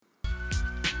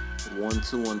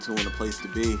1-2-1-2 in a place to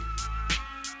be.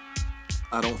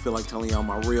 I don't feel like telling y'all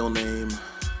my real name.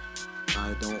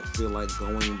 I don't feel like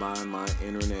going by my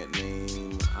internet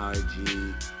name.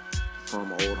 IG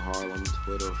from Old Harlem,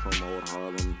 Twitter from Old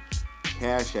Harlem,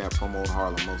 Cash App from Old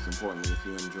Harlem. Most importantly, if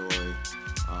you enjoy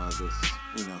this,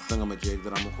 thingamajig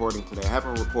that I'm recording today. I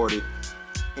haven't recorded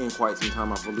in quite some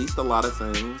time. I've released a lot of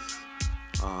things,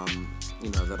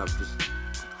 that I've just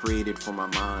created for my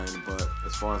mind. But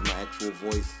as far as my actual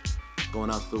voice going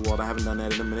out to the world, I haven't done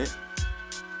that in a minute.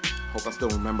 Hope I still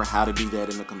remember how to do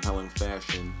that in a compelling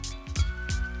fashion.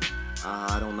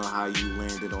 I don't know how you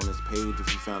landed on this page.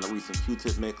 If you found a recent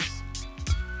Q-Tip mix,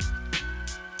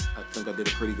 I think I did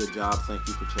a pretty good job. Thank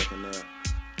you for checking that.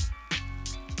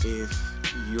 If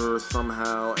you're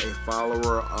somehow a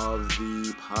follower of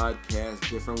the podcast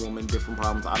Different Woman, Different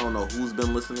Problems, I don't know who's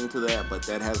been listening to that, but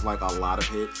that has like a lot of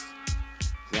hits.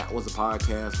 That was a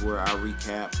podcast where I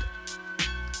recapped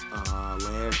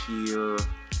last year,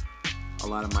 a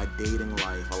lot of my dating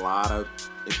life,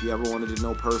 if you ever wanted to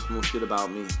know personal shit about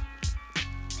me,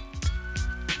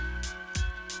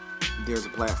 there's a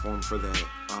platform for that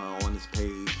on this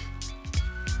page.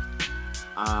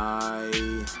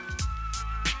 I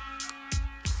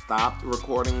stopped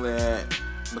recording that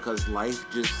because life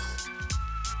just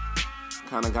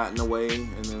kind of got in the way,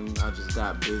 and then I just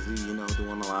got busy, doing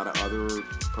a lot of other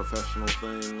professional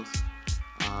things.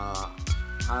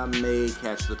 I may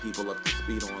catch the people up to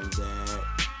speed on that.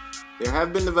 There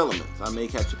have been developments. I may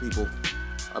catch the people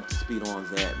up to speed on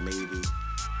that, maybe.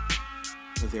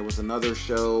 There was another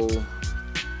show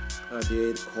I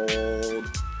did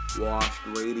called Washed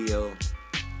Radio,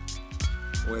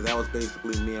 where that was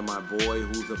basically me and my boy,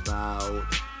 who's about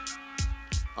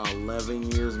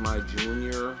 11 years my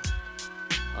junior,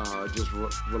 just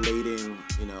relating,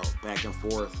 back and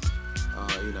forth.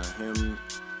 Him,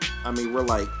 we're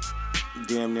like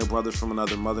damn near brothers from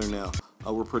another mother now.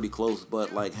 We're pretty close,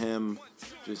 but like him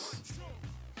just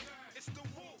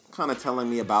kind of telling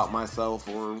me about myself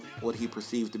or what he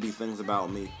perceived to be things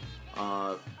about me.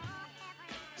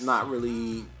 Not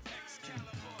really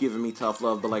giving me tough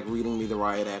love, but like reading me the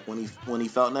riot act when he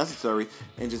felt necessary,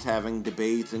 and just having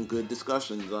debates and good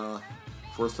discussions.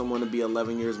 For someone to be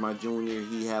 11 years my junior,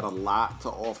 he had a lot to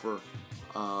offer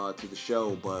to the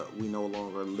show, but we no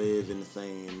longer live in the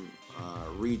same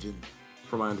region,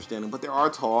 from my understanding. But there are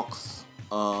talks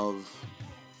of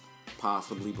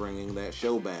possibly bringing that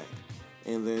show back.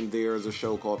 And then there's a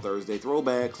show called Thursday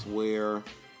Throwbacks, where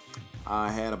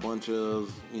I had a bunch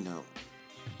of,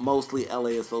 mostly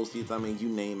LA associates. You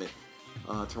name it.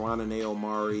 Tarana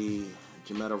Naomari,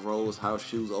 Jametta Rose, House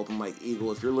Shoes, Open Mike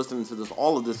Eagle. If you're listening to this,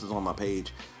 all of this is on my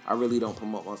page. I really don't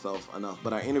promote myself enough,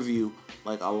 but I interview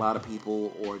like a lot of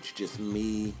people, or it's just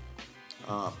me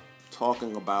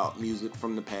talking about music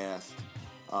from the past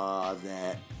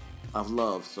that I've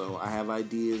loved. So I have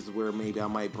ideas where maybe I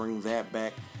might bring that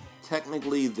back.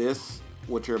 Technically,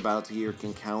 what you're about to hear,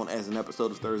 can count as an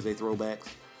episode of Thursday Throwbacks,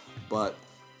 but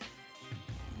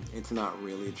it's not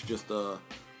really. It's just a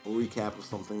recap of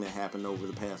something that happened over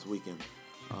the past weekend.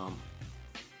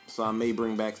 So I may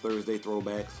bring back Thursday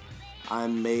Throwbacks. I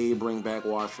may bring back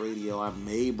Wash Radio. I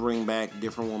may bring back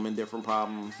Different Woman, Different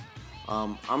Problems.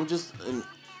 I'm just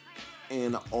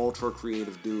an ultra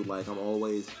creative dude. Like, I'm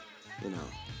always,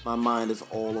 my mind is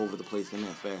all over the place in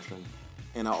that fashion.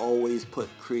 And I always put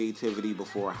creativity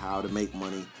before how to make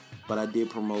money. But I did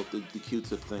promote the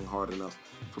Q-Tip thing hard enough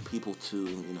for people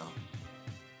to,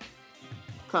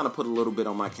 kind of put a little bit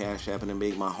on my Cash App and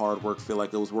make my hard work feel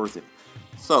like it was worth it.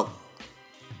 So,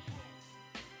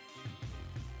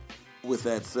 with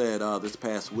that said, this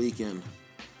past weekend,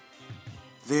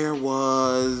 there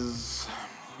was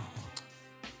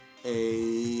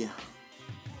a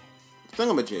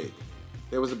thingamajig.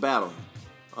 There was a battle.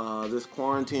 This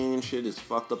quarantine shit has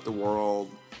fucked up the world,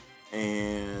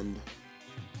 and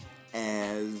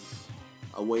as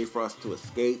a way for us to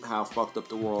escape how fucked up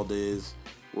the world is,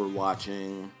 we're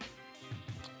watching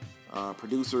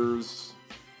producers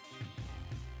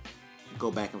go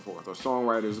back and forth, or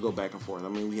songwriters go back and forth.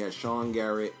 We had Sean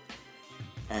Garrett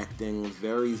acting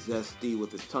very zesty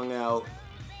with his tongue out.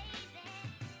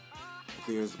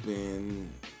 There's been,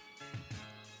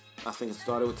 I think it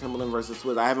started with Timbaland versus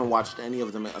Swizz. I haven't watched any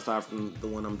of them aside from the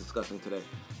one I'm discussing today.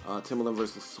 Timbaland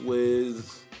versus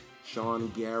Swizz, Sean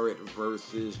Garrett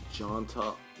versus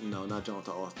not Jonta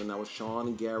Austin. That was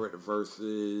Sean Garrett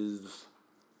versus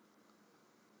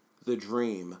The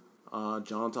Dream.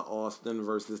 Jonta Austin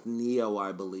versus Neo,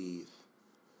 I believe.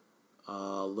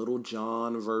 Little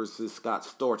John versus Scott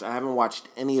Storch. I haven't watched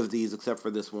any of these except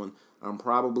for this one. I'm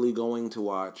probably going to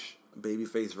watch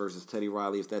Babyface versus Teddy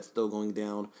Riley if that's still going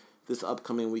down this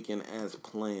upcoming weekend as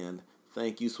planned.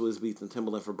 Thank you, Swizz Beatz and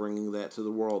Timbaland, for bringing that to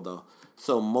the world, though.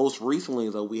 So, most recently,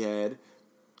 though, we had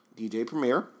DJ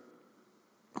Premier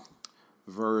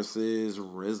versus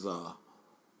RZA.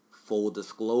 Full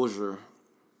disclosure,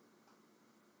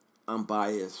 I'm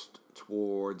biased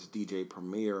towards DJ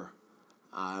Premier.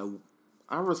 I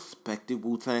respected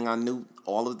Wu-Tang. I knew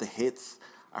all of the hits.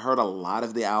 I heard a lot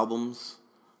of the albums,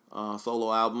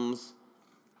 solo albums.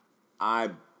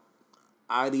 I'd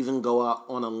even go out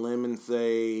on a limb and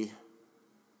say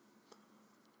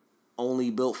Only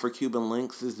Built for Cuban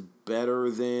Links is better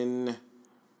than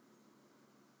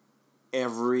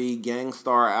every Gang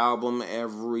Starr album,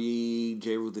 every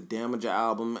Jeru the Damager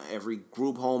album, every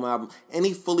Group Home album,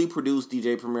 any fully produced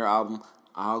DJ Premier album.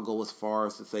 I'll go as far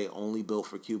as to say Only Built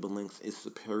for Cuban Links is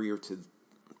superior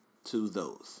to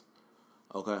those.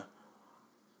 Okay?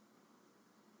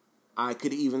 I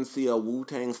could even see a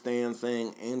Wu-Tang stan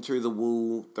saying Enter the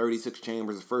Wu, 36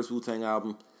 Chambers, the first Wu-Tang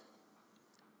album.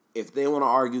 If they want to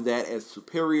argue that as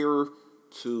superior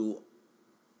to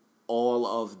all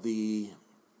of the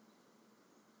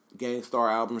Gang Starr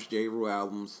albums, Jeru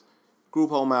albums, Group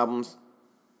Home albums,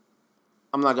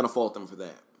 I'm not going to fault them for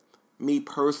that. Me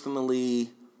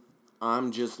personally,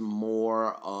 I'm just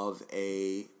more of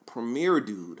a Premier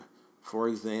dude. For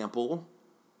example,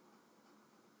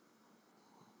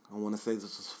 I want to say this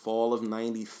was fall of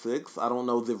 96. I don't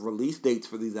know the release dates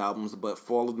for these albums, but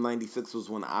fall of 96 was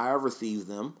when I received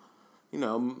them. You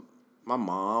know, my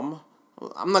mom,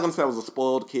 I'm not going to say I was a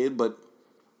spoiled kid, but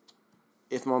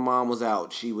if my mom was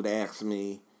out, she would ask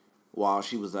me while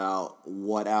she was out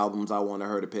what albums I wanted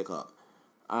her to pick up.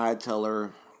 I'd tell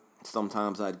her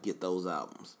sometimes I'd get those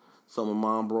albums. So my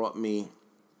mom brought me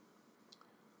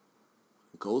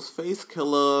Ghostface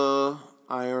Killah,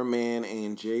 Iron Man,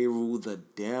 and Jeru the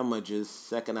Damage's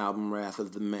second album, Wrath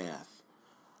of the Math.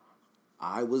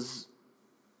 I was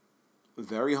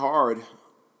very hard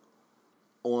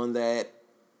on that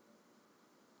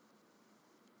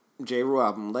Jeru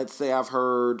album. Let's say I've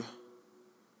heard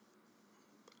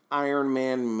Iron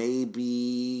Man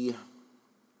maybe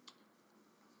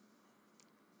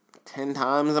 10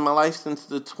 times in my life since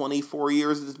the 24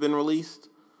 years it's been released.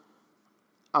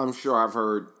 I'm sure I've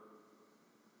heard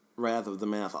Wrath of the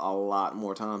Math a lot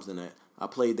more times than that. I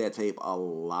played that tape a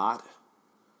lot.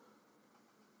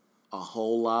 A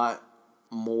whole lot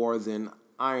more than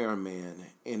Iron Man.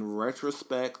 In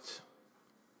retrospect,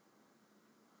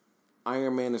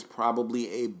 Iron Man is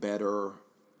probably a better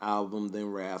album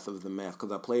than Wrath of the Math,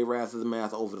 because I played Wrath of the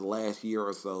Math over the last year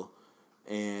or so,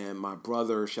 and my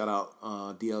brother, shout out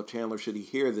DL Chandler, should he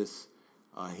hear this,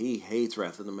 he hates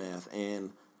Wrath of the Math,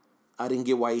 and I didn't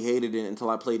get why he hated it until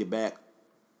I played it back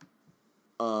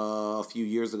a few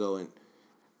years ago, and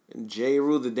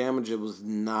Jeru the Damager was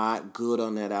not good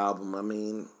on that album. I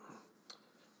mean,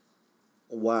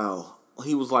 wow.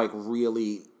 He was like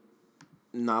really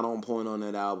not on point on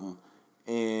that album.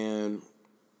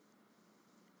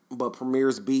 But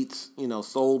Premier's beats,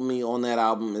 sold me on that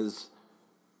album is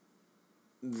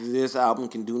this album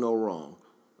can do no wrong.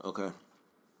 Okay.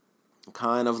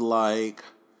 Kind of like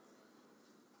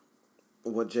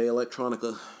what Jay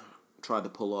Electronica tried to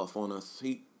pull off on us.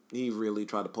 He really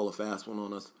tried to pull a fast one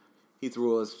on us. He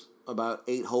threw us about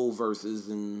 8 whole verses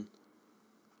and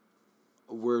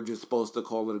we're just supposed to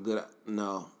call it a good...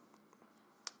 No.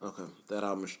 Okay, that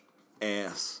album is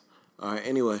ass. Alright,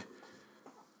 anyway.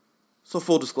 So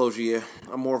full disclosure, yeah,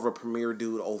 I'm more of a Premier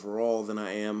dude overall than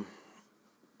I am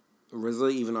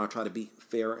RZA, even though I try to be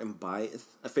fair and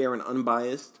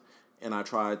unbiased, and I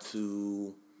try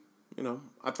to,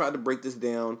 I tried to break this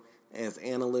down as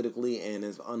analytically and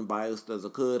as unbiased as I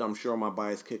could. I'm sure my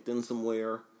bias kicked in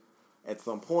somewhere at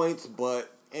some points,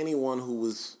 but anyone who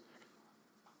was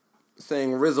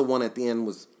saying RZA won at the end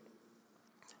was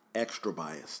extra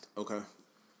biased, okay?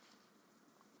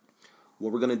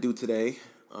 What we're going to do today,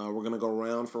 we're going to go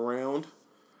round for round.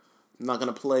 I'm not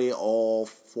going to play all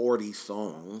 40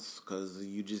 songs because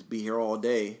you just be here all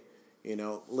day,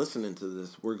 listening to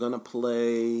this. We're going to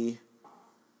play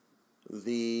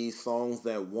the songs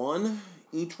that won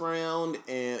each round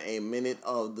and a minute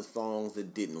of the songs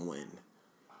that didn't win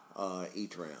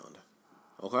each round.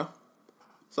 Okay?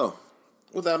 So,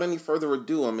 without any further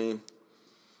ado,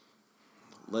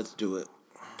 let's do it.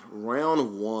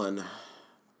 Round 1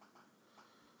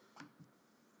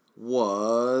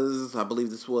 was, I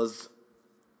believe this was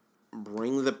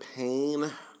Bring the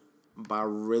Pain by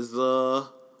RZA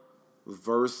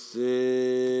versus,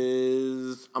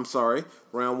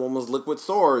 round 1 was Liquid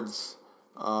Swords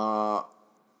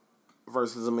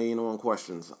versus A Million and One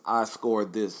Questions. I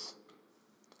scored this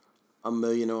A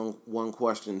Million and One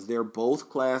Questions. They're both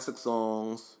classic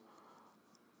songs.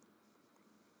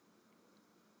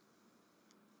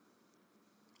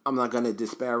 I'm not going to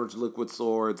disparage Liquid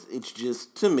Swords. It's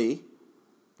just, to me,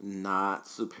 not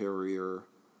superior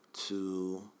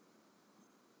to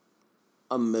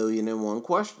A Million and One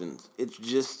Questions. It's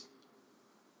just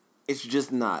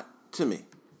not, to me.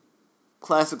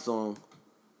 Classic song.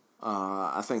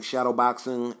 I think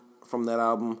Shadowboxing from that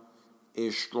album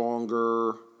is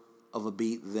stronger of a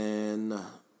beat than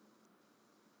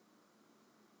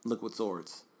Liquid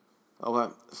Swords.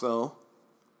 Okay, so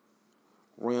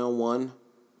round one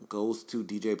goes to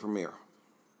DJ Premier.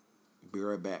 Be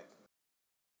right back.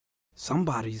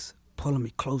 Somebody's pulling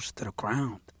me close to the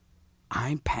ground. I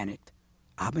ain't panicked.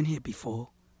 I've been here before.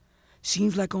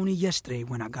 Seems like only yesterday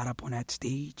when I got up on that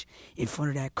stage in front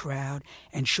of that crowd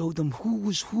and showed them who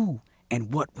was who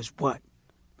and what was what.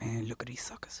 Man, look at these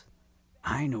suckers.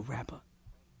 I ain't no rapper.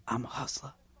 I'm a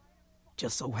hustler.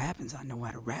 Just so happens I know how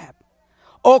to rap.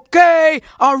 Okay,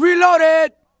 I'll reload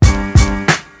it.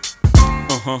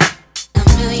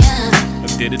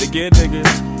 I did it again, niggas.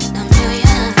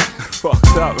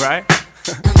 Fucked up, right?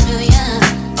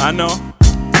 I know.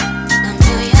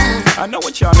 I know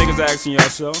what y'all niggas asking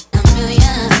yourself.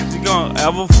 Is it gonna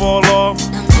ever fall off?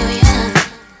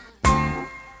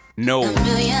 No.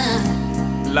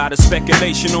 A lot of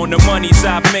speculation on the monies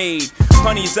I've made,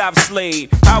 honeys I've slayed.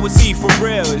 How is he for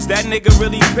real? Is that nigga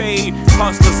really paid?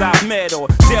 Hustlers I've met or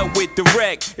dealt with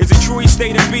direct. Is it true he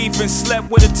stayed in beef and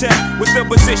slept with a tech? What's the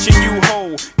position you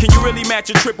hold? Can you really match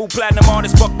a triple platinum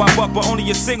artist buck by buck, but only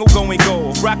a single going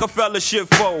gold? Rockefeller shit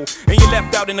fold, and you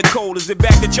left out in the cold. Is it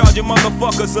back to charging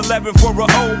motherfuckers 11 for a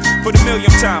O? For the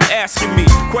millionth time asking me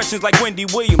questions like Wendy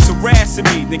Williams harassing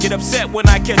me. They get upset when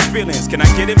I catch feelings. Can I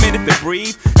get a minute to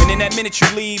breathe? And in that minute you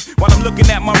leave while I'm looking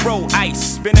at my roll,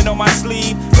 ice spinning on my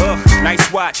sleeve. Ugh,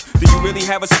 nice watch. Do you really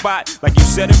have a spot like you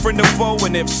said in front of foe?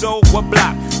 And if so, what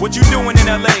block? What you doing in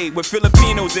LA with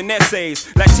Filipinos and essays,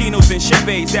 Latinos and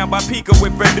Chevys down by Pico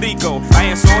with Federico? I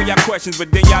answer all y'all questions,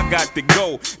 but then y'all got to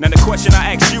go. Now the question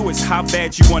I ask you is how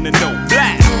bad you wanna know.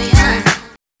 Blah.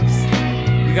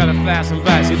 You gotta fast and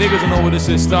back. See, niggas don't know where this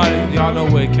shit started. Y'all know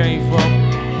where it came from.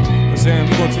 I'm saying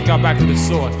we gonna take y'all back to the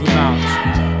source, the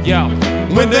knowledge. Yo.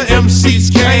 When the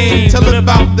MCs came to live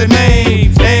out their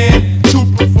names and to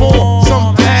perform,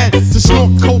 some had to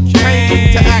snort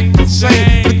cocaine to act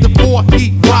insane. With the boy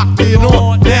heat rocking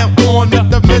on, down on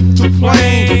the mental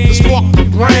plane, the spark the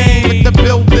brain, with the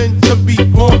building to be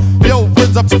born. Yo,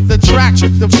 rinse up the track,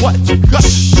 check the what you got,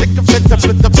 check the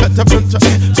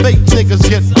fake niggas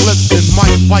get flipped in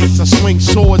mic fights. I swing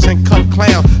swords and cut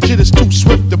clown. Shit is too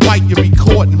swift to bite, you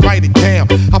record and write it down.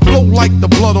 I flow like the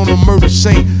blood on a murder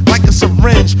scene, like a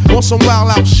syringe on some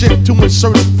wild out shit to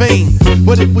insert a vein.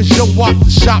 But it was your walk the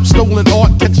shop, stolen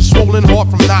art, catch a swollen heart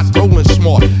from not rolling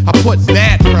smart. I put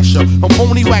bad pressure on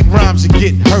phony whack rhymes that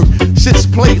get hurt. Sits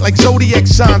played like zodiac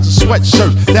signs and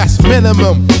sweatshirts. That's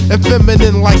minimum and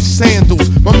feminine like sandals.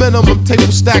 My minimum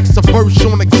table stacks the verse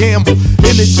on a gamble.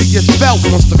 Energy is felt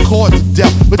once the chords are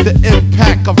dealt, with the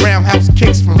impact of roundhouse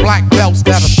kicks from black belts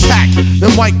that attack.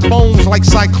 Them white bones like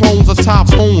cyclones or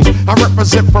typhoons. I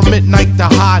represent from midnight to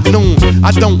high noon.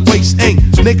 I don't waste ink,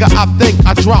 nigga. I think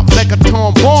I drop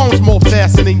megaton bombs more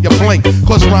faster than your blink.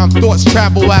 Cause rhyme thoughts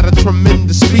travel at a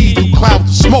tremendous speed through clouds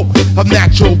of smoke of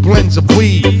natural blends of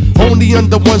weed. Only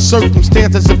under one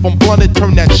circumstance, as if I'm blunted,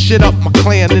 turn that shit up. My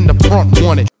clan in the front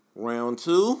wanted. Round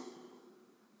two.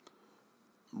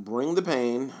 Bring the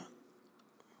Pain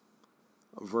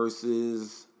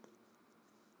versus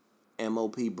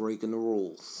MOP Breaking the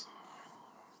Rules.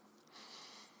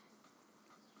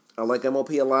 I like MOP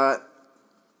a lot.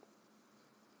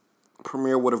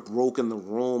 Premier would have broken the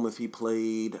room if he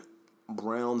played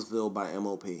Brownsville by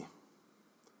MOP.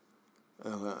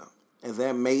 And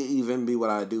that may even be what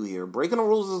I do here. Breaking the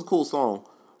Rules is a cool song,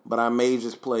 but I may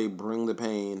just play Bring the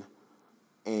Pain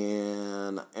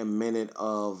and a minute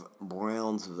of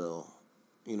Brownsville.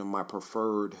 You know, my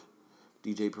preferred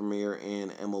DJ Premier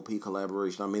and MOP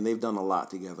collaboration. I mean, they've done a lot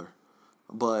together.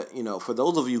 But, you know, for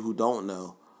those of you who don't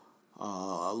know,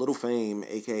 Little Fame,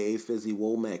 a.k.a. Fizzy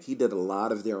Womack, he did a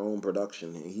lot of their own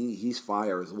production. He's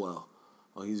fire as well.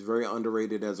 He's very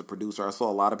underrated as a producer. I saw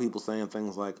a lot of people saying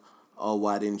things like, oh,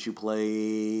 why didn't you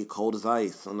play Cold as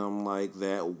Ice? And I'm like,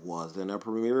 that wasn't a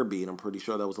Premier beat. I'm pretty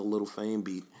sure that was a Little Fame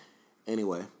beat.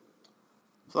 Anyway,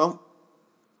 so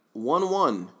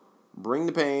 1-1. Bring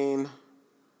the Pain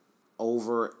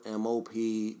over MOP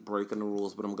Breaking the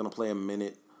Rules, but I'm going to play a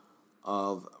minute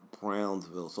of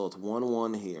Brownsville. So it's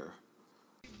 1-1 here.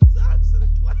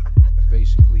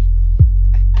 Basically,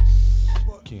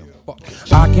 Kim. Fuck.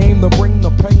 I came to bring the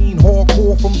pain,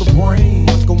 hardcore from the brain.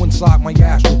 Let's go inside my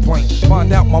astral plane,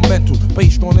 find out my mental,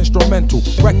 based on instrumental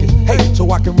records. Hey,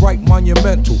 so I can write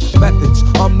monumental methods.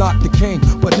 I'm not the king,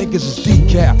 but niggas is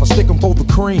decaf. I stick 'em for the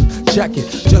cream. Check it,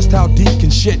 just how deep can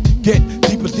shit get?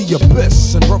 Deep as the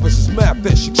abyss, and brothers is mad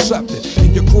fish. Accept it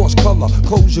in your cross color,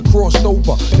 clothes you crossed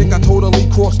over. Think I totally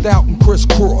crossed out and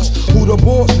crisscrossed. Who the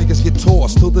boss? Niggas get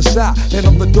tossed to the side, and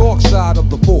I'm the dark side of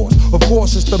the force. Of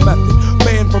course, it's the method.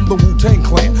 Man from the Wu-Tang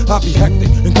Clan, I be hectic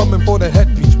and coming for the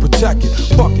headpiece. Protect it,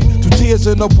 fuck it, 2 tears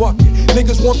in a bucket.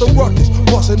 Niggas want the ruckus,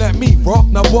 bustin' at me, bro.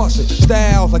 Now bust it.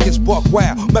 Styles like it's buck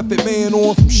wow. Method man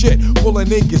on some shit, pulling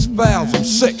niggas fouls. I'm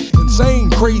sick,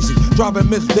 insane, crazy, driving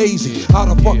Miss Daisy out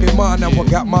of fucking mind. Now I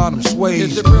got mine, I'm swayed.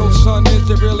 Is it real, son? Is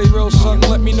it really real, son?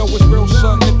 Let me know it's real,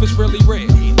 son, if it's really real.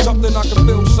 Something I can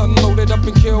feel, son. Loaded up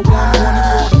and kill one. Wanted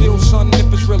raw deal, son,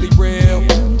 if it's really real.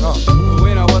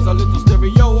 When I was a little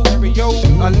stereo,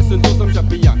 I listened to some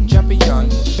champion.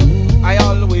 I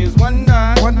always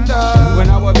wonder when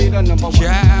I will be the number one.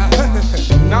 Yeah.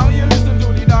 Now you listen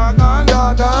to the doggone,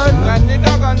 and the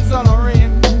doggone son of rain.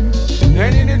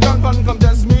 And in the gun come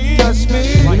test me.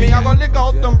 Me, I gonna lick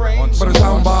out them brains. But it's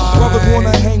how brothers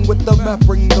wanna hang with the map,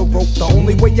 bring the rope. The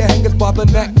only way you hang is by the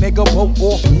neck, nigga. Boat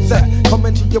off the set. Come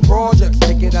into your projects,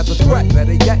 take it as a threat.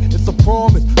 Better yet, it's a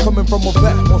promise coming from a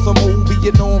vet on some old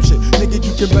Vietnam shit. Nigga,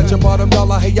 you can bet your bottom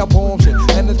dollar, hey, I bomb shit.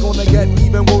 And it's gonna get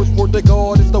even worse for the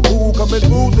God. It's the Wu coming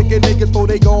through, thinking niggas for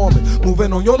they garment.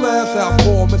 Moving on your last out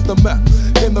for Mr. Meth.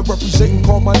 Came to represent and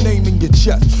call my name in your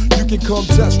chest. You can come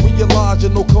test, realize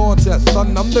you're no contest.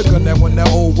 Son, I'm the gun that went that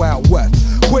old Wild West.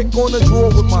 Quick on the draw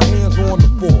with my hands on the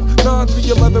floor.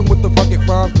 9-3-11 with the bucket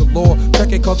rhymes galore.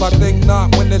 Check it cause I think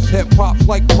not when this hip hop's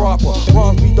like proper.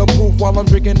 Rhymes be the proof while I'm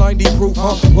drinking 90 proof,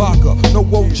 vodka, no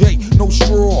OJ, no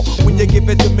straw. When you give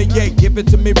it to me, yeah, give it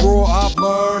to me raw. I've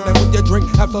learned that when you drink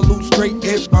absolute straight,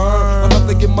 it burn. Enough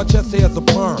to get my chest hair as a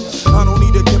perm. I don't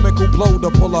need a chemical blow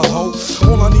to pull a hoe.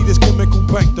 All I need is chemical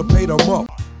bank to pay them up.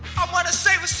 I wanna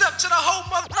say what's up to the whole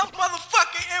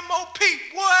motherfucking MOP.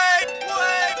 What?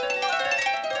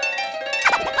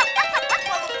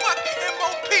 Motherfucking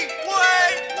MOP.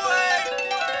 What?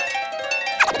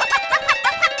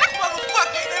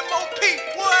 Motherfucking MOP.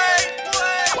 What?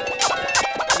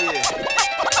 Yeah.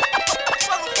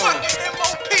 Motherfucking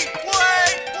MOP.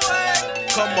 What?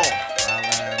 Come on.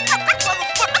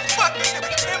 Motherfucking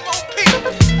MOP.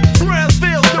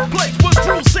 Brownsville, the place where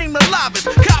crews seem the livest.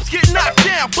 Cops get knocked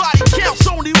down, body counts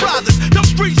only rises. Them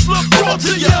streets look raw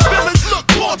to ya, villains look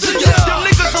poor to ya. Them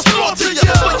niggas will slaughter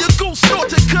ya, but you gon'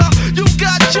 snort it, car. You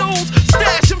got jewels,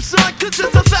 stash them, son, cause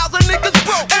it's 1,000 niggas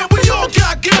broke, and we all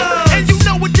got guns. And you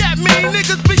know what that mean,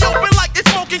 niggas be open like they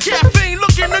smoking caffeine,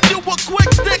 looking to do a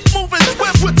quick stick, moving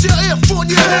swift with your F on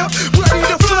your hip, ready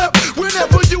to flip.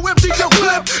 Whenever you empty your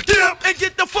clip, dip, and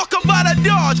get the fuck up out of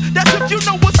Dodge. That's if you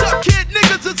know what's up, kid.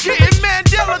 Niggas is getting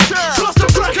Mandela time. Plus the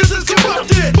crackers is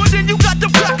corrupted. But then you got the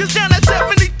crackers down at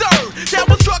 73rd. That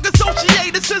was drug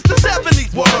associated since the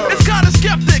 70s. Word. It's kinda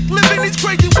skeptic, living these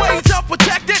crazy ways,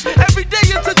 unprotected. Every day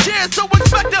is a chance, so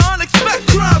expect the unexpected.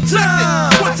 Crime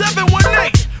time.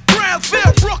 1718,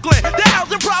 Brownsville, Brooklyn. The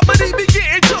housing property be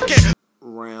getting tooken.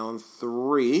 Round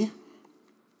 3.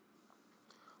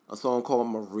 A song called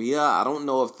Maria. I don't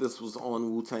know if this was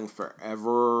on Wu-Tang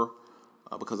Forever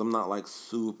because I'm not like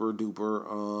super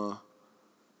duper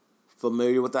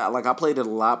familiar with that. Like I played it a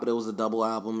lot, but it was a double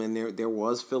album and there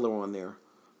was filler on there.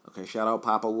 Okay, shout out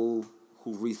Papa Wu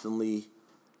who recently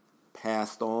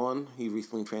passed on. He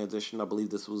recently transitioned. I believe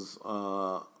this was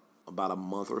about a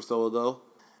month or so ago.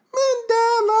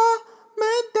 Mandela,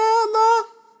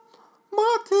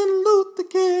 Martin Luther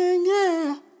King,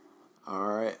 yeah. All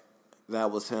right. That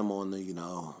was him on the,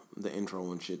 the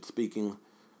intro and shit. Speaking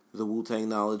the Wu-Tang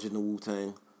knowledge and the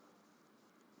Wu-Tang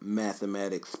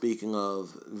mathematics. Speaking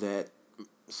of that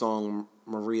song,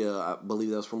 Maria, I believe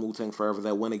that was from Wu-Tang Forever,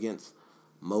 that went against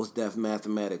Mos Def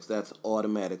Mathematics. That's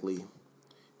automatically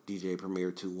DJ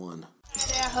Premier 2-1.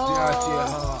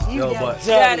 Yo, but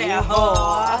dirty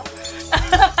whore.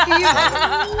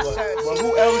 But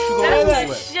who else you gonna move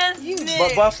with?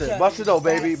 But bust it though,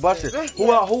 baby, bust it.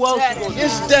 Who else you gonna do?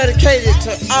 It's dedicated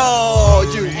to all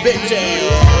you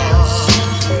bitches.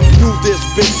 Knew this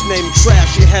bitch named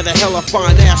Trash. She had a hella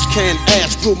fine ass, can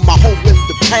ass. Grew my home in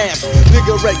the past.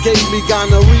 Nigga Red gave me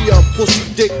gonorrhea. Pussy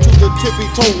dick to the tippy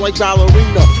toe like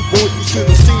ballerina. Boy, you should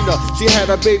have seen her. She had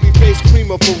a baby face cream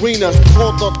of Farina.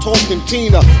 Called her Talking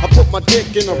Tina. I put my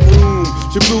dick in a room.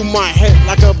 She blew my head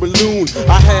like a balloon.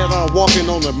 I had her walking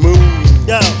on the moon.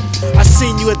 Yo, I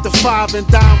seen you at the 5 and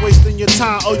dime, wasting your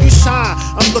time. Oh, you shine.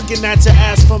 I'm looking at your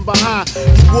ass from behind.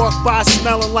 You walk by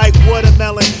smelling like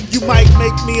watermelon. You might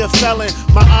make me a felon.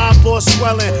 My eyeballs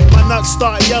swelling, my nuts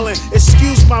start yelling.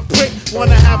 Excuse my prick,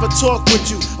 wanna have a talk with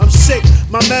you. I'm sick,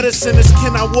 my medicine is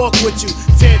can I walk with you?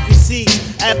 Fantasy,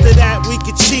 after that we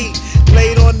could cheat.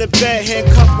 Laid on the bed,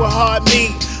 handcuffed with hard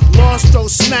meat. Lost throw,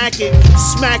 smack it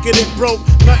broke.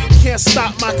 Nothing can't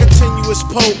stop my continuous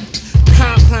poke.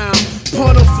 Compound,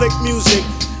 porno flick music.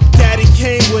 Daddy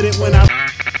came with it when I.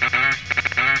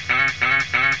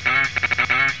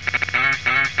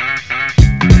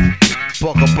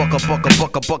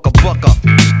 Bucka.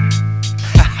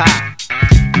 Ha.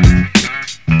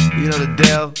 You know the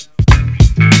deal.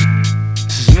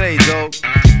 This is me, dog.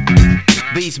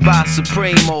 Beats by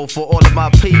Supremo for all of my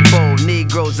people,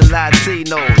 Negroes and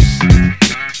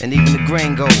Latinos, and even the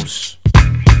gringos.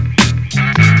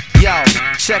 Yo,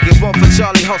 check it, 1 for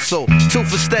Charlie Hustle, 2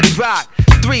 for Steady Rock,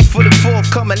 3 for the 4th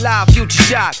coming live, Future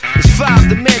Shock. It's 5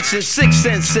 dimensions, 6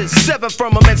 senses, 7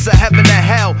 firmaments of heaven and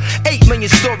hell, 8 million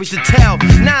stories to tell,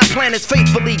 9 planets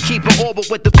faithfully keep an orbit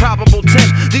with the probable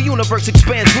 10th. The universe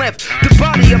expands length, the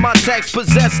body of my text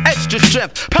possess extra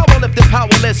strength. Powerlifting,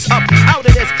 powerless, up out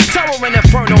of this towering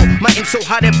inferno. My ink so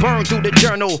hot it burned through the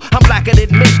journal. I'm blacker than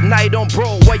midnight on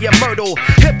Broadway and Myrtle.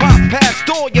 Hip hop past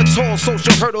all your tall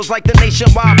social hurdles like the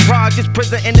nationwide projects,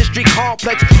 prison industry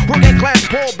complex. Working class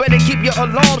poor, better keep your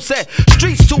alarm set.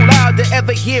 Streets too loud to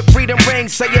ever hear freedom ring.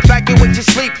 Say evacuate your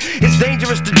sleep. It's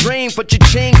dangerous to dream, but your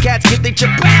chain cats get they chip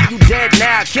back. You dead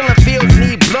now. Killing fields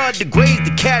need blood to graze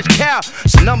the cash cow.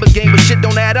 It's a numbers game, but shit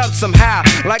don't add up somehow.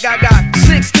 Like I got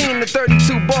 16 to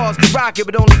 32 bars to rock it,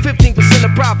 but only 15%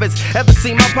 of profits. Ever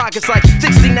seen my pockets like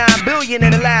 69 billion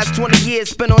in the last 20 years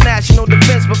spent on national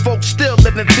defense, but folks still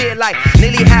live in fear like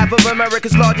nearly half of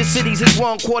America's largest cities is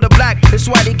 1/4 black. That's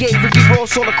why they gave Ricky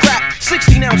Ross all the crack.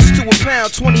 16 ounces to a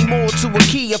pound, 20 more to a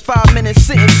key. A 5-minute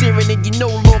sentence hearing and you're no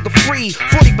longer free.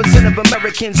 40% of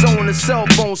Americans own a cell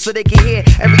phone so they can hear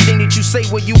everything that you say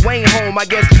when you ain't home. I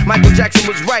guess Michael Jackson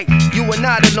was right. You are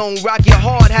not alone. Rock your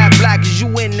hard hat black as you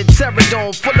in the terror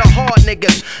dome full of hard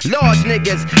niggas, large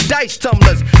niggas, dice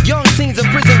tumblers, young teens in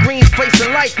prison greens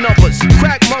facing life numbers.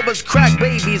 Crack mothers, crack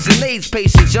babies, and AIDS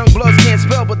patients. Young bloods can't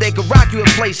spell, but they can rock you a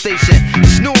PlayStation.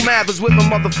 This new math is whipping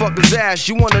motherfuckers' ass.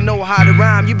 You wanna know how to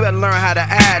rhyme? You better learn how to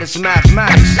add. It's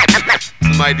mathematics.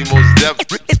 Mighty Most Def.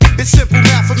 It's simple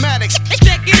mathematics.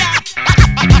 Check it out.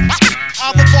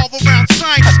 I'll revolve around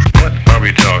science. What are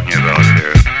we talking about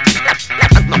here?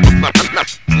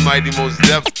 Mighty Most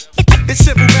Def. It's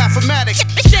simple mathematics.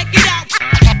 Check it out.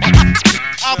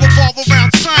 I'll revolve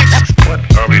around science. What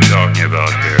are we talking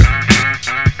about here?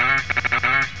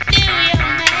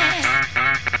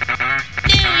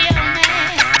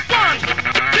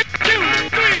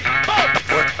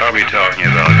 What are we talking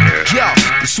about here? Yo,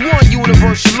 it's one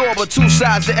universal law, but 2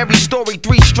 sides to every story.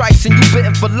 3 strikes and you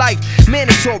bitten for life.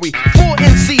 Mandatory. 4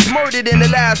 MCs murdered in the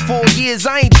last 4 years.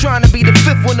 I ain't trying to be the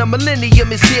 5th when the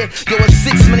millennium is here. Yo, it's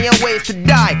 6 million ways to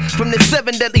die from the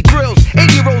 7 deadly thrills.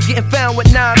 80-year-olds getting found with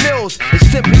 9 mils.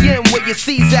 It's 10 p.m. where your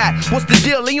C's at. What's the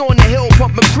deal? They on the hill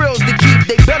pumping krills to keep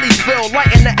their bellies filled.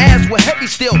 Lighting the ass with heavy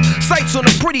steel. Sights on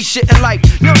the pretty shit in life.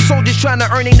 Young soldiers trying to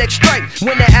earn their next strike.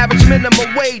 When the average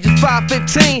minimum wage is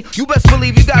 $5.15, you best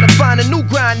believe you gotta find a new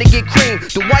grind to get cream.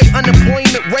 The white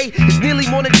unemployment rate is nearly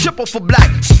more than triple for black.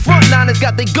 So frontliners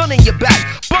got their gun in your back.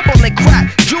 Bubble and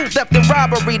crack, jewel theft and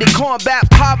robbery to combat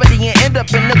poverty and end up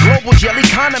in the global jail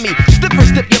economy. Stiffer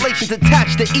stipulations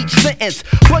attached to each sentence.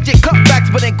 Budget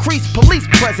cutbacks but increased police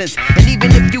presence. And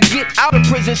even if you get out of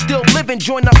prison, still living,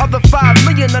 join the other 5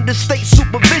 million under state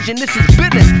supervision. This is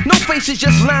business. No faces,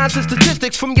 just lines and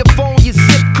statistics from your phone, your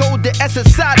zip code, the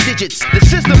SSI digits. The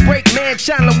system break man,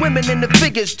 channeling women in the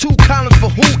figures. 2 columns for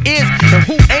who is and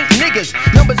who ain't niggas.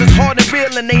 Numbers is hard and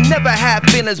real and they never have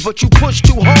feelings, but you push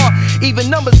too hard, even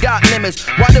numbers got limits.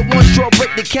 Why did one straw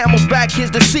break the camel's back?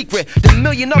 Here's the secret. The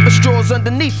million other straws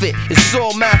underneath it. It's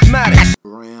all mathematics.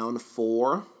 Round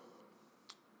 4.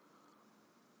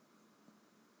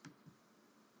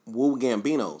 Wu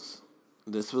Gambinos.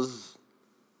 This was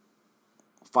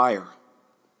fire.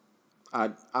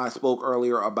 I spoke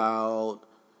earlier about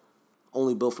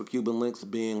Only Built for Cuban Links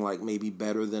being like maybe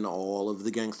better than all of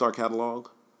the Gang Starr catalog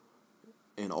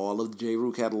and all of the J.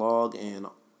 Rue catalog and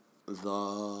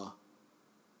the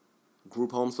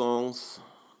group home songs.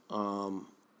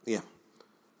 Yeah,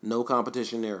 no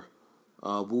competition there.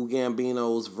 Wu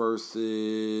Gambinos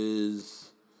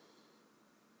versus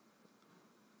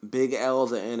Big L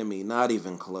the Enemy, not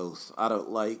even close. I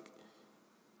don't like.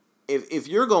 If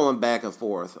you're going back and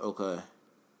forth, okay.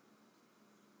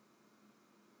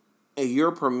 and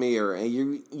you're Premier, and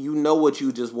you know what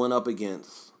you just went up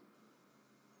against,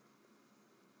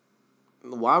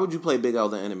 why would you play Big L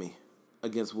the Enemy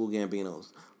against Wu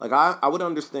Gambinos? Like, I would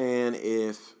understand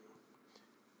if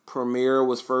Premier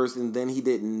was first and then he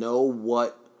didn't know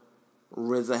what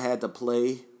RZA had to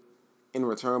play in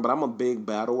return, but I'm a big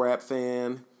battle rap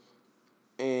fan,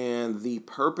 and the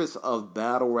purpose of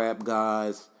battle rap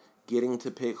guys getting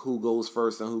to pick who goes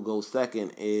first and who goes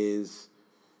second is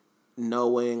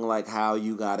knowing, like, how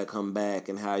you gotta come back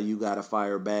and how you gotta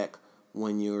fire back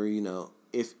when you're,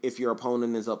 if your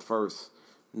opponent is up first,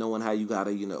 knowing how you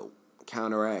gotta,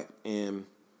 counteract. And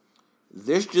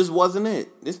this just wasn't it.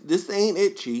 This ain't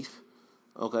it, Chief.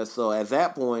 Okay, so at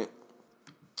that point,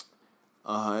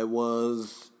 it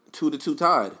was 2-2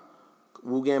 tied.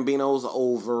 Wu Gambinos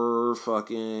over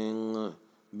fucking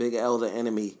Big L the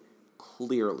Enemy,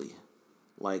 clearly.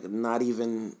 Like, not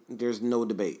even, there's no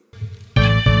debate.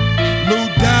 Lou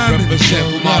Diamond,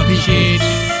 represent my kid.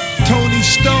 Tony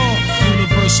Stark,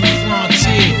 Universal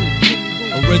Frontier,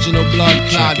 original blood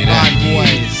clot bad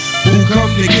boys. Who come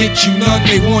to get you none?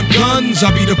 They want guns. I'll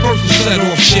be the first to set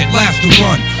off shit, last to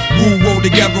run. Who roll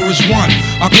together as one.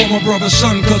 I call my brother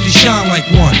son cause he shine like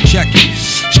one. Check it.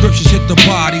 Scriptures hit the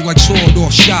body like sword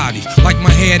off shoddy. Like my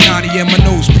hair naughty and my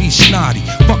nose piece snotty.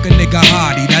 Fuck a nigga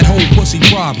hottie, that whole pussy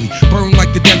probably burn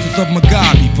like the deserts of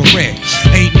Mugabe, for real.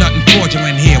 Ain't nothing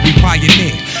fraudulent here, we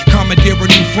pioneer. Commandeer a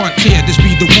new frontier, this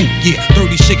be the Wu, yeah.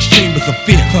 36 chambers of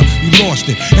fear, you lost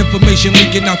it. Information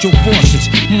leaking out your forces.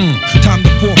 Time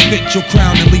to forfeit your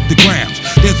crown and leave the grounds.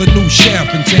 There's a new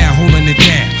sheriff in town holding it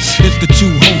down. It's the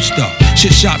two hoster,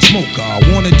 shit shot smoker,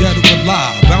 wanted dead or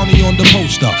alive, bounty on the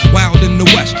poster. Wild in the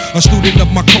West, a student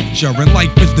of my culture, and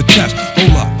life is the test.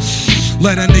 Hold up,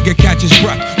 let a nigga catch his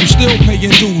breath. I'm still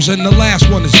paying dues, and the last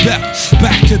one is death.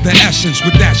 Back to the essence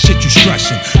with that shit you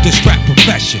stressing. This rap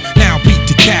profession, now beat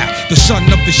the cow, the son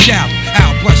of the shout.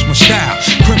 I'll bless my style.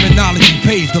 Criminology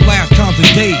pays the last times and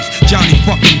days. Johnny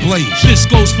fucking Blaze. This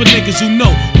goes for niggas who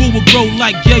know who will grow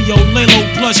like Yayo, Lalo,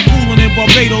 plus coolin' in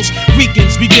Barbados.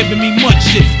 Ricans be giving me much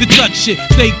shit to touch shit.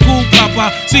 Stay cool,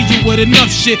 Papa. See you with enough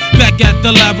shit. Back at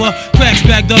the lava, cracks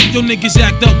bagged up. Your niggas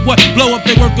act up. What? Blow up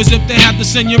their workers if they have the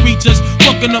senoritas.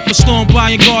 Fucking up a storm,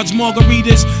 buying guards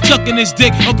margaritas. Sucking his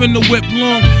dick up in the whip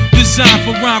long. Designed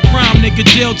for rhyme crime, nigga.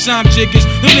 Jail time jiggers.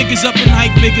 The niggas up in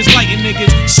hype figures, lighting niggas.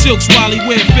 Silks, Wally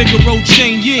wear, Figaro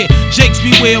chain, yeah. Jakes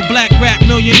beware, black rap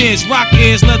millionaires. Rock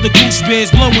ears, leather goose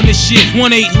bears, blowing this shit.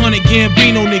 1-800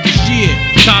 Gambino niggas, yeah.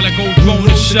 Solid gold crown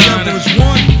and shine.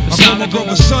 Solid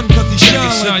gold sun cause he shine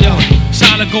like one.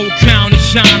 Solid gold crown and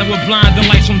shine with blinding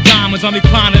lights from diamonds. I'm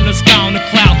reclining the sky on the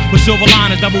cloud with silver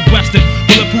liners, double breasted,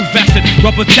 bulletproof vested,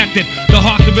 well protected. The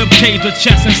heart, the rib cage, the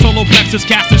chest, and solo plexus,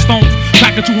 casting stones,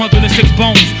 cracking 206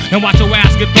 bones, and watch your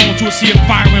ass get thrown to a sea of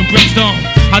fire and brimstone.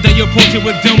 I dare you approach it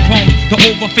with dim poems. The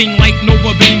overthink light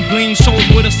Nova beam gleam shows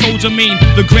what a soldier mean.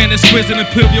 The grand exquisite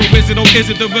imperial wizard, oh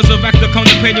is it the resurrector come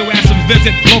to pay your ass a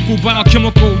visit? Local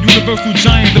biochemical, universal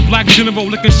giant, the black general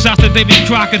licking shots at Davy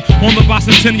Crockett on the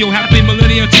bicentennial. Happy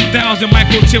millennium 2000,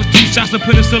 microchips, 2 shots of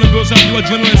penicillin builds up your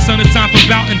adrenaline. Son, it's time for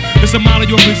bouting. It's a model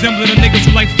you're resembling the niggas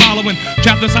who like following.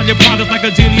 Trapped inside your project like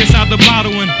a genie inside the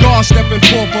bottle. And God stepping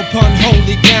forth upon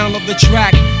holy ground of the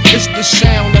track. It's the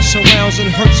sound that surrounds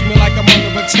and hurts me like I'm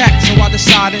under attack. So I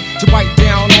decided to bite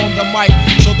down on the mic,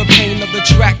 so the pain of the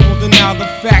track will deny the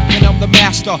fact that I'm the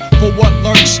master. For what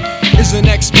lurks is an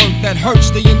expert that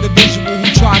hurts the individual who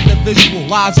tried to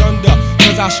visualize under.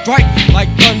 Cause I strike like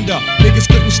thunder. Niggas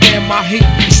couldn't stand my heat,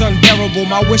 it's unbearable.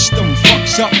 My wisdom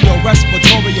fucks up your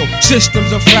respiratory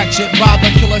systems are fractured by the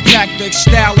killer tactics.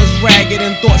 Style is ragged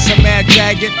and thoughts are mad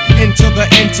jagged into the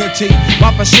entity.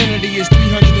 My vicinity is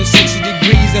 360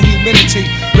 degrees of humidity.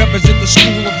 Represent the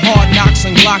school of hard knocks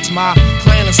and glocks. My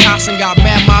plan is house and got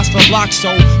mad miles for blocks.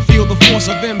 So feel the force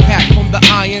of impact from the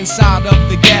iron side of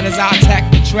the gat as I attack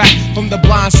the track. From the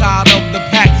blind side of the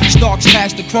pack, stalks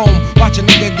past the chrome. Watch a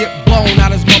nigga get blown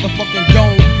out his motherfucking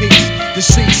dome piece.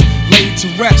 Deceased, laid to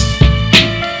rest.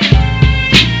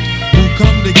 Who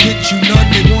come to get you none?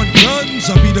 They want guns.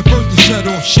 I'll be the first to set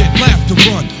off shit, laugh to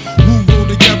run. Who roll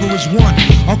together as one.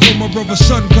 I'll call my brother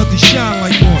son cause he shine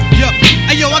like one. Yup,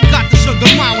 ayo, I got the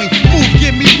sugar my way. Move,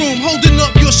 give me room. Holding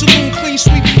up your saloon, clean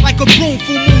sweep like a broom.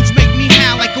 Full moons make me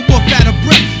howl like a wolf out of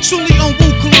breath. Soonly on Wu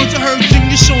cologne to her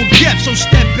genius on depth. So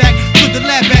step back to the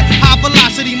lab at high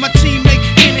velocity. My teammate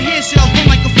in the hand sales run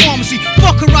like a pharmacy.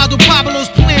 Fuck Geraldo Pablo's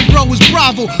plan, bro, is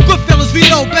Bravo. Goodfellas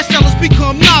Vito, bestsellers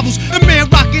become novels. A man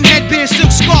rocking headbands,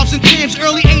 silk scarves and tams.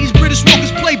 Early 80s British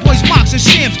rockers, playboys, mocks and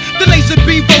shams. The laser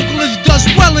beam vocalist does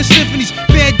well in symphonies.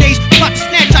 Bad days, plot to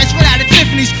snatch ice right out of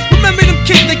Tiffany's. Remember them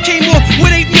kids that came off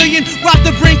with 8 million? Rock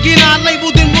the brink and I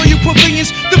labeled, then William put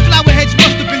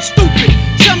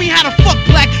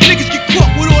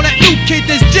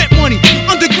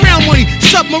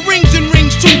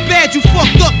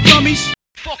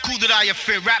who did I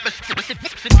offend? Rappers, sit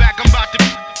back, I'm about to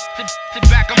sit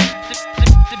back, I'm about to begin.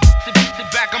 Sit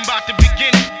back, I'm about to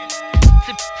begin.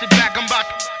 Sit back, I'm about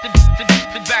to begin.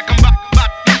 Sit back, I'm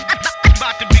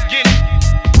about to begin.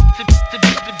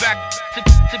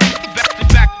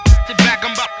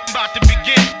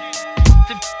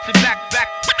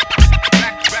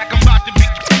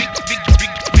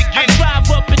 I drive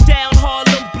up and down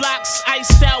Harlem blocks,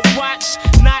 iced out watch,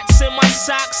 knots in my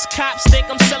socks. Cops think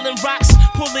I'm selling rocks,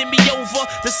 pulling me over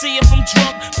to see if I'm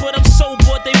drunk, but I'm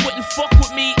sober. They wouldn't fuck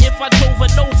with me if I drove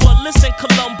an over. Listen,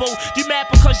 Columbo, you mad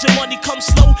because your money comes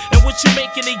slow, and what you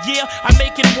make in a year, I'm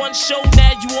making one show.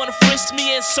 Now you wanna frisk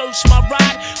me and search my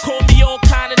ride, call me all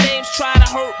kind of names, try to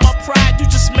hurt my pride. You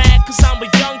just mad cause I'm a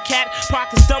young cat,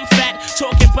 pockets dumb fat,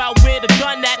 talking about where the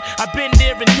gun at. I've been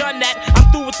there and done that, I'm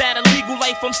through with that illegal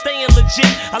life, I'm staying legit.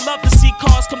 I love to see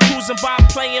cars come cruising by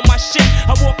playing my shit.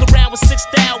 I walk around with 6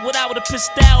 style without a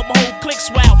pistol, my whole clique's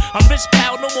wow. I'm rich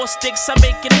pal, no more sticks, I'm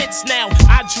making hits now.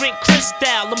 I drink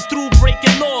Cristal, I'm through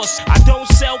breaking laws. I don't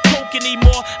sell coke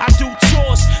anymore, I do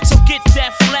tours. So get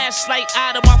that flashlight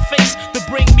out of my face to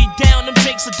bring me down. Them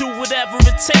jakes will do whatever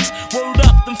it takes. Word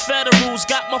up, them federals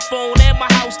got my phone and my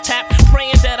house tapped,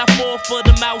 praying that I fall for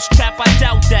the mouse trap. I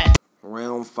doubt that.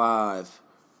 Round 5.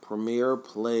 Premier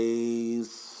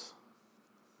plays...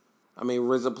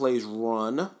 RZA plays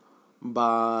Run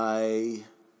by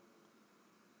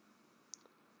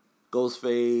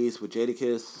Ghostface with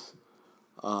Jadakiss.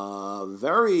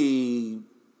 Very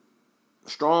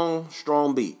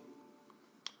strong beat.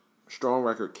 Strong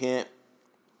record. Can't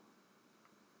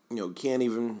knock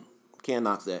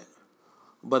that.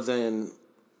 But then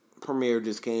Premier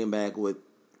just came back with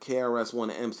KRS-One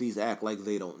and MCs Act Like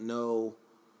They Don't Know.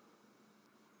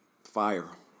 Fire.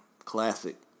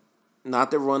 Classic.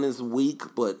 Not that Run is weak,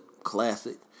 but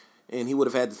classic. And he would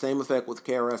have had the same effect with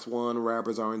KRS-One,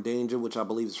 Rappers Are in Danger, which I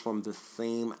believe is from the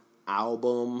same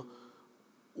album,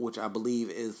 which I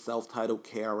believe is self-titled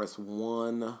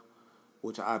KRS-One,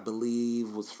 which I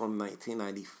believe was from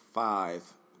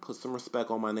 1995. Put some respect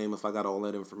on my name if I got all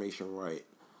that information right.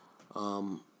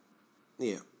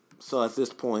 Yeah. So at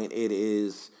this point, it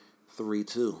is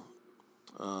 3-2.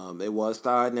 It was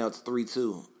tied, now it's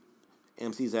 3-2.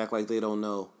 MCs Act Like They Don't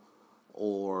Know,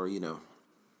 or,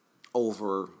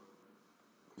 over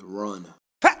Run.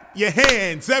 Clap your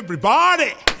hands,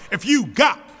 everybody, if you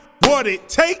got what it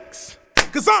takes.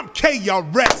 Cause I'm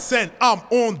KRS and I'm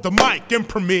on the mic and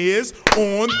Premier's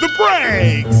on the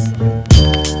breaks.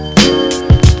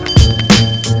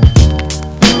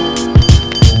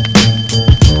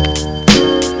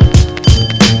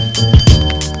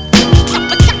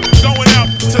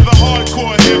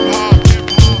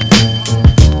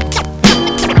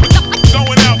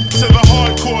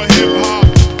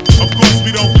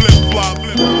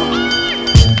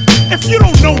 If you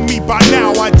don't know me by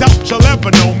now, I doubt you'll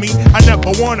ever know me. I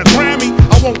never won a Grammy,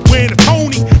 I won't win a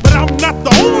Tony, but I'm not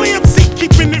the only MC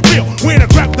keeping it real. When I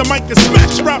grab the mic and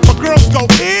smash a rapper, girls go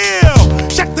ill.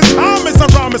 Check the time as I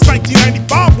rhyme, it's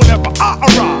 1995 whenever I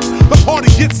arrive. The party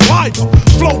gets liver,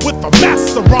 flow with the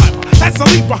master rhymer. As I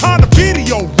leave behind a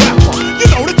video rapper, you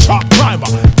know the chart climber,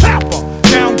 clapper.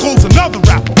 Down goes another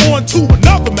rapper, on to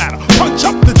another matter. Punch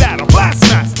up the data, blast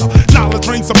master. Knowledge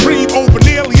reigns supreme over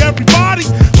nearly everybody.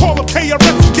 Call up KRS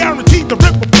and guaranteed to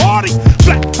rip a party.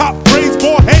 Flat top braids,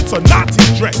 bald heads, or Nazi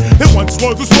dread. There once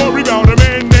was a story about a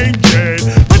man named Jed,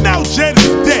 but now Jed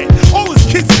is dead. All his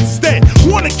kids instead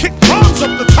wanna kick bombs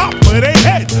up the top of their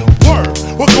head. Word,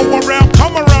 we'll go around,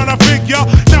 come around, I figure.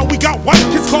 Now we got white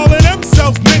kids calling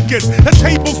themselves niggas. The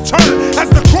tables turn as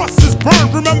the crosses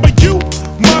burn. Remember, you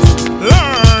must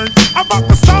learn about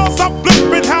the styles I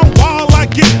flip and how wild I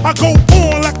get. I go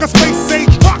on like a space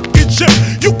age rocket ship.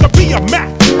 You could be a Mac,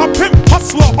 a pimp,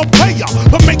 hustler, or player,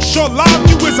 but make sure live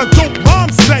you is a dope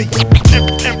rhyme sayer.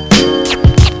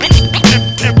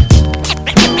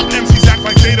 MCs act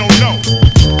like they don't know.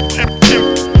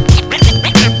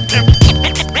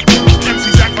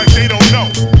 MCs act like they don't know.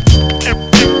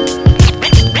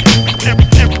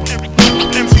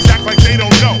 MCs act like they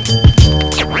don't know.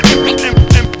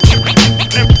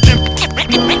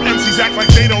 MCs act like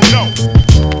they don't know.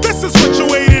 This is what you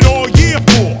waited all year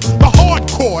for. The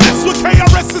hardcore, that's what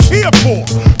KRS is here for.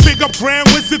 Big up Grand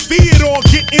Wizard Theodore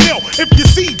getting ill. If you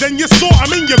see, then you saw.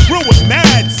 I'm in your grill with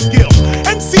mad skill.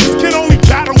 MCs can only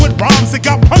battle with rhymes that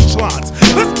got punchlines.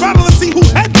 Let's battle and see who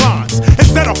headlines.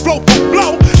 Instead of flow for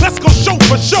flow, let's go show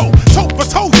for show. Toe for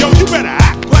toe, yo, you better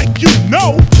act like you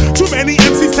know. Too many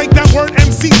MCs take that word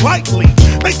MC lightly.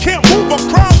 They can't move a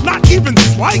crowd, not even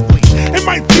slightly. It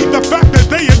might be the fact that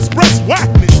they express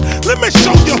whackness. Let me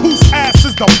show you whose ass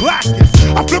is the blackest.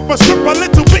 I flip a strip a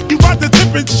little bit, you ride the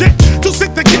tip and shit. Too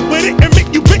sick to get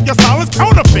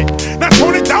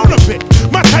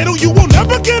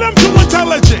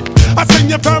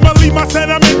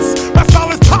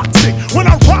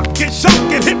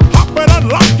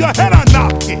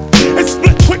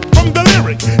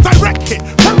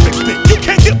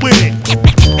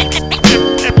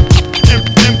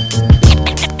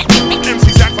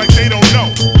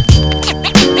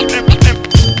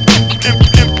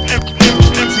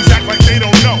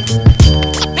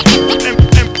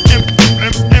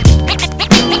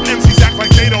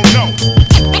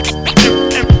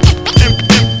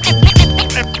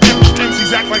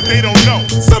like they don't know.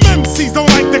 Some MCs don't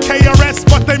like the KRS,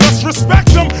 but they must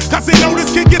respect them, cause they know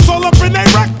this kid gets all up in they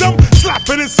rectum.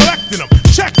 Slapping and selecting them,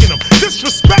 checking them,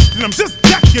 disrespecting them, just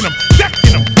decking them,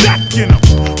 decking them, decking them.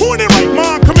 Who in their right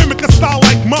mind can mimic a style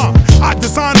like mine? I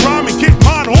design rhyme and get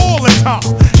mine all the time.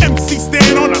 MC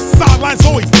stand on the sidelines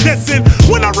always dissing.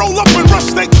 When I roll up and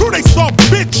rush they crew, they start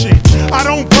bitching. I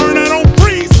don't burn, I don't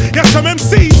freeze. Yes, some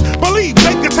MCs believe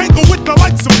they can tangle with the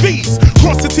likes of these.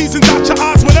 Cross the T's and dot your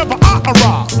I's whenever I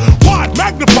arrive. Wide,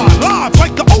 magnified, live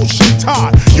like the ocean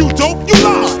tide. You dope, you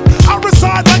lie. I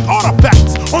reside like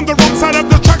artifacts on the wrong side of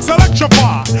the tracks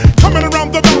electrified. Coming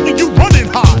around the mountain, you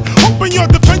running high. Hoping your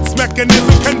defense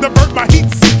mechanism can divert my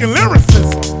heat-seeking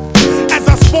lyricism. As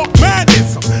I spark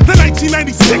madism, the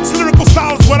 1996 lyrical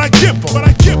style is what I give them.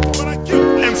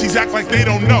 MCs act like they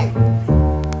don't know.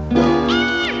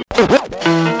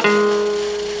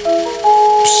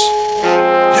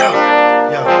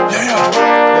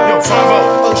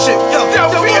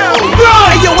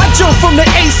 From the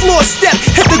 8th floor step,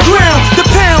 hit the ground, the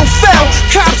pound fell.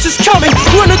 Cops is coming,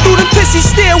 running through them pissy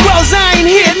stairwells. I ain't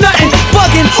hear nothing,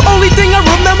 bugging. Only thing I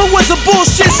remember was a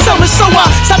bullshit summer. So I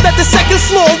stopped at the 2nd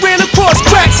floor, ran across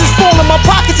cracks. It's falling, my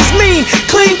pockets is mean.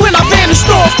 Clean when I vanished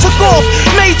off, took off.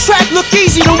 Made track look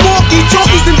easy, the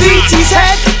walkie-talkies the DTs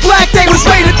had. Black day was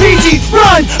rated PG.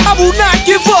 Run, I will not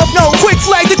give up. No, quick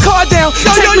flag the car down.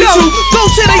 Take me to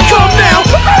those here they come now.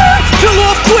 Kill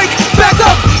off quick, back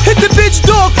up, hit the bitch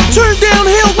dog. Turn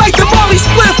downhill like the Molly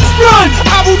spliff. Run,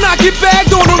 I will not get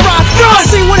bagged on a rock. Run,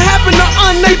 see what happened to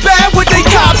they bad with they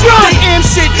cops. Run, they am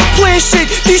shit, plan shit,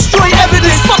 destroy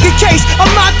evidence. Fucking case, I'm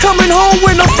not coming home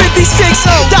when I'm 56.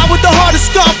 Die with the heart of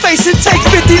Scarface and take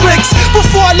 50 licks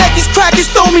before I let these crackers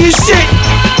throw me in shit.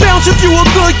 Bounce if you a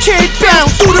good kid,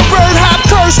 bounce through the bird hop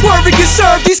curve, swerve and get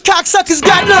served. These cocksuckers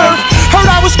got nerve.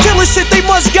 Heard I was killing shit, they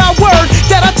must got word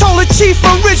that I told the chief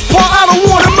from Rich Paul I don't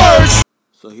wanna merge.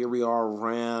 So here we are,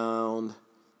 round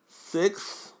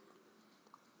 6.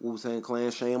 Wu-Tang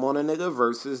Clan, Shame on a Nigga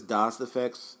versus Das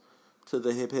EFX to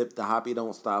the Hip Hip, the Hoppy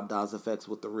Don't Stop, Das EFX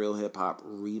with the Real Hip Hop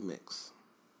remix.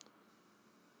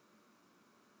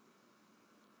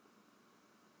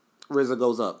 RZA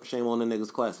goes up. Shame on the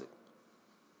Niggas classic.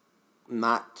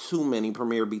 Not too many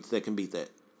Premier beats that can beat that.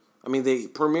 I mean, the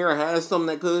Premier has some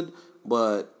that could,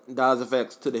 but Das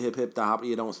EFX to the Hip Hip, the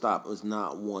Hoppy Don't Stop was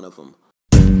not one of them.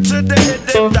 To the hip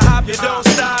hip, the hop, you don't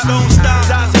stop, don't stop.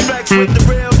 Das EFX with the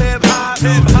real hip hop,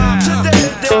 hip hop. To the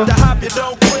hip hip, the hop, you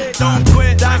don't quit, don't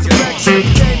quit. Das EFX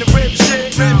came to rip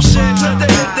shit, rip shit. To the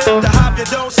hip hip, the hop, you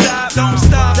don't stop, don't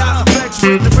stop. Das EFX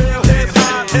with the real hip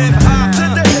hop, hip hop. To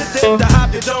the hip hip, the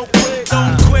hop, you don't quit,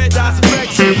 don't quit. Das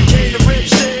EFX came to rip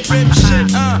shit, rip shit.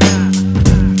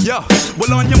 Yo,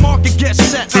 well on your market, get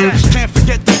set. Can't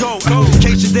forget to go. In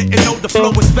case you didn't know, the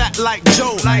flow is fat like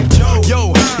Joe.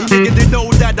 Yo, you niggas didn't know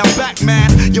that I'm back, man.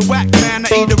 You whack, man.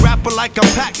 I eat a rapper like a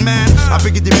Pac-Man. I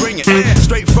figured they bring it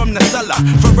straight from the cellar.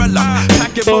 Farella,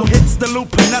 packing more hits than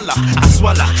Lupinella. I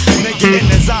swallow, nigga in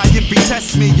his eye. If he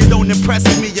test me, you don't impress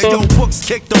me. Yo, books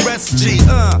kick the rest, G.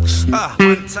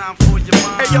 One time for your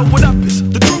mind. Hey, yo, what up? Is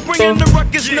the crew bringing the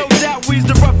ruckus? No doubt, we's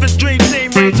the roughest dream team.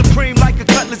 Reign supreme like a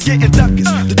cutlass getting duckers.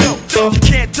 The dope, you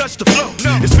can't touch the flow.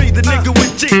 It's me, the nigga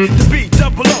with G, the B,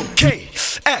 double O, K,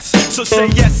 S. So say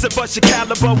yes and bust your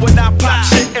caliber when I pop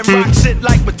shit and rock shit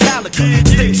like Metallica.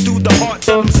 Sticks through the hearts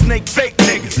of them snake fake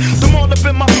niggas. Them all up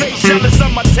in my face, jealous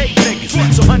of my tape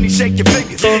niggas. So honey, shake your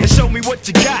fingers and show me what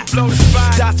you got.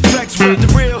 Das EFX with the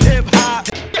real hip hop.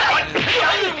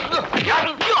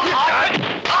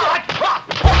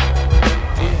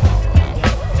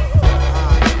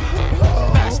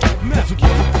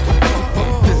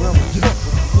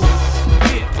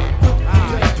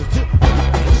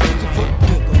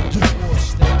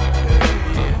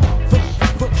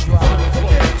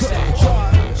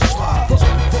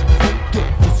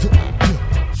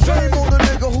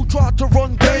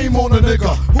 On a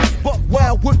nigga who's buck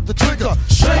wild with the trigger.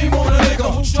 Shame on a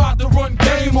nigga who tried to run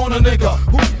game on a nigga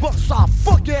who's buck side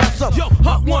fuck ass up. Yo,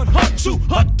 hut 1, hut 2,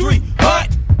 hut 3,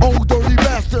 hut. Old dirty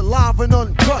bastard, live and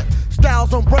uncut.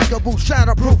 Styles unbreakable,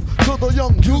 shatterproof. To the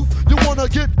young youth, you wanna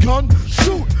get gun?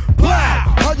 Shoot, blah.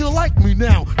 How you like me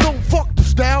now? Don't fuck the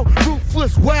style,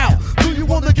 ruthless, wow. Do you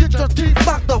wanna get your teeth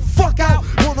knocked the fuck out?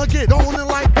 Wanna get on it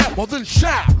like that? Well then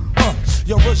shout.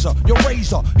 Your RZA, your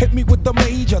razor, hit me with the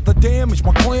major. The damage,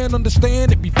 my clan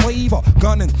understand it be flavor.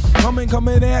 Gunning,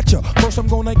 coming at ya. First I'm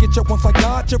gonna get ya, once I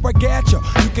got ya, I got ya.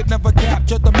 You could never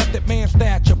capture the Method Man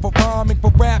stature. For rhyming,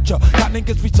 for rapture. Got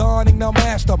niggas resigning, now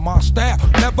master my style.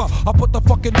 Never, I put the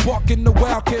fucking buck in the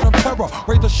wild kid, I'm terror.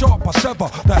 Razor sharp, I sever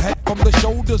the head from the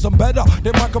shoulders. I'm better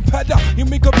than my competitor. You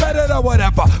mean competitor,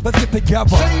 whatever. Let's get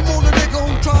together. Shame on the nigga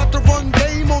who tried to run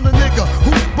game on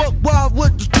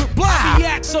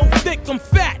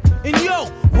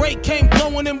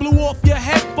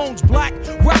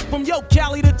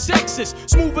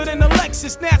Texas, smoother than a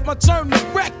Lexus. Now it's my turn to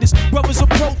wreck this. Brothers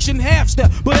approaching half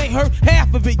step, but ain't heard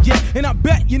half of it yet. And I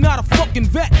bet you're not a fucking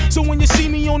vet. So when you see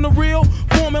me on the real,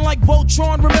 forming like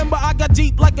Voltron, remember I got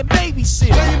deep like a Navy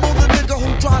SEAL. Shame on the nigga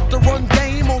who tried to run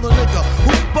game on the nigga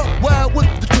who buck wild with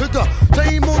the trigger.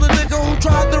 Shame on the nigga who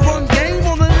tried to run game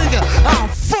on the nigga. I'll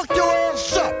fuck your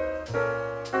ass up.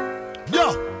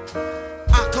 Yeah,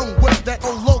 I come with that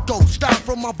old logo style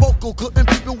from my vocal, cutting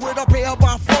people with a pair of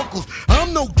bifocals.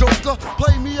 I'm no joker,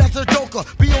 play me as a joker.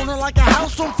 Be on it like a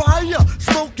house on fire,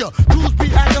 smoke ya. Dudes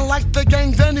be acting like the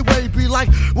gangs anyway. Be like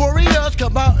warriors,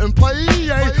 come out and play.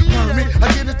 Heard me,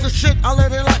 I get into shit, I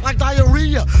let it like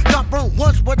diarrhea. Got burnt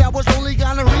once, but that was only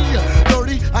gonorrhea.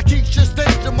 Dirty, I keep shit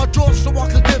staged in my drawers so I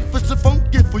can get fist and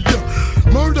funky for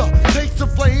you. Murder takes the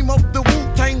flame of the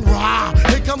Wu-Tang Rah.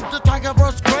 Here comes the Tiger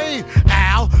Brush Crane.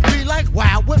 Ow, be like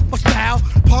wow with my style.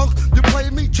 Punk, you play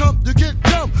me chump, you get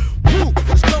jumped. Woo,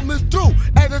 it's coming through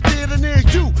at a theater near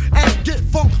you. And get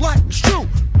funk like it's true.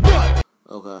 What?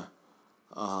 Okay.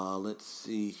 Let's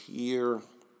see here.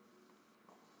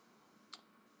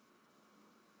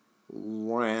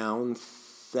 Round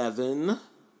 7.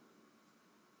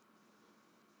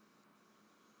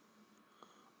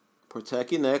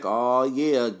 Protect your neck. Oh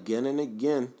yeah, again and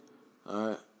again.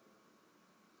 Alright.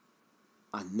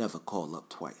 I never call up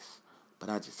twice. But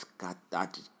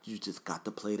you just got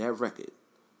to play that record.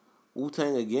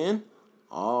 Wu-Tang again?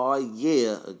 Oh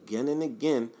yeah, again and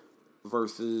again.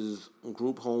 Versus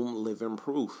Group Home Living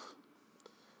Proof.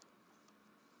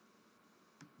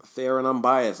 Fair and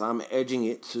unbiased. I'm edging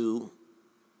it to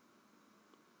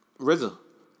RZA.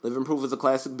 Living Proof is a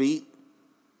classic beat.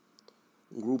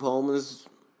 Group Home is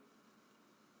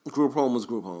Group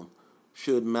Home.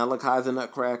 Should Malachi the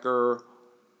Nutcracker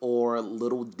or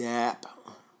Little Dap,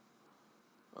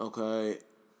 okay,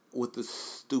 with the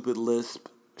stupid lisp,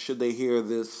 should they hear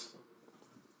this?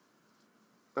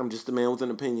 I'm just a man with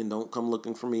an opinion. Don't come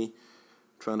looking for me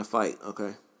trying to fight,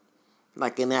 okay?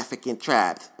 Like in African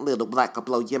tribes, Little Black will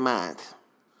blow your mind.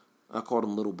 I called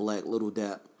him Little Black, Little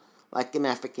Dap. Like in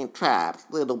African tribes,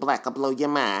 Little Black will blow your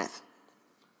mind.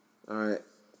 All right.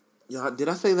 Y'all, did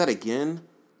I say that again?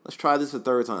 Let's try this a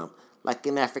third time. Like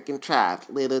in African tribes,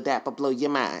 Little Dap will blow your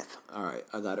mind. All right,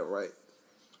 I got it right.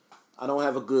 I don't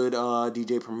have a good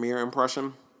DJ Premier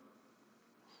impression.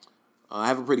 I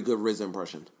have a pretty good RZA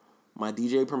impression. My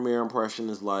DJ Premier impression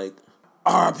is like,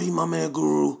 R.I.P. my man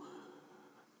Guru,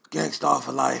 Gangstar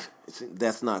for life.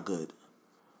 That's not good.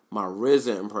 My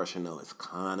RZA impression, though, is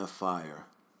kind of fire.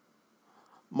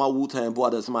 My Wu-Tang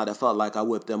brothers might have felt like I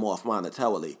whipped them off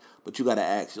monetarily, but you got to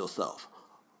ask yourself,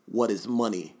 what is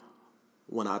money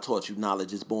when I taught you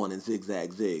knowledge is born in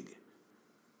zigzag zig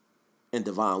and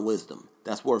divine wisdom?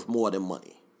 That's worth more than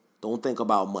money. Don't think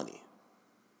about money.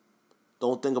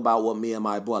 Don't think about what me and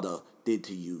my brother did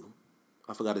to you.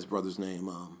 I forgot his brother's name.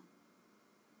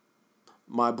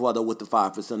 My brother with the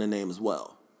 5% name as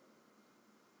well.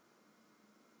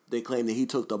 They claim that he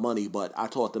took the money, but I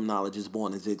taught them knowledge is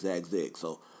born in zigzag zig.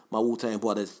 So my Wu-Tang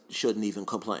brothers shouldn't even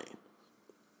complain.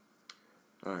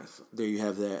 All right, so there you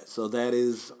have that. So that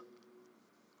is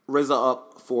RZA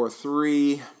up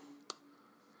 4-3.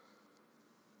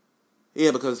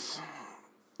 Yeah, because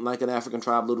like an African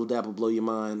tribe, Little Dap will blow your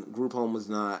mind. Group Home was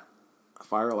not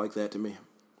fire like that to me.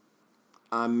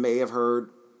 I may have heard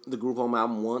the Group Home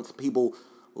album once. People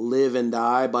live and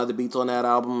die by the beats on that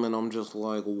album, and I'm just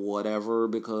like, whatever,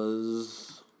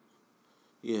 because,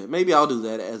 yeah, maybe I'll do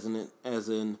that as an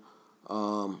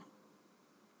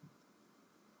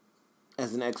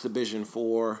exhibition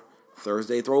for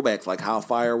Thursday Throwbacks, like how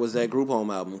fire was that Group Home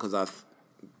album, because I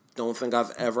don't think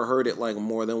I've ever heard it like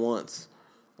more than once.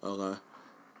 Okay,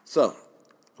 so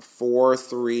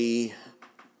 4-3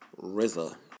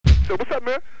 RZA. So what's up,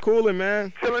 man? Coolin',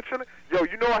 man. Chillin'. Yo,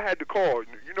 you know I had to call.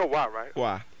 You know why, right?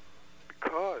 Why?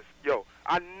 Because, yo,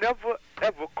 I never,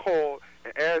 ever called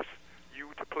and asked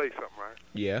you to play something, right?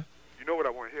 Yeah. You know what I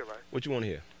want to hear, right? What you want to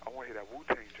hear? I want to hear that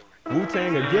Wu-Tang joint.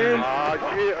 Wu-Tang again?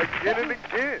 Yeah, again and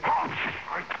again.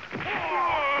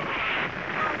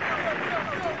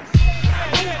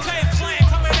 Wu-Tang Clan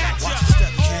coming at ya. Watch your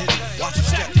step, kid. Watch your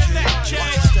step, kid. Watch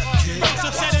your step, kid. So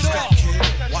set it off.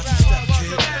 Watch your step,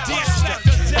 kid.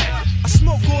 I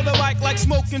smoke on the mic like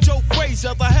smoking Joe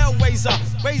Frazier, the Hellraiser,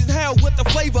 raising hell with the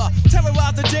flavor,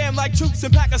 terrorize the jam like troops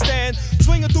in Pakistan,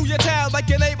 swinging through your town like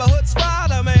your neighborhood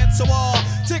Spider-Man. So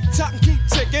tick tock and keep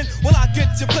ticking, while I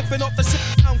get you flipping off the shit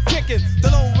I'm kicking.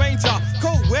 The Lone Ranger,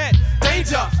 co-ed,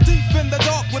 danger, deep in the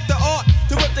dark with the art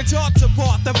to rip the charts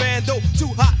apart. The vandal,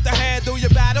 too hot to handle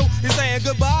your battle. You're saying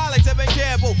goodbye like Tevin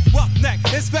Campbell. Roughneck,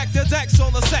 Inspector Dex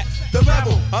on the set. The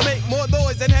rebel, I make more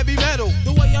noise than heavy metal.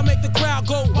 The way I make the crowd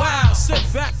go wild. Sit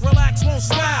back, relax,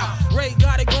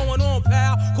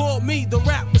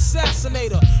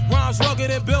 assassinator. Rhymes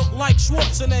rugged and built like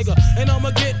Schwarzenegger. And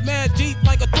I'ma get mad deep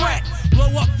like a threat. Blow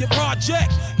up your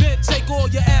project, then take all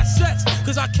your assets.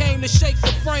 Cause I came to shake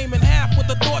the frame in half with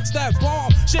the thoughts that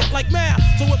bomb shit like math.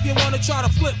 So if you wanna try to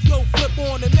flip, yo, flip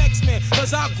on the next man.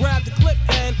 Cause I'll grab the clip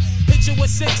and hit you with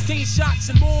 16 shots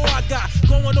and more. I got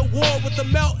going to war with the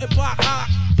melting pot.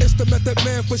 It's the Method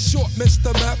Man for short,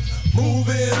 Mr. Map. Move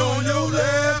it on your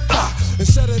left and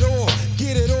set it off,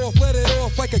 get it off, let it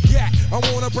off like a gat. I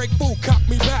wanna break food, cop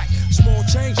me back. Small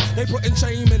change, they putting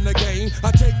shame in the game.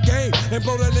 I take game and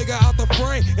blow that nigga out the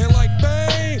frame. And like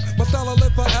bang, my style will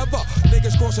live forever.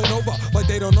 Niggas crossing over like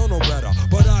they don't know no better,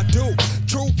 but I do.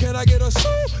 True, can I get a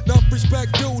sue? Enough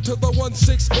respect due to the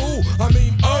 1-6 ooh. I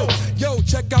mean, oh, yo,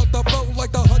 check out the flow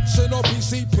like the Hudson or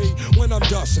PCP when I'm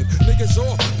dusting. Niggas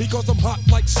off because I'm hot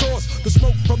like sauce. The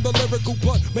smoke from the lyrical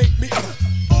blunt make me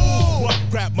ooh, what?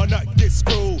 Grab my nut, get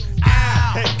screwed.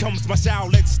 Ah, here comes my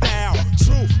Shaolin style.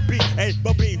 True,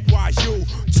 B-A-B-Y-U.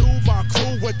 To my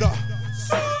crew with the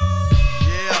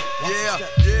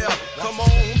yeah. Come on,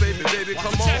 baby, baby,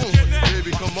 come on.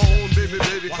 Baby, come on, baby,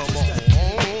 baby, come on.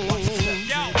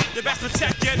 Yo, you best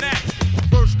protect your neck.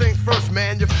 First things first,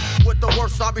 man, you with the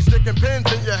worst. I'll be sticking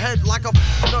pins in your head like a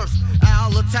nurse.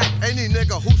 I'll attack any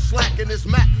nigga who's slacking his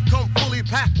mat. Come fully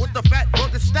packed with the fat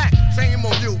rugged stack. Shame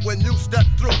on you when you step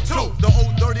through. Two, the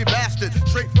old dirty bastard,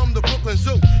 straight from the Brooklyn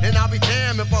Zoo. And I'll be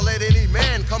damned if I let any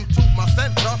man come to my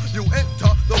center. You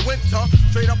enter the winter,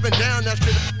 straight up and down that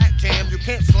shit. Cam, you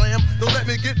can't slam. Don't let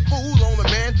me get fooled on the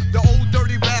man. The old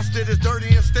dirty bastard is dirty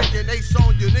and stinking. Ace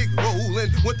on unique rolling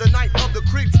with the night of the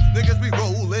creeps. Niggas be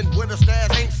rolling with a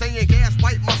stash. Ain't saying gas.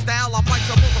 Bite my style. I bite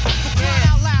your motherfucker. Yeah,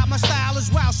 out loud, my style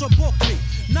is wild, so book me.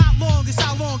 Not long is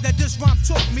how long that this rhyme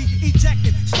took me.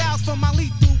 Ejecting styles from my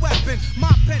lethal weapon.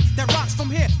 My pen that rocks from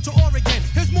here to Oregon.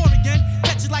 Here's more again.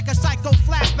 Catch it like a psycho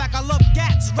flashback. I love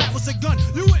gats. Rap was a gun.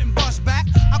 You wouldn't bust back.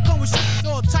 I come with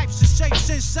all types of shapes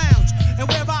and sounds. And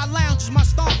wherever I lounge is my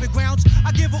stomping grounds.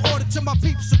 I give an order to my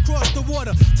peeps across the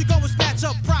water to go and snatch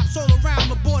up props all around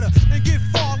the border and get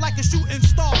far like a shooting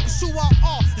star. Cause who I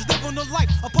are is living the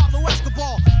life of Pablo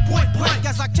Escobar. Point blank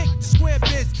as I kick the square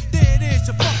biz. There it is,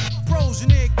 your fucking pros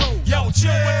and there it goes. Yo,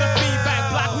 chill with the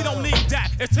feedback block, we don't need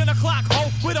that. It's 10 o'clock, ho,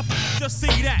 where the just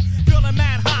see that? Feeling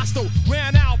mad hostile,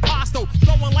 ran out postal,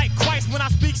 flowing like Christ when I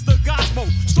speaks the gospel.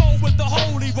 Stroll with the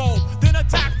holy roll, then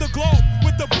attack the globe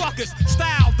with the buckets.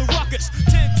 Style the ruckus,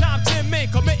 10 times 10 men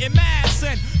committing mad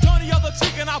sin. Turn the other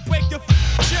cheek and I'll break your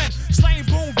chin. Slaying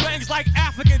boom bangs like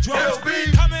African drums.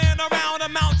 Coming around the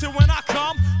mountain when I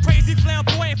come. Crazy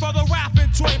flamboyant for the rap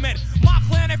enjoyment. My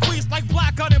clan increased like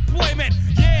black unemployment.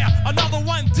 Yeah, another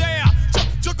one dare.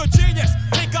 Took a genius,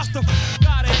 take us the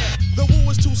out of here. The woo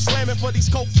is too slamming for these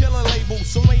coke killing labels.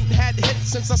 So ain't had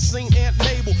hits since I seen Aunt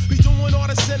Mabel. Be doing all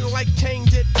the sin like Cain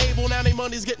did Abel. Now they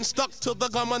money's getting stuck to the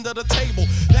gum under the table.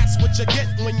 That's what you get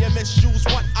when you misuse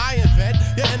what I invent.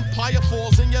 Your empire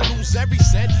falls and you lose every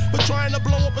cent. But trying to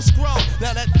blow up a scrub,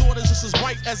 now that thought is just as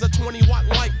bright as a 20-watt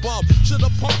light bulb.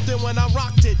 Should've pumped it when I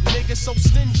rocked it. Niggas so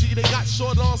stingy, they got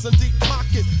short arms and deep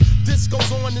pockets. This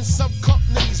goes on in some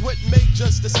companies with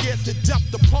majors that's scared to death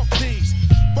to pump these.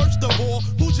 First of all,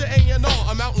 who's your A&R?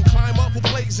 A mountain climber who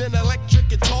plays an electric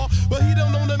guitar, but he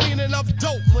don't know the meaning of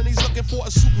dope when he's looking for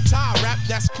a suit and tie rap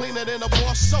that's cleaner than a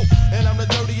bar soap. And I'm the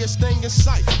dirtiest thing in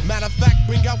sight. Matter of fact,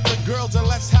 bring out the girls and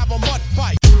let's have a mud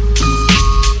fight.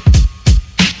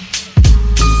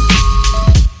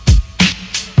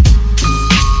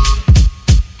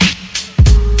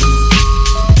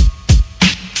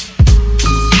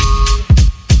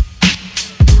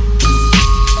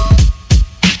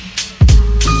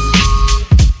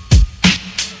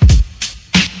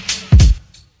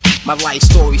 My life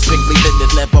story, strictly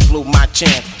business, never blew my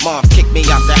chance. Moms kicked me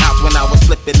out the house when I was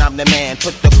flipping, I'm the man.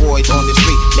 Put the boys on the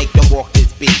street, make them walk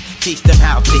this beat. Teach them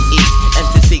how to eat and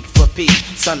to seek for peace.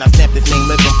 Son, I stamp this name,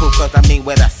 living proof, cause I mean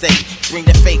what I say. Bring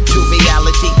the fake to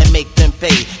reality and make them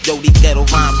pay. Yo, these ghetto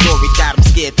rhyme stories got them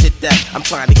scared to death. I'm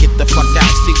trying to get the fuck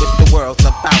out, see what the world's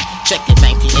about. Check it,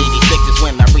 1986 is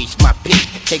when I reached my peak.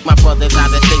 Take my brothers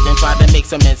out of state and try to make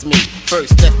some ends meet.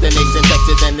 First destination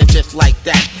Texas and it's just like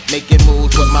that. Making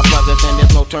moves with my brothers and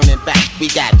there's no turning back. We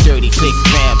got 36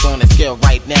 grams on the scale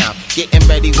right now. Getting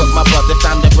ready with my brothers,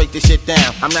 time to break this shit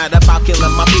down. I'm not about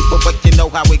killing my people, but you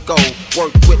know how it go.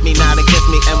 Work with me, not against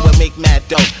me, and we'll make mad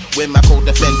dough. With my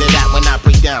co-defender that when I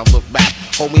break down with rap.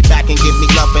 Hold me back and give me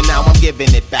love and now I'm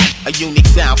giving it back. A unique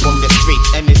sound from the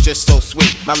streets and it's just so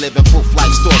sweet. My living proof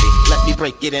life story, let me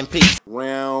break it in peace.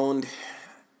 Round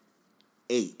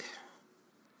 8.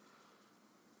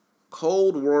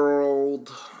 Cold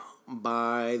World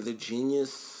by The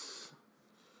Genius.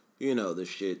 You know the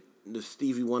shit. the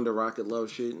Stevie Wonder Rocket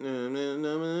Love shit.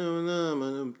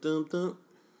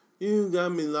 You got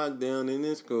me locked down in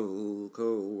this cold,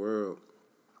 cold world.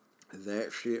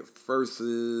 That shit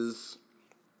versus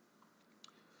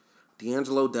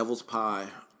D'Angelo Devil's Pie.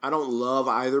 I don't love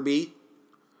either beat,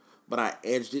 but I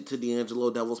edged it to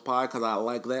D'Angelo Devil's Pie because I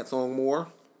like that song more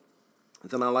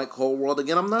than I like Whole World.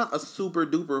 Again, I'm not a super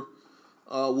duper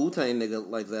Wu-Tang nigga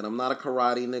like that. I'm not a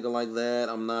karate nigga like that.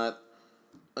 I'm not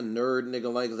a nerd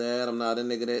nigga like that. I'm not a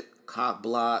nigga that cock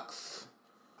blocks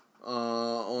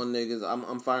on niggas.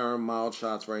 I'm firing mild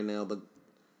shots right now, but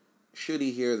should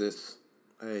he hear this,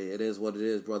 hey, it is what it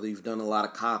is, brother. You've done a lot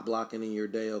of cock blocking in your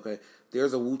day, okay?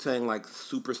 There's a Wu-Tang, like,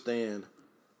 super stan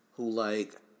who,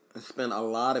 like, spent a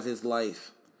lot of his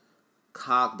life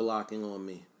cock blocking on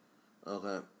me,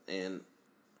 okay? And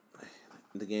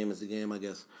the game is the game, I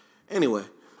guess. Anyway.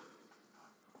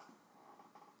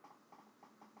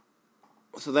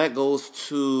 So that goes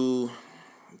to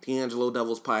D'Angelo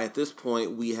Devil's Pie. At this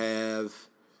point, we have,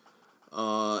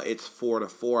 it's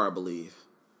 4-4, I believe.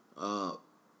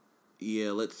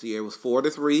 Yeah, let's see. It was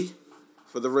 4-3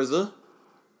 for the RZA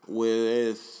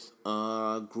with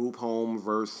Group Home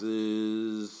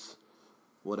versus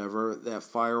whatever that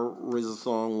Fire RZA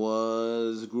song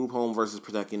was. Group Home versus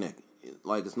Protect Your Neck.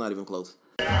 Like, it's not even close.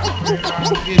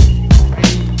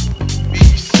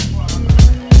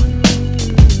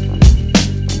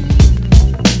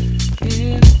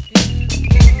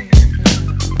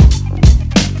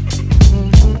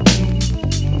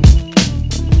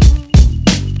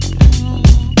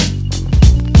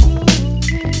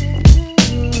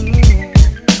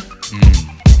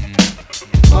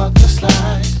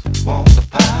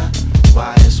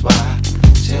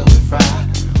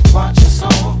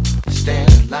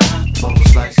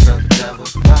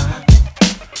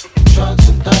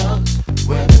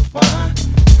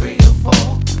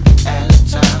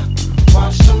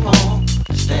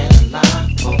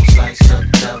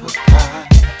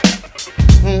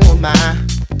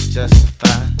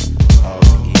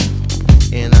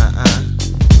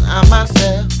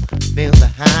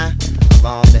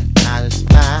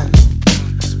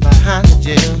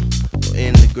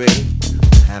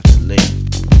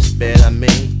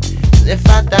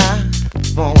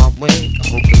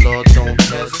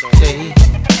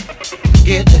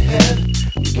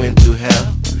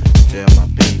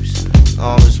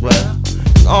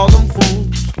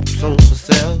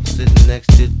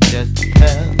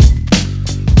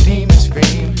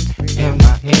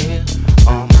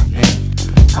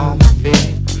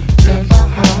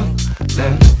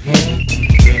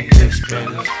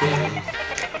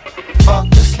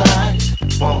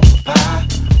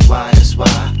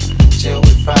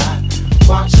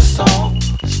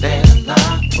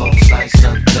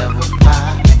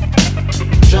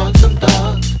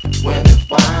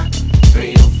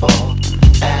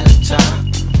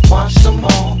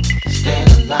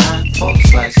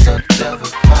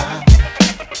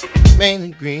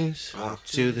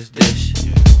 To this dish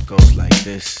goes like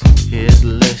this. Here's a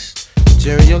list: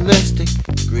 materialistic,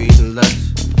 greed and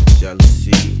lust,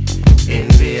 jealousy,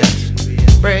 envious,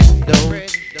 bread dough,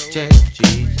 check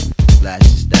cheese, flash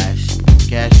stash,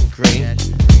 cash and cream,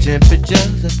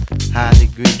 temperatures of high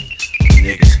degrees.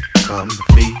 Niggas come to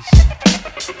feast.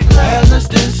 Hell is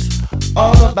this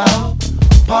all about?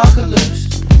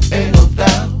 Apocalypse, ain't no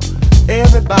doubt.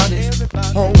 Everybody's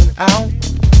holding out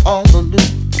all the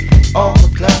loot, all the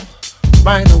clout.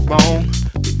 Right or wrong,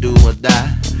 we do or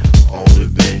die. Only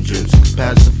vengeance can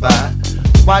pacify.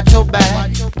 Watch your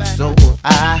back, so will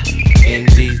I. In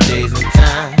these days and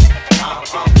time,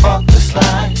 fuck the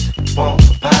slice, want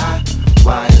the pie.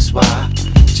 Why is why,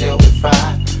 till we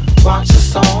fry. Watch the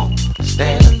song,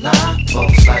 staying alive.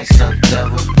 Both slice of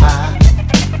devil's pie.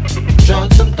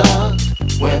 Drugs and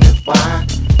thugs, women wine.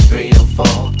 3 or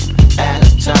 4 at a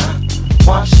time.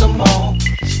 Watch them all,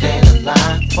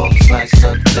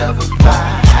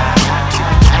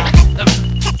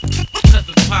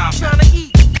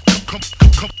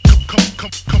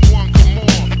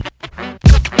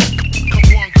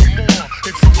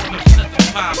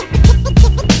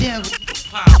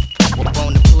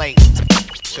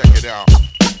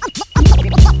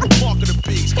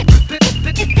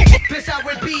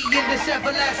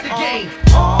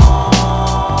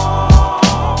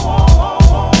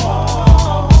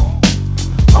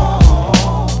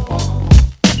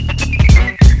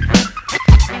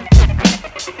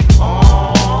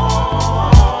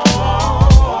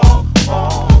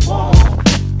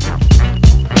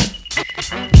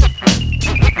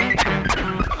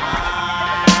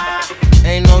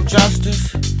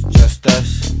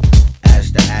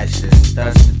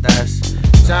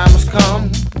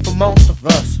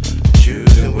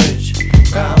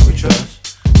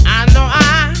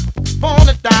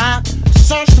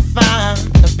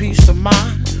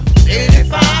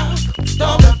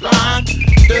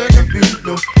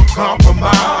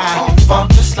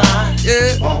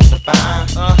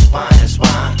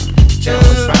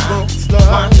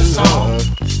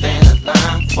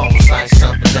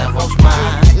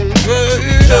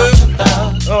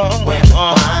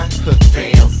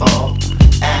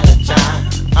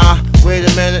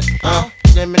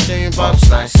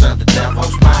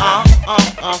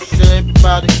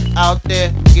 out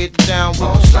there, get down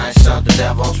with the slice of the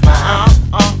devil's mind.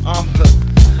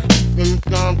 In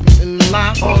the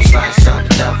line, slice of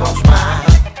the devil's mind.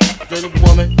 To the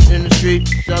woman in the street,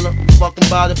 sell her fucking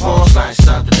body for slice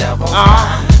of the devil's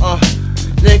mind.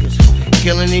 Niggas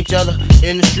killing each other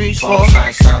in the streets for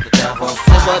slice of the devil's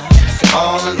mind. But it's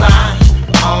all in line,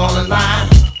 all in line.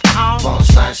 For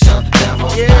slice of the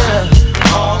devil's mind. Yeah,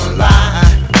 all in line,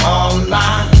 all in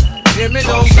line. Give me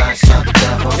those slice of the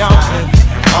devil's mind.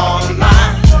 All in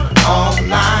line, all in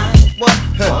line. What?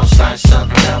 For slice of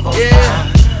the devil's mind.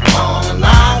 Yeah. All in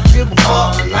line, give a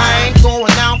fuck, I ain't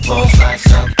going out for slice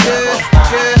of the devil's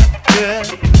mind.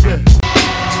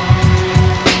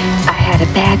 I had a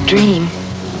bad dream.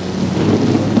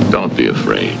 Don't be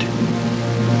afraid.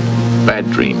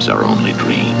 Bad dreams are only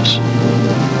dreams.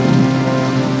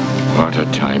 What a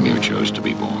time you chose to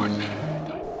be born.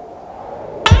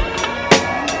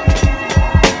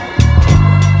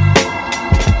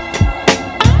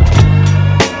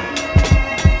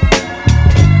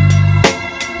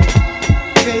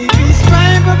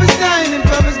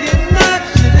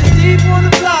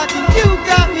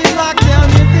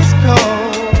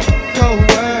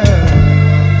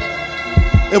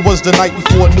 It was the night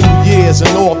before New Year's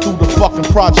and all through the fucking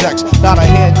projects. Not a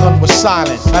handgun was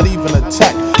silent, not even a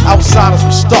tech. Outsiders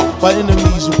were stuck by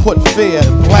enemies who put fear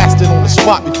and blasted on the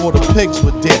spot before the pigs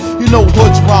were dead. You know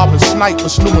hoods, robbing,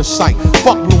 snipers, new in sight.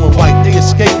 Fuck blue and white, they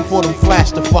escaped before them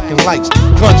flashed the fucking lights.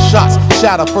 Gunshots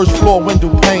shatter first floor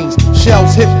window panes.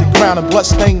 Shells hit the ground and blood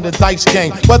stained the dice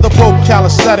game. Weather broke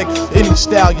calisthenic, any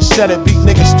style you said it. Beat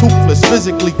niggas toothless,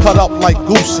 physically cut up like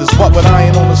gooses. But with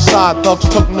iron on the side, thugs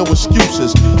took no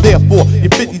excuses. Therefore, your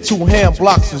 52 hand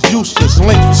blocks is useless.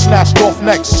 Links were snatched off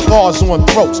necks, scars on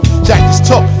throats. Jackets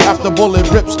took after bullet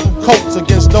rips coats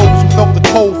against those who felt the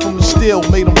cold from the steel,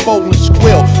 made them fold and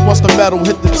squeal. Once the metal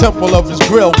hit the temple of his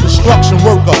grill, construction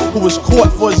worker who was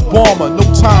caught for his bomber. No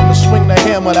time to swing the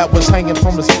hammer that was hanging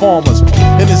from his farmers.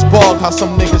 In his bug, how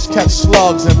some niggas catch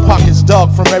slugs and pockets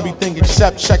dug from everything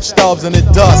except check stubs, and it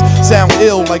does sound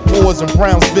ill like wars in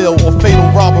Brownsville or fatal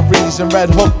robberies in Red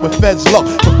Hook where feds look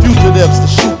for fugitives to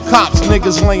shoot cops.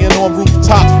 Niggas laying on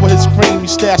rooftops for his cream he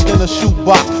stashed in a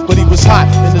shoebox, but he was hot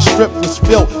and the strip was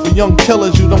filled with young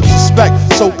killers you don't suspect.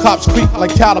 So cops creep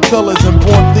like caterpillars and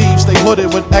born thieves. They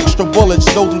hooded with extra bullets.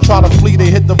 Those who try to flee, they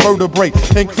hit the vertebrae,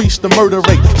 increase the murder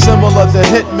rate. Similar to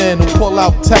hitmen who pull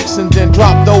out texts and then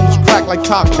drop those crack like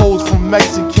tacos from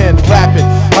Mexican. Rapping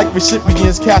like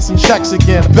recipients casting checks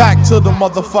again. Back to the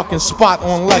motherfucking spot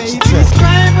on Lexington.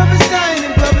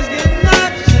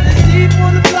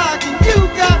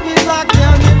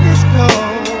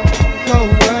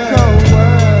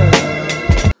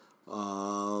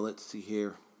 Let's see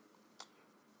here.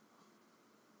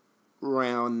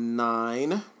 Round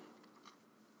 9.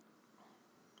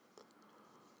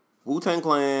 Wu-Tang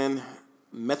Clan,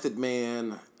 Method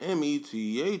Man,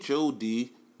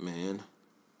 M-E-T-H-O-D, man.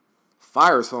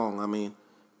 Fire song, I mean.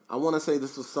 I want to say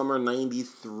this was summer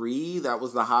 93. That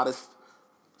was the hottest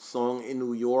song in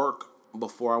New York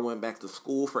before I went back to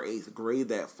school for 8th grade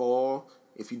that fall.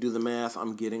 If you do the math,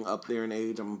 I'm getting up there in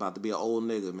age. I'm about to be an old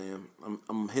nigga, man.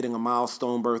 I'm hitting a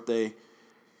milestone birthday.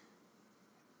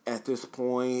 At this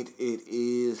point, it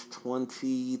is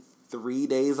 23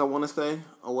 days, I want to say,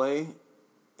 away.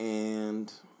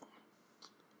 And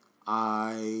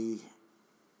I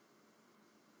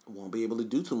won't be able to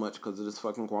do too much because of this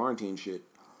fucking quarantine shit.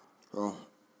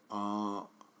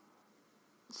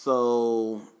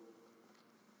 So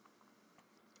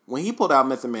when he pulled out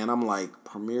Method Man, I'm like,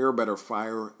 Premier better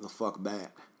fire the fuck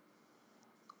back.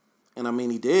 And I mean,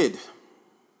 he did.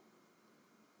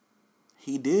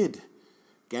 He did.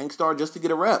 Gang Starr just to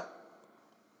get a rep.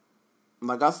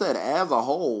 Like I said, as a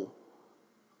whole,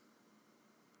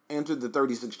 Enter the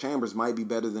 36 Chambers might be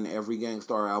better than every Gang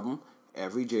Starr album,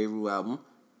 every J. Rue album,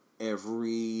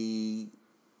 every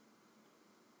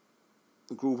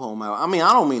Group Home album. I mean,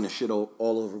 I don't mean to shit all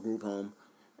over Group Home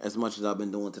as much as I've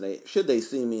been doing today. Should they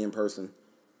see me in person,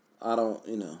 I don't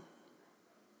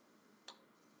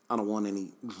want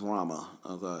any drama,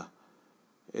 okay?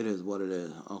 It is what it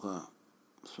is, okay?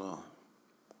 So,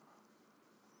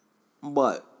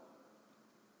 but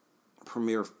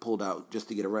Premier pulled out just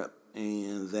to get a rep,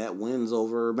 and that wins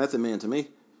over Method Man to me.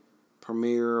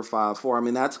 Premier 5-4. I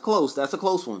mean, that's close. That's a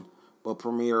close one. But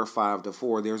Premier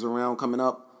 5-4. There's a round coming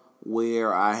up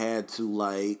where I had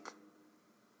to,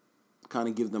 kind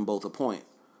of give them both a point.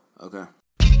 Okay.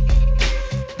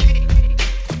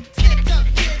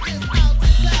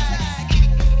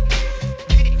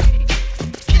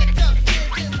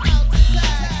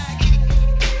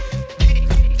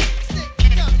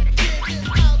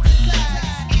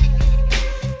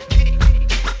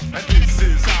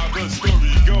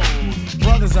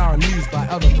 are amused by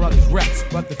other brothers' reps,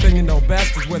 but the thing you know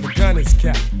best is where the gun is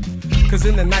kept. Cause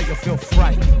in the night you'll feel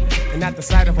fright, and at the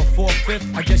sight of a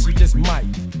 4/5, I guess you just might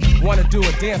wanna do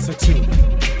a dance or two.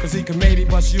 Cause he could maybe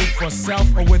bust you for self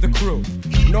or with a crew.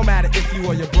 No matter if you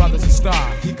or your brother's a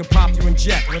star, he could pop you in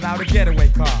jet without a getaway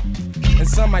car. And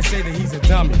some might say that he's a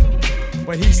dummy,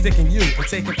 but he's sticking you and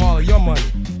taking all of your money.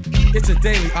 It's a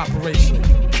daily operation.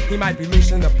 He might be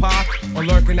loose in the park or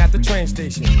lurking at the train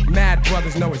station. Mad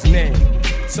brothers know his name,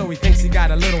 so he thinks he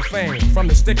got a little fame from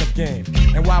the stick-up game.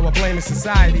 And while we're blaming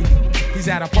society, he's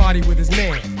at a party with his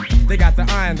man. They got the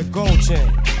eye and the gold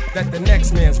chain that the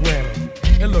next man's wearing.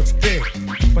 It looks big,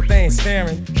 but they ain't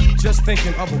staring, just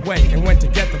thinking of a way and when to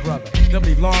get the brother. They'll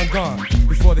be long gone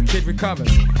before the kid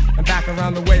recovers, and back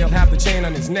around the way he'll have the chain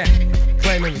on his neck,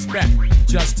 claiming respect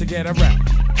just to get a rep.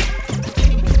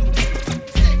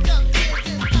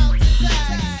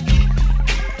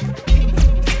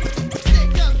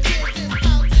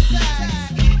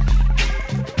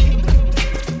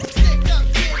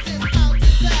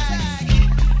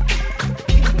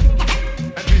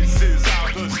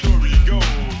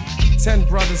 10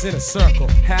 brothers in a circle,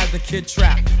 had the kid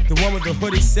trapped. The one with the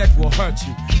hoodie said will hurt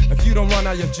you if you don't run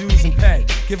out your dues and pay.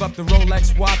 Give up the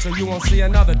Rolex watch or you won't see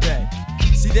another day.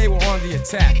 See, they were on the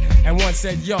attack, and one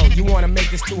said, yo, you wanna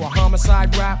make this to a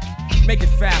homicide rap? Make it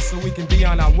fast so we can be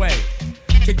on our way.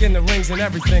 Kick in the rings and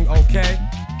everything, okay?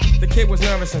 The kid was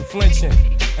nervous and flinching,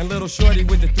 and little Shorty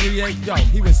with the 3-8, yo,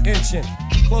 he was inching.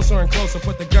 Closer and closer,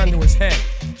 put the gun to his head.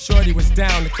 Shorty was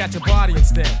down to catch a body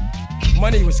instead.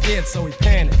 Money was scared, so he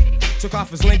panicked. Took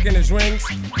off his link and his rings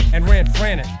and ran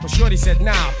frantic. But Shorty said,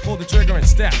 nah, pull the trigger and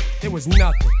step. It was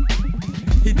nothing.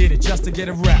 He did it just to get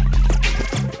a rap.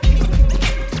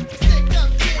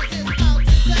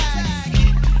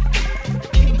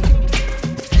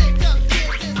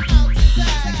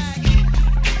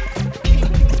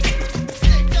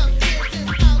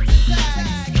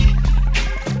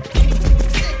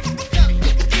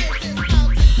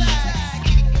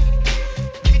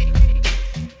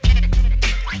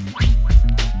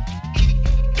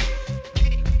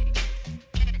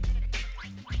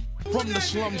 From the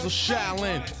slums of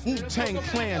Shaolin, Wu-Tang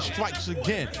Clan strikes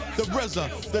again. The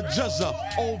RZA, the Juzza,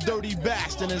 Old Dirty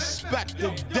Bastard, Inspector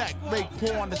Deck,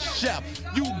 Raekwon the Chef,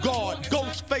 U-Guard,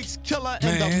 Ghostface Killer,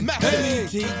 and the Method.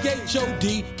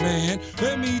 M-E-T-H-O-D, man.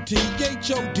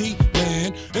 M-E-T-H-O-D,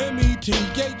 man.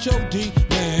 M-E-T-H-O-D,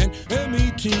 man.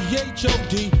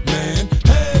 M-E-T-H-O-D, man.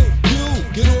 Hey, you,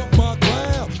 get off my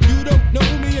cloud. You don't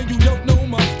know me and you don't know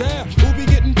my style. Who be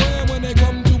getting down when they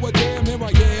come to a jam? Here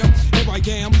I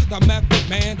am, the Method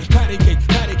Man. Patty cake,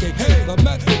 hey, the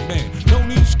Method Man. No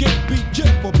need skip, beat,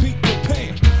 jet for Peter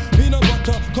Pan. Peanut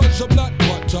butter, cause I'm not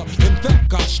butter. In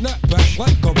fact, I snap back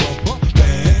like a rubber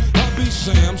band. I be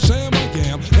Sam I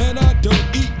am, and I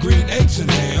don't eat green eggs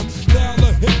and ham. Now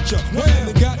I hit ya, when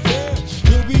they got there,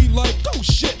 you'll be like, oh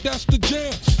shit, that's the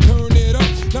jam. Turn it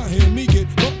up, now hear me get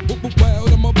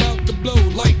wild. I'm about to blow,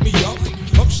 light me up.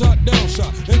 Upside,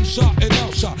 downside, inside and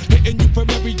outside, hitting you from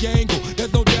every angle.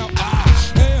 There's no doubt I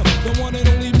am the one and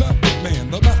only Method Man,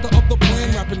 the master of the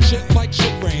plan, rapping shit like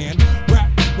Sharan. Rap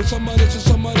with some of this and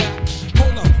some of that.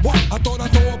 Hold up, what? I thought I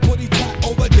saw a putty tat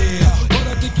over there, but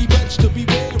I think he bets to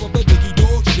beware of the diggy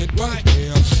dog shit right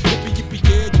here. Yippee,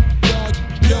 yeah,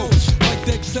 yo, like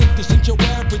the acceptance in your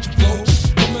average flow,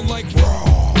 coming like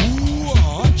raw.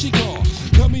 Ooh, chica,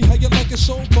 tell me how you like it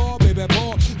so far, baby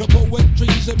boy. The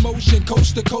poetry's in motion,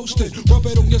 coast to coastin'. Rub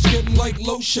it on your skin like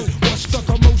lotion. What's the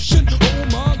commotion? Oh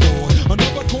my lord,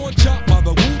 another corn chop by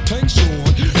the Wu-Tang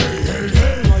sword.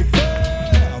 Hey, like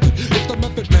that. It's the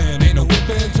Method Man, ain't no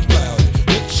ifs and about it.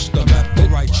 It's the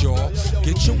Method, right, y'all?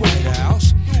 Get your White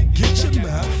House, get your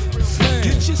meth,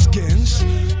 get your skins.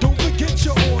 Don't forget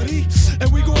your orty,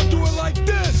 and we gon' do it like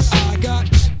this. I got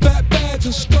fat bags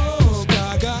and stuff.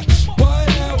 I got White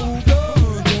House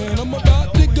guns, and I'm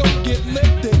about to go get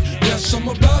lifted. Yes, I'm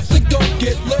about to go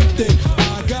get lifted.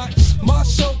 I got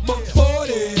myself a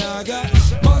 40, I got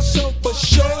myself a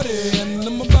shorty, and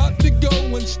I'm about to go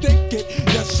and stick it.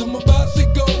 Yes, I'm about to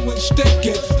go and stick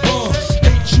it.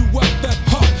 H-U-F-F,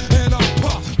 hot, and I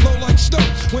pop, flow like snow.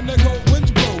 When the cold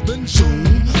winds blow, then zoom,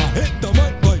 I hit the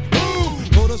mic like boom.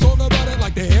 Told us all about it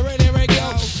like the here it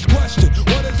go. Question,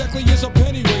 what exactly is a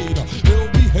penny raider? Ill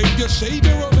behavior,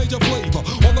 savior, or major flavor?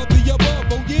 All of the above,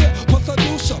 oh yeah, plus I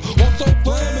do so. Also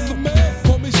flaming the man,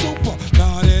 call me super.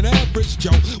 Not an average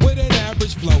Joe, with an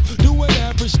average flow. Doing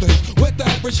average things with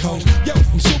average hoes. Yo,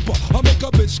 I'm super, I make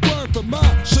a bitch squirm for my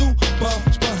super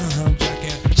sperm.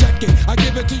 Check it, I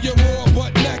give it to you raw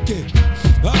but naked.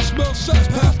 I smell sex,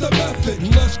 pass the method.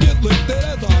 Let's get lifted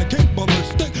as I kick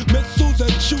ballistic missiles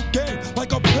and shoot game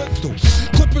like a pistol.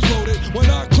 Clip is loaded when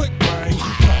I clip.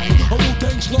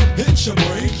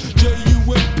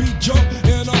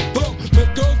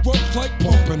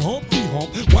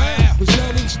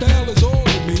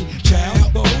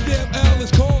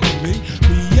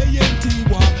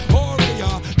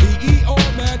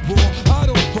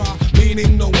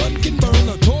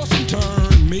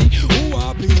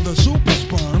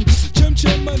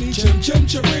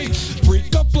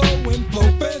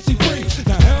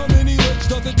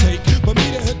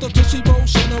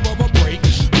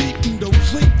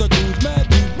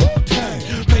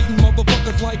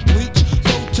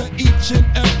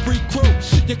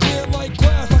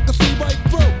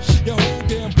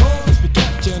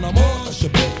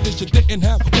 you didn't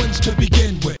have wins to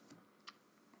begin with.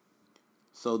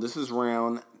 So this is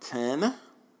round 10.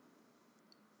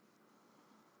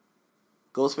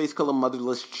 Ghostface Killah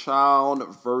Motherless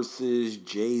Child versus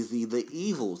Jay-Z The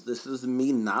Evils. This is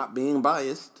me not being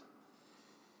biased.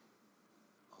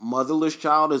 Motherless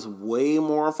Child is way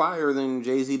more fire than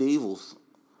Jay-Z The Evils.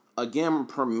 Again,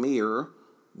 Premier,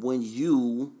 when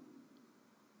you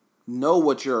know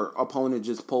what your opponent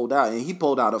just pulled out, and he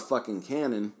pulled out a fucking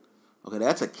cannon. Okay,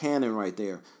 that's a cannon right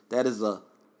there. That is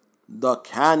the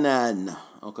cannon.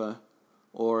 Okay,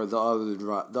 or the other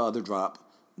drop.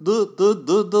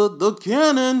 The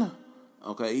cannon.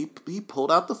 Okay, he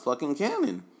pulled out the fucking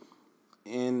cannon.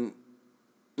 And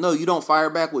no, you don't fire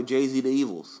back with Jay-Z The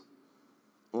Evils.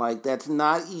 Like, that's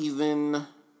not even...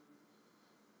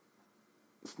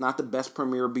 It's not the best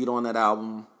Premier beat on that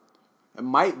album. It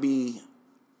might be,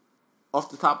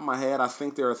 off the top of my head, I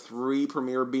think there are 3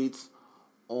 Premier beats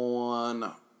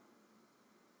on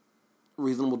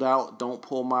Reasonable Doubt. Don't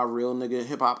pull my real nigga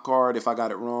hip-hop card if I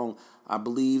got it wrong. I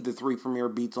believe the 3 Premier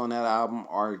beats on that album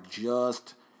are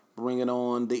just Bring It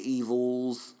On, The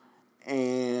Evils,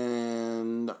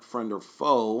 and Friend or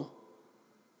Foe.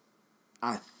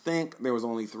 I think there was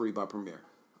only 3 by Premier.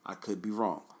 I could be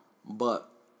wrong. But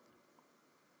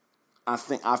I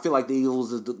feel like The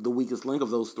Evils is the weakest link of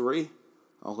those 3.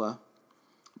 Okay.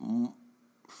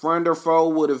 Friend or Foe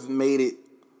would have made it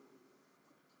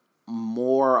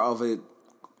more of a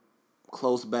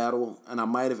close battle, and I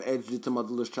might have edged it to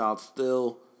Motherless Child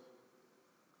still.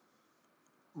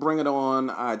 Bring It On,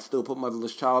 I'd still put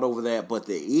Motherless Child over that, but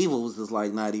The Evils is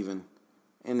like not even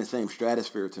in the same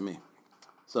stratosphere to me.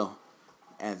 So,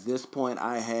 at this point,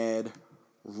 I had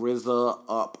RZA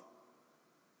up.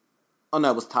 Oh, no,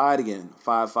 it was tied again,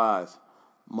 5-5.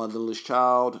 Motherless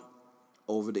Child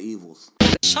over The Evils.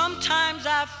 Sometimes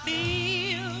I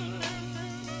feel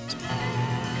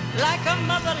like a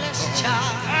motherless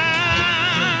child.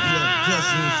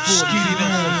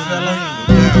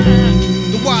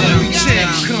 The Wally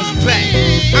champ comes back.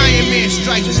 Iron Man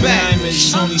strikes back.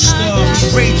 Tony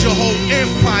Stark. Raid your whole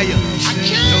empire.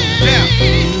 No doubt.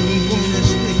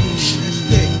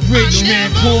 Rich man,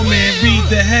 poor man, read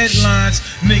the headlines.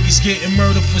 Niggas getting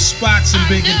murdered for spots and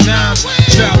bigger dimes.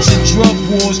 Droughts and drug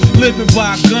wars, living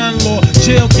by gun law.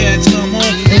 Jail cats come home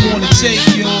and wanna take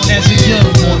yours. As a young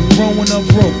one, growing up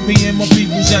broke, me and my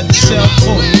peoples at the South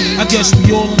Pole. I guess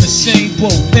we all in the same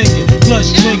boat, thinking,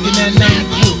 plus drinking that 9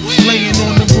 proof. Laying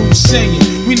on the roof saying,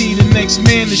 we need the next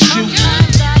man to shoot.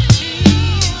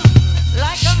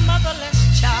 Like a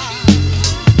motherless child.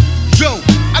 Yo,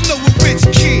 I know a rich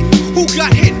kid who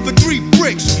got hit for 3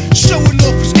 bricks, showing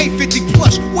off his 850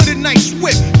 plus with a nice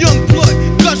whip. Young blood,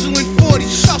 guzzling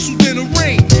 40s, hustled in the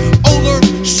rain. Old Earth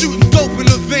shooting dope in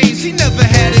the veins. He never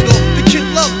had it all. The kid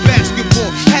loved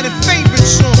basketball, had a favorite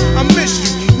song, I Miss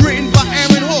You, written by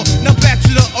Aaron Hall. Now back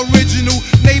to the original.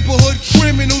 Neighborhood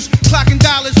criminals clocking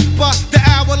dollars by the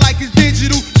hour like it's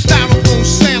digital. Styrofoam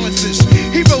silences.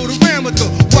 He rode around with the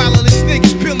wireless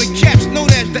niggas peeling caps,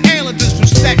 known as the Islanders from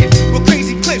Staten. With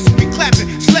crazy clips, we clapping,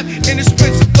 slept in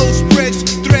expensive those spreads,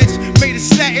 threads made of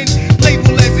satin.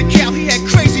 Label as a cow, he had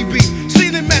crazy beat.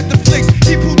 Seen him at the flicks,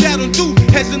 he pulled out on dude,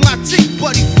 heads in Latique,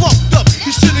 but he fucked up.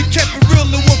 He should've kept it real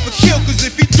and went for kill, cause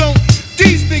if he don't,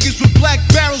 these niggas with black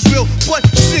barrels will. But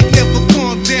shit never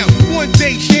calmed down. One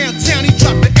day downtown, he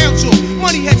dropped the ounce off.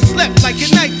 Money had slept like a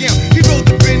nightgown. He rolled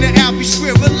up in the Albee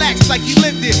Square, relaxed like he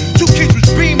lived there. 2 kids was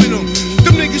beaming him.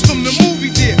 Them niggas from the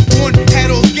movie there. One had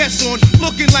all guests on,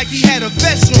 looking like he had a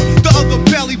vest on. The other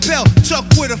belly belt,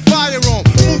 tucked with a firearm.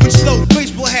 Moving slow,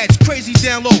 baseball hats, crazy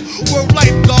down low. World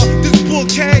life, dawg, this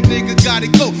bookhead nigga gotta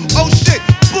go. Oh shit,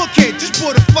 bookhead just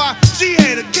bought a 5G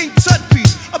head, a King Tut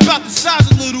piece. About the size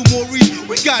of Little Maurice.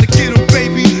 We gotta get him,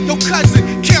 baby. No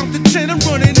cousin, count to 10, I'm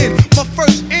running in. My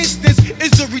first instance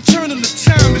is the return of the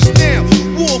time is now.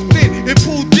 Walked in and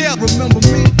pulled out. Remember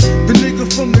me, the nigga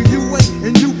from the UA,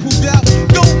 and you pulled out.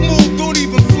 Don't move, don't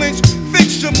even flinch.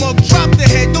 Fix your mug, drop the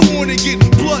head. Don't wanna get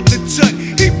blood in the tut.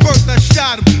 He burst, I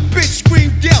shot him. Bitch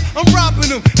screamed out, I'm robbing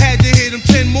him. Had to hit him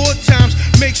 10 more times.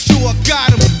 Make sure I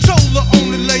got him. Told her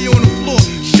on the lay on the floor.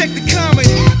 Check the comment.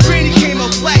 Granny came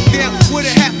up black down with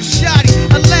a half a shotty.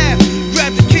 I laughed,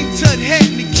 grabbed the King Tut head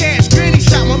and the cash. Granny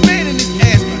shot my man in his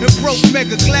ass and broke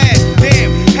mega glass.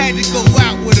 Damn, had to go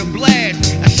out with a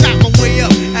blast. I shot my way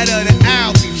up out of the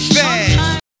Albee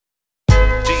fast.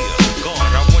 Dear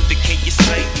God, I wonder can you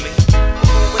save me?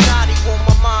 Illuminati want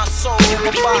my mind, soul, and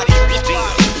my body. Dear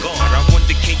God, I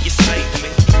wonder can you save me?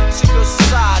 Secret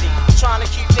society, trying to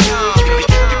keep the eye.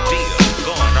 Dear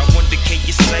God, I wonder can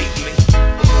you save me?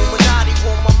 Illuminati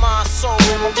want my mind, soul,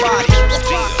 and my body.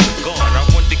 Dear God, I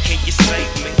wonder can you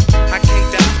save me? I can't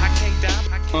die.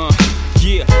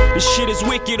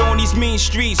 it on these mean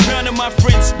streets. None of my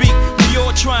friends speak, we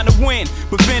all trying to win.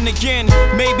 But then again,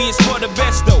 maybe it's for the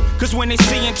best though. Cause when they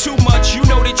seeing too much, you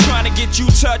know they trying to get you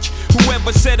touched.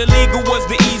 Whoever said illegal was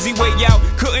the easy way out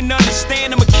couldn't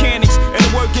understand the mechanics and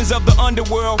the workings of the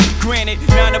underworld. Granted,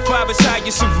 9 to 5 is how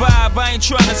you survive. I ain't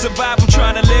trying to survive, I'm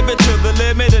trying to live it to the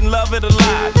limit and love it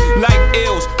alive. Life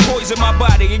ills, poison my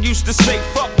body. It used to say,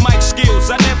 fuck Mike Skills.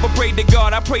 I never prayed to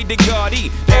God, I prayed to God E.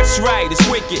 That's right, it's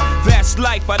wicked, that's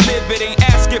life. I live it, ain't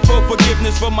asking for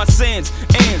forgiveness for my sins.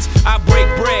 Ends, I break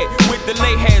bread with the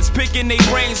lay heads, picking their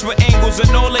brains for angles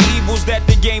and all the evils that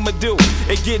the game will do.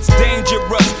 It gets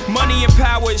dangerous, money and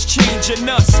power is changing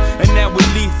us, and now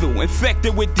we're lethal,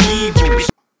 infected with the evils.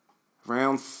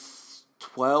 Round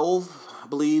 12, I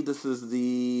believe this is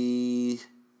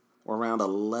or round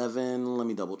 11, let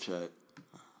me double check.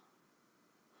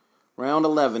 Round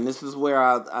 11, this is where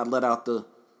I let out the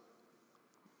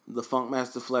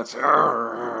Funkmaster Flex.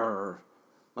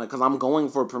 Like, cause I'm going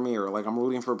for Premier, like I'm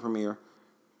rooting for Premier.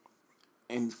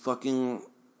 And fucking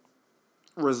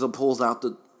RZA pulls out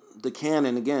the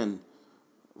cannon again.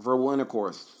 Verbal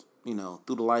intercourse, you know,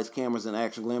 through the lights, cameras, and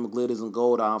action, glamour, glitters, and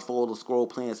gold. I unfold the scroll,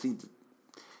 plant seeds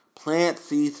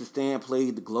to stand,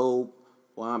 played the globe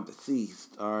while I'm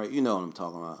deceased. Alright, you know what I'm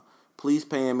talking about. Police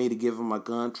paying me to give him my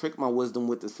gun, trick my wisdom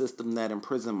with the system that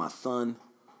imprisoned my son.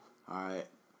 Alright.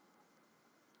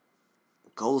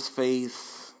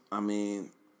 Ghostface,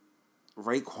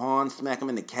 Raekwon, smack him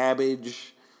in the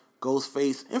cabbage.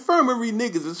 Ghostface, infirmary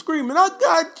niggas is screaming, I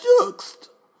got juxed.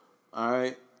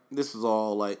 Alright, this is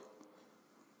all like,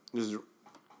 this is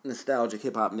nostalgic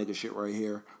hip hop nigga shit right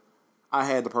here. I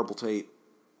had the purple tape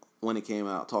when it came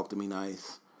out, Talk to Me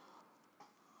Nice.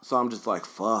 So I'm just like,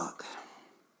 fuck,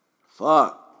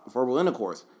 verbal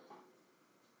intercourse.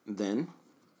 Then,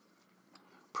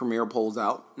 Premier pulls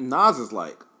out, Nas is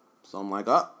like, so I'm like,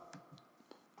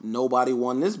 nobody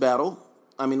won this battle.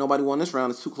 Nobody won this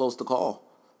round. It's too close to call.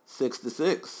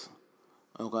 6-6.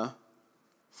 Okay.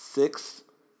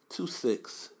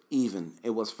 6-6. Even.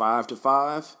 It was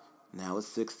 5-5. Now it's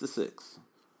 6-6.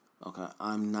 Okay.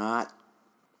 I'm not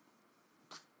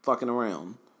fucking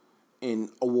around in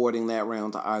awarding that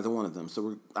round to either one of them.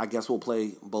 So I guess we'll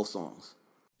play both songs.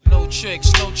 No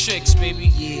chicks,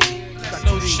 baby. Yeah.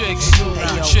 No chicks, no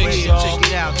chicks, y'all. Check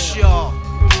it out, y'all.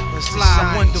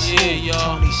 Fly wonderful, yeah,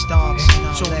 Tony Starks,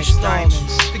 Tony Starks.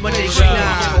 But they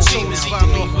shine,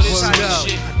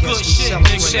 good shit,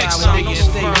 nigga.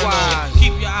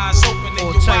 Keep your eyes open and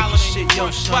your wallet in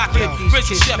your pocket.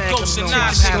 Prison chef goes and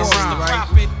Nas the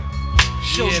prophet.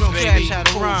 Shows no cash how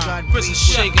to rhyme. Prison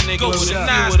chef goes and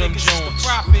Nas the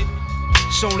prophet.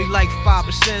 It's only like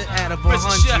 5% out of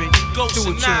 100. Do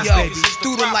it to yo.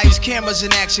 Through the lights, cameras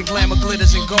in action, glamour,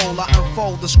 glitters, and gold. I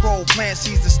unfold the scroll, plant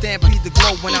seeds to stampede the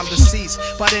globe when I'm deceased.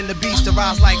 But in the beast, to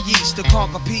rise like yeast, to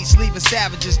conquer peace, leaving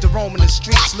savages to roam in the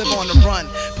streets, live on the run.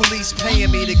 Police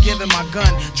paying me to give him my gun,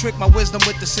 trick my wisdom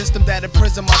with the system that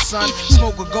imprisoned my son.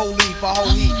 Smoke a gold leaf, a whole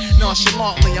heat.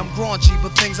 Nonchalantly, I'm graunchy,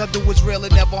 but things I do is real,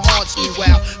 it never haunts me.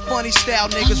 Wow, funny style,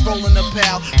 niggas rolling a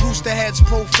pal. Rooster heads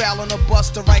profile on a bus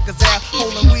to Rikers out.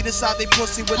 Holding weed inside they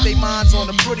pussy with they minds on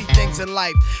the pretty things in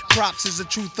life. Props is a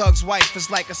true thug's wife,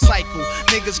 it's like a cycle.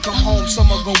 Niggas come home,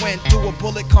 summer go in, do a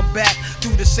bullet, come back, do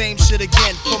the same shit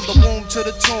again. From the womb to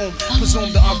the tomb,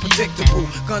 presume the unpredictable.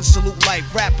 Gun salute life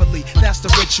rapidly, that's the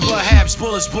ritual. Perhaps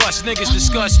bullets bust, niggas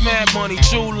discuss mad money,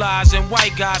 true lies, and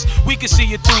white guys. We can see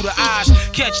you through the eyes,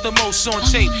 catch the most on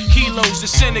tape. Kilos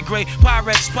disintegrate,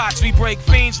 pirate spots, we break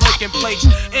fiends, licking plates.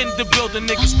 In the building,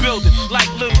 niggas building like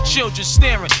little children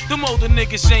staring. Them older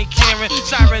niggas ain't caring.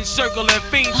 Sirens circling,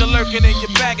 fiends are lurking in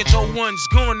your baggage. Oh, one's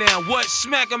gone now. What?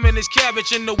 Smack him in his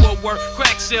cabbage in the woodwork.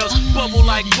 Crack sales, bubble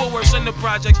like Woolworths in the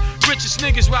projects. Richest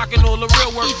niggas rocking all the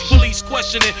real work. Police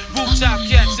questioning, rooftop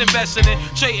cats investing in,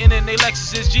 trading in they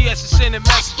Lexuses. GS is sending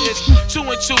messages. 2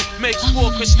 and 2 makes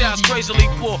 4, cause styles crazily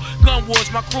poor. Gun wars,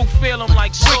 my crew feel them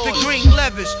like swords. With the green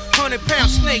levers,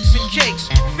 100-pound snakes and cakes.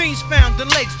 Fiends found the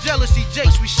lakes, jealousy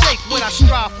jakes. We shake what I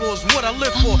strive for is what I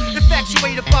live for.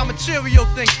 Infatuated by material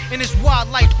things in this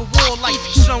wildlife for war life.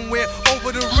 Somewhere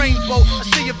over the rainbow, I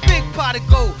see a big pot of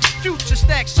gold. Future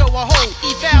stacks, so I hold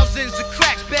thousands of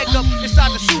cracks bagged up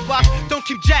inside the shoebox. Don't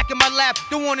keep Jack in my lap,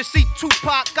 don't wanna see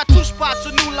Tupac. Got 2 spots,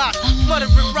 a new lot, flooded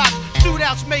with rocks.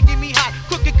 Shootouts making me hot,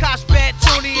 cooking cops bad,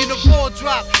 Tony in the ball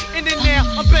drop. And then now,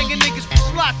 I'm banging niggas for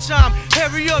slot time.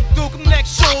 Hurry up, Duke, I'm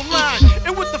next show line.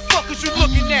 And what the fuck is you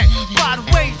looking at? By the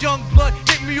way, young blood,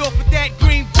 hit me off with that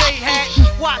Green Bay hat.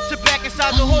 Watch it back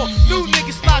inside the hall, new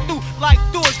niggas slide through like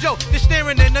doors. Yo, they're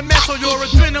staring in the mess on your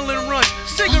adrenaline runs.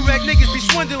 Cigarette niggas be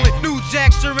swindling, new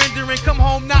jacks surrendering. Come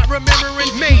home not remembering,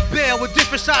 made bail with different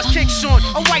oversized kicks on,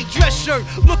 a white dress shirt,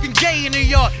 looking gay in the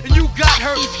yard, and you got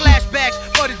hurt. Flashbacks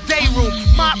for the day room,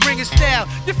 mop ringing style.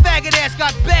 Your faggot ass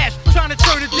got bashed, trying to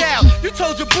turn it down. You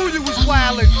told your boo you was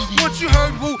wildin'. Once you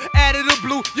heard woo, added a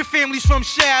blue, your family's from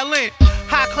Shaolin.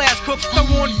 High class cooks throw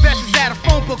on vests out of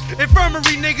phone books.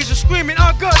 Infirmary niggas are screaming,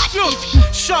 I got jokes.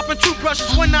 Sharpen toothbrushes,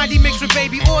 190 mixed with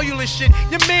baby oil and shit.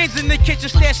 Your man's in the kitchen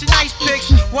stashing ice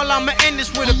picks, while I'ma end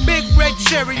this with a big red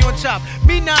cherry on top.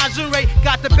 Me, Nas, and Ray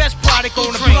got the best product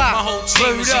on the block. My whole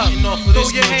team is up, eating off of throw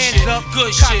this your good hands shit. up,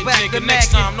 Good cock shit, back nigga. the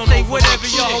Next Mac time, no say no whatever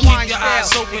shit. your Keep Hawaiian your eyes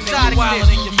style. open and Exotic you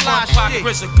wildin' in your fly front pocket. shit.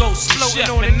 Riz a ghost, Floating chef,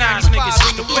 on and the nines niggas 95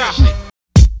 with the in the whip. profit.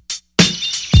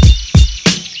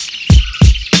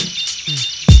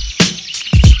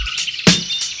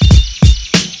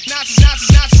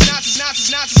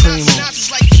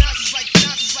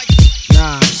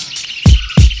 Nas.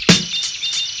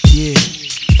 Yeah.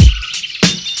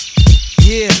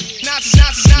 Yeah.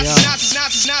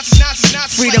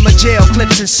 Freedom of jail,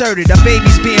 clips inserted. A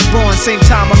baby's being born, same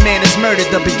time a man is murdered.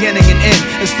 The beginning and end.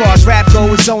 As far as rap go,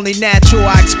 it's only natural.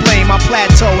 I explain my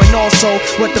plateau and also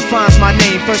what defines my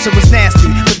name. First it was nasty,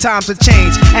 but times have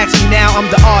changed. Ask me now, I'm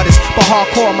the artist, but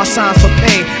hardcore my signs for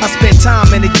pain. I spent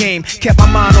time in the game, kept my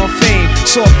mind on fame.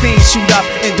 Saw fiends shoot up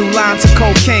and do lines of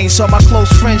cocaine. Saw my close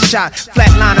friend shot,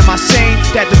 flatlining my sane.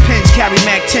 That depends, carry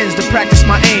Mac 10s to practice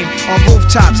my aim. On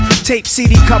rooftops, tape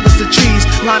CD covers the trees.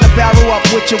 Line a barrel up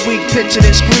with your weak picture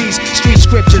and squeeze. Street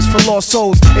scriptures for lost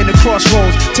souls in the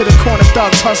crossroads. To the corner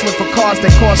thugs hustling for cars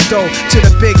that cost dough. To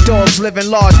the big dogs living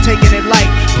large, taking it light.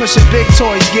 Pushing big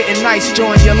toys, getting nice,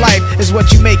 join your life is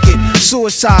what you make it.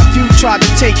 Suicide, few tried to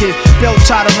take it. Belt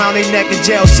tied around their neck in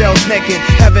jail cells naked.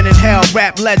 Heaven and hell,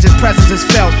 rap legend, presence is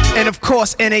felt. And of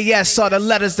course, NAS are the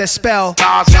letters that spell.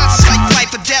 Nas is like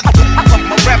life or death.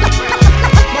 My rap,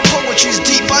 my poetry's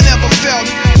deep, I never felt.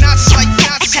 Nas is like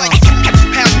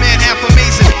half man, half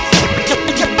amazing.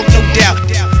 No doubt.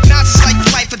 Nas is like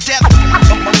life or death.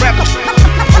 My rap,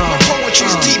 my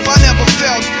poetry's deep, I never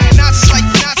felt. Nas is like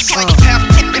half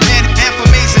man, half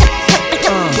amazing.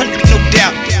 No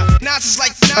doubt. Nas is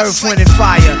like Earth, wind, and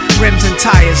fire, rims and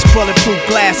tires, bulletproof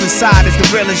glass inside is the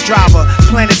realest driver.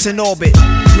 Planets in orbit,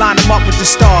 line them up with the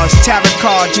stars. Tarot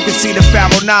cards, you can see the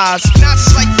Pharaoh Nas.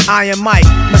 Iron Mike,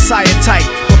 Messiah type.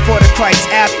 Before the Christ,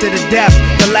 after the death,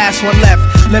 the last one left.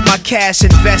 Let my cash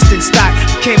invest in stock.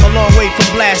 Came a long way from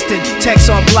blasting. Text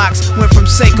on blocks, went from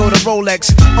Seiko to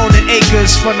Rolex. Owning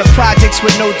acres from the projects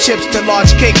with no chips to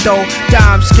large cake though.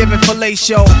 Dimes giving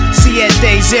fellatio,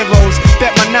 siete zeros.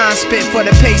 Bet my nine spit for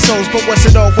the pesos, but what's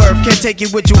it all worth? Can't take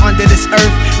it with you under this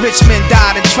earth. Rich men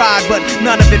died and tried, but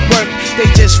none of it worked. They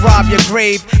just rob your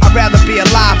grave. I'd rather be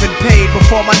alive and paid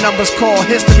before my numbers call.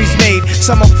 History's made.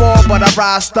 Some will fall, but I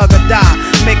rise, thug or die.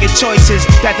 Making choices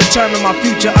that determine my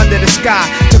future under the sky.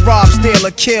 To rob, steal, or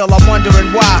kill, I'm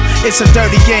wondering why. It's a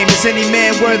dirty game. Is any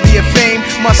man worthy of fame?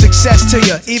 Much success to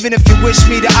you, even if you wish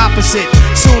me the opposite.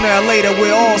 Sooner or later,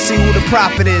 we'll all see who the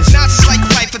prophet is. Nas is like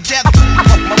life or death.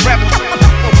 My rap,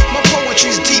 my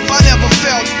poetry's deep, I never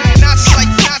felt. Nas is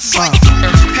like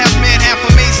half man, half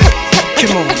amazing.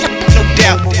 Come on. No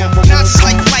doubt. Nas is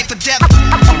like life or death.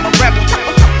 My rap,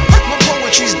 my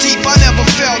poetry's deep, I never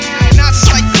felt. Nas is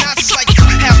like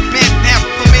half man, half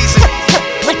amazing.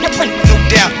 No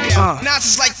doubt. Nas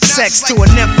is like sex to a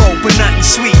nympho, but nothing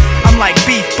sweet. I'm like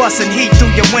beef busting heat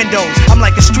through your windows. I'm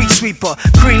like a street sweeper,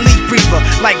 green leaf breather.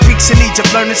 Like Greeks in Egypt,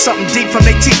 learning something deep from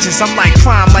their teachers. I'm like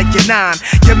crime, like your nine.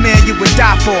 Your man you would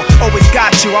die for, always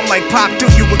got you. I'm like Pop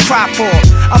Duke, you would cry for.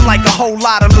 I'm like a whole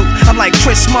lot of loot. I'm like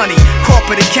Chris Money,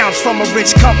 corporate accounts from a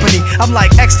rich company. I'm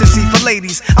like ecstasy for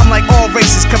ladies. I'm like all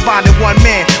races combined in one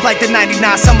man. Like the 99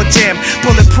 Summer Jam,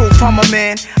 bulletproof, I'm a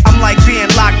man. I'm like being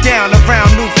locked down around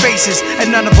new faces,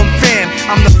 and none of them fam.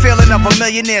 I'm the feeling of a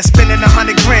millionaire spending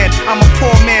 100 grand. I'm a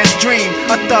poor man's dream,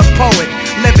 a thug poet.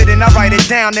 Live it and I write it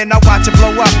down, then I watch it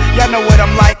blow up. Y'all know what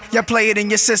I'm like, y'all play it in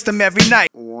your system every night.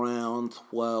 Round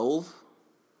 12.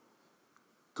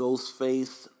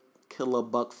 Ghostface, Killer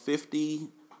Buck 50.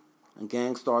 And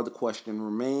Gangstar, the question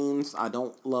remains. I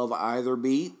don't love either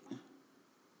beat,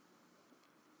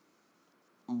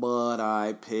 but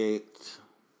I picked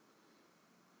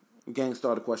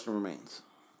Gangstar, the question remains,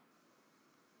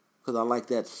 because I like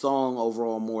that song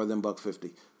overall more than Buck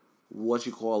 50. What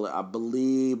you call it? I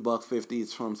believe Buck 50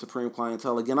 is from Supreme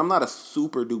Clientele. Again, I'm not a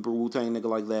super duper Wu-Tang nigga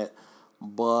like that,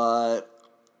 but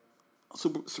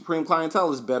Supreme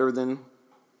Clientele is better than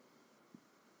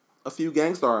a few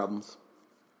Gangstar albums.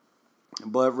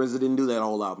 But RZA didn't do that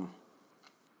whole album.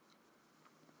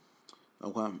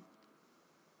 Okay.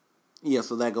 Yeah,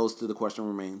 so that goes to the question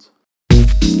remains.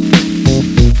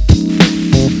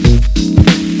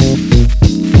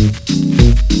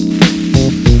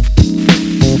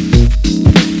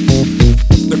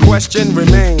 question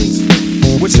remains.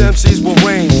 Which MCs will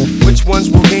reign? Which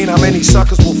ones will gain? How many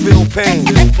suckers will feel pain?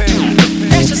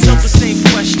 Ask yourself the same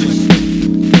question.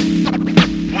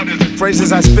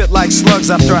 Phrases I spit like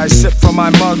slugs after I sip from my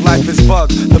mug. Life is bug,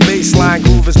 the baseline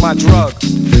groove is my drug.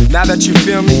 Now that you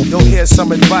feel me, you'll hear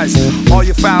some advice. All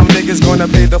you foul niggas gonna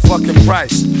pay the fucking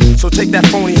price. So take that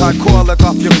phony hardcore look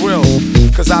off your grill,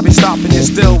 cause I'll be stopping you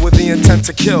still with the intent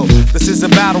to kill. This is a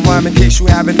battle rhyme in case you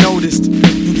haven't noticed.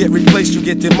 You get replaced, you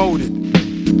get demoted.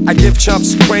 I give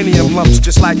chumps cranium lumps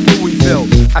just like Louisville.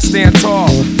 I stand tall,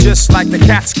 just like the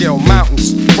Catskill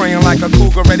Mountains, praying like a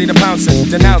cougar ready to pounce and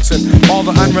denouncing all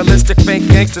the unrealistic fake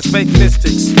gangsters, fake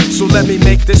mystics. So let me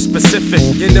make this specific.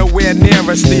 You're nowhere near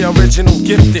us, the original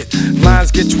gifted.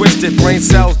 Lines get twisted, brain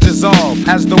cells dissolve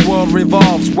as the world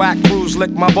revolves. Whack crews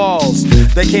lick my balls.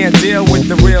 They can't deal with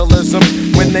the realism.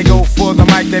 When they go for the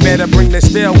mic, they better bring their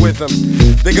steel with them.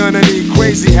 They're gonna need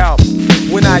crazy help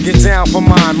when I get down for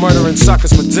mine, murdering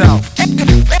suckers for Delph.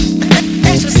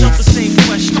 Ask yourself the same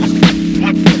question.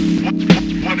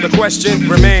 The question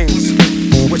remains.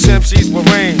 Which MCs will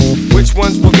reign? Which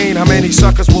ones will gain? How many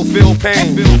suckers will feel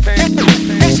pain?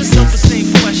 Ask yourself the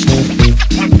same question.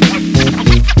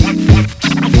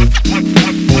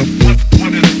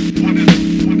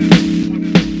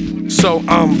 So,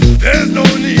 there's no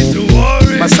need to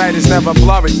worry. My sight is never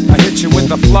blurry. I hit you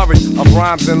with a flurry of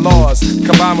rhymes and laws,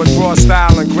 combined with raw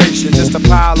style and grace. You're just a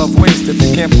pile of waste if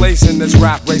you can't place in this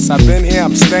rap race. I've been here,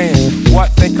 I'm staying.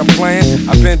 What, think I'm playing?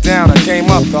 I've been down, I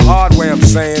came up the hard way, I'm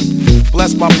saying.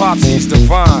 Bless my pops, he's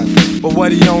divine. But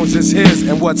what he owns is his,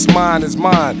 and what's mine is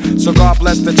mine. So God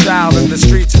bless the child in the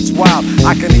streets, it's wild.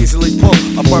 I can easily pull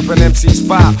a an MC's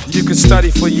file. You can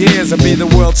study for years and be the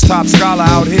world's top scholar.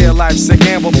 Out here, life's a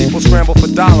gamble, people scramble for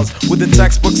dollars. With the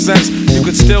textbook sense, you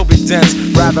could still be dense.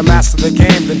 Rather master the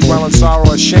game than dwell in sorrow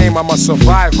or shame. I'm a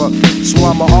survivor, so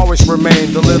I'ma always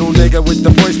remain the little nigga with the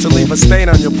voice to leave a stain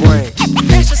on your brain.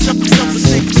 Ask yourself the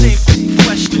same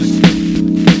question.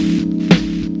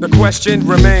 The question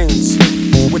remains.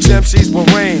 Which MCs will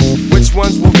reign? Which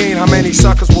ones will gain? How many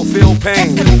suckers will feel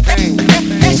pain?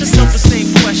 Ask yourself the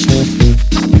same question.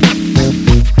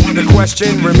 The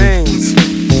question remains.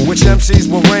 Which MCs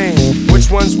will reign? Which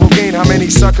ones will gain? How many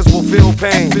suckers will feel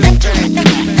pain?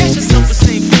 Ask yourself the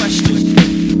same question.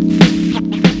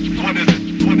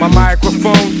 My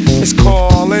microphone is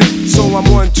calling, so I'm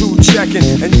 1-2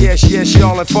 checking. And yes,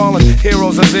 y'all are falling.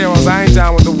 Heroes are zeros, I ain't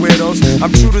down with the widows.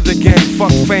 I'm true to the game,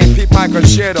 fuck fame, peep my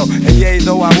concerto. And yea,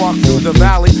 though I walk through the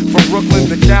valley, from Brooklyn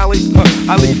to Cali,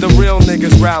 I lead the real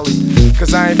niggas rally.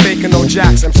 Cause I ain't faking no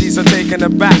jacks, MCs are taking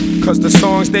it back. Cause the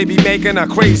songs they be making are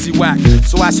crazy whack.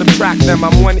 So I subtract them,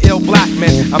 I'm one ill black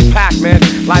man. I'm Pac-Man,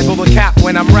 liable to cap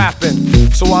when I'm rapping.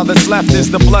 So all that's left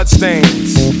is the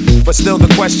bloodstains. But still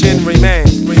the question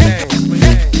remains.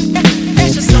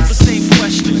 Ask yourself the same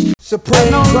question.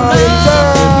 Supreme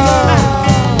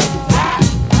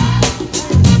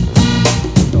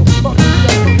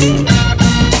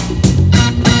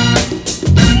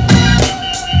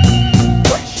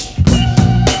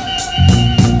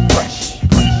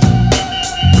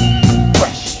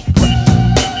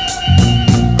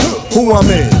Who I'm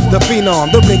is, the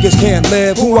phenom, them niggas can't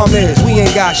live. Who I'm is, we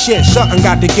ain't got shit, something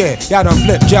got to get. Y'all done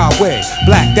flipped y'all way,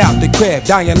 blacked out the crib,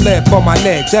 dying live for my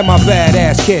legs and my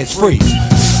badass kids freeze.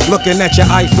 Looking at your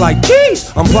ice like,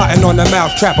 geez, I'm plotting on the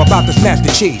mousetrap about to snatch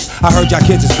the cheese. I heard y'all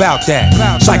kids is bout that.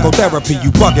 Psychotherapy,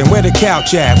 you bugging, where the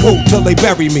couch at? Woo, till they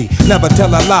bury me. Never tell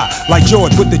a lie, like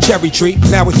George with the cherry tree.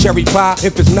 Now it's cherry pie,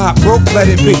 if it's not broke, let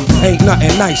it be. Ain't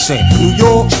nothing nice in New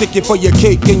York, stick it for your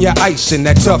cake and your icing.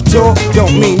 That tough talk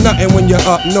don't mean nothing when you're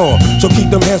up north. So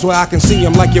keep them hands where I can see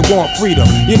them like you want freedom.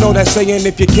 You know that saying,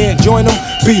 if you can't join them,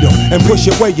 beat them and push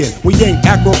your way in. We ain't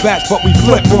acrobats, but we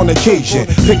flip on occasion.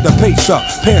 Pick the pace up,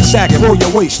 pants sagging, roll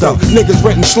your waist up. Niggas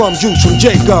renting slum juice from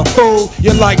Jacob. Fool,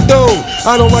 you're like, dude,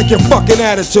 I don't like your fucking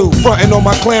attitude. Frontin' on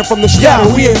my clan from the start,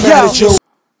 we ain't mad at you.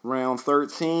 Round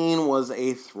 13 was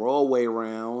a throwaway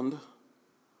round.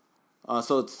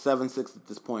 So it's 7-6 at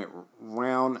this point.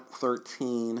 Round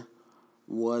 13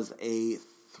 was a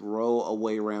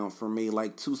throwaway round for me.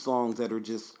 Like two songs that are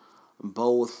just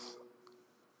both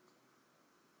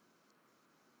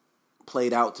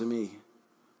played out to me.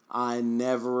 I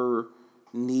never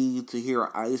need to hear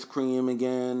Ice Cream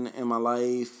again in my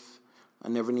life. I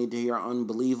never need to hear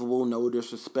Unbelievable, no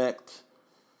disrespect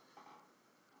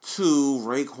to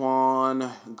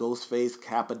Raekwon, Ghostface,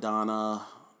 Capadonna.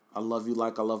 I Love You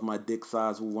Like I Love My Dick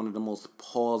Size, one of the most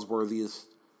pause-worthiest,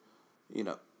 you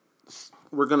know.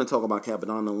 We're going to talk about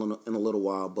Capadonna in a little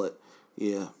while, but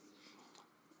yeah.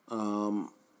 No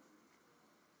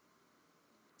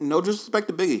disrespect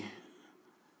to Biggie.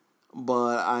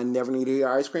 but I never need to hear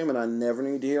Ice Cream, and I never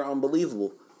need to hear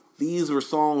Unbelievable. These were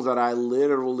songs that I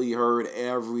literally heard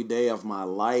every day of my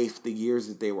life, the years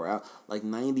that they were out, like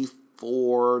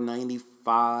 94,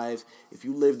 95. If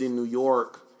you lived in New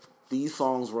York, these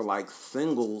songs were like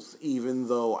singles, even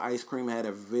though Ice Cream had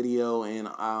a video, and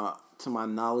to my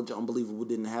knowledge, Unbelievable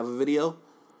didn't have a video.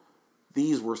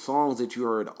 These were songs that you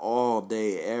heard all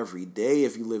day, every day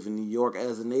if you live in New York.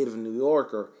 As a native New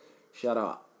Yorker, shout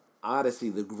out Odyssey,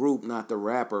 the group, not the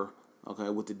rapper, okay,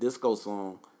 with the disco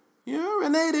song. You're a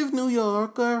native New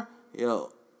Yorker.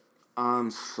 Yo,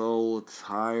 I'm so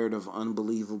tired of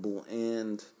Unbelievable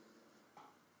and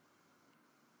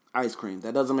Ice Cream.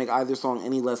 That doesn't make either song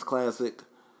any less classic.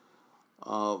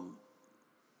 But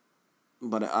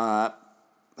I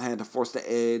had to force the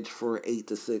edge for 8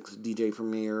 to 6 DJ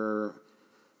Premier.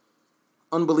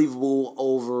 Unbelievable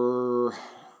over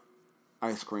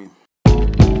Ice Cream.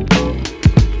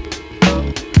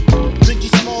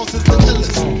 Biggie Smalls is the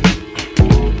illest.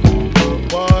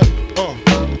 What?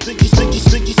 Biggie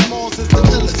Smalls is the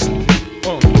illest.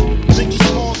 Biggie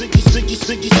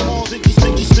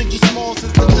Smalls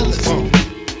is the illest.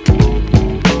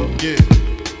 Yeah.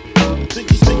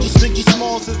 Biggie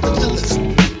Smalls is the illest.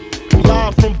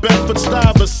 Live from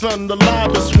Bedford-Stuyvesant, the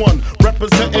livest one.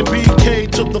 Representing BK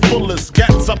to the fullest.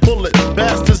 Gats, I pull it.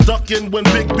 Bastards ducking when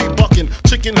Big B bucking.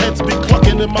 Chicken heads be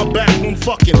clucking in my back room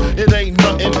fucking. It ain't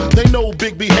nothing. They know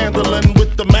Big B handling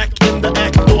with the Mac in the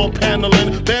act door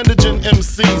paneling. Bandaging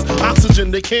MCs.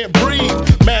 Oxygen, they can't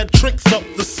breathe. Mad tricks up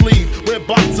the sleeve. Wear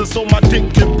boxes so my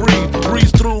dick can breathe.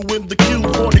 Breeze through in the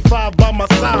Q45 by my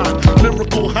side.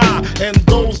 Lyrical high. And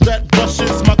those that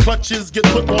brushes my clutches get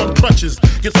put on crutches.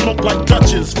 Get smoked like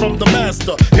Dutches from the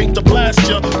master. Hate to blast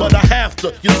ya, but I have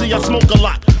to. You see, I smoke a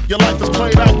lot. Your life is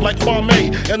played out like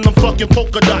Kwame and them fucking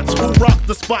polka dots. Who rock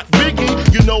the spot?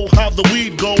 Biggie, you know how the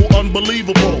weed go.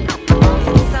 Unbelievable.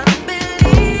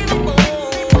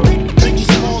 Biggie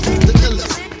Smalls is the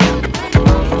illest.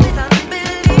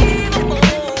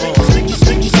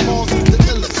 Biggie Smalls is the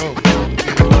illest.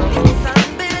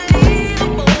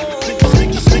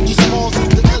 Biggie Smalls is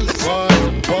the illest.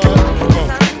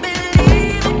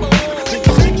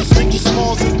 Biggie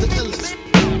Smalls is the illest.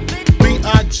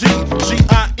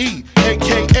 B-I-G-G-I-E,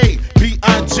 a.k.a.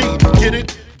 B-I-G, get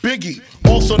it? Biggie,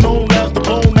 also known as the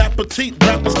Bon Appetit.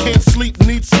 Rappers can't sleep,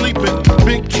 need sleeping.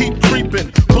 Big keep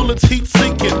creeping, bullets heat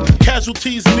seeking.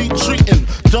 Casualties need treating,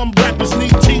 dumb rappers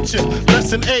need teaching.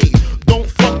 Lesson A, don't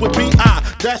fuck with B.I.,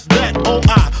 that's that,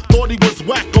 O.I. Thought he was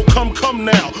whack, oh come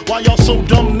now. Why y'all so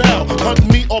dumb now? Hunt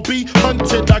me or be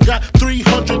hunted. I got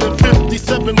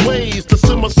 357 ways to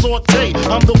simmer saute.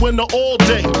 I'm the winner all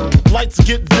day. Lights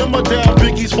get dimmer down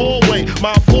Biggie's hallway.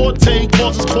 My forte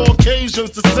causes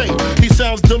Caucasians to say he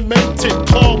sounds demented.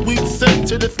 Call weed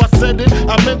scented. If I said it,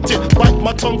 I meant it. Bite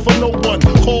my tongue for no one.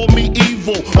 Call me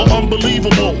evil or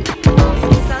unbelievable.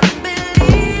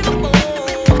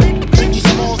 Biggie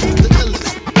Smalls is the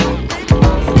illest.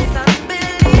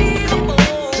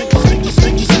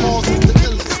 Biggie Smalls is the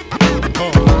illest.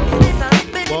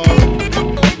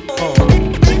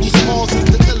 Biggie Smalls is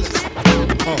the illest.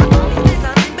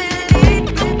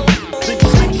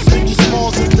 Biggie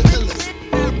Smalls is the illest.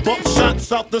 Buck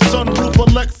shots out the sunroof of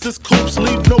Lexus coupes,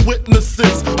 leave no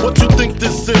witnesses. What you think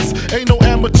this is? Ain't no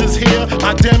amateurs here.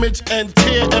 I damage and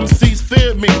tear. MCs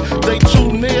fear me. They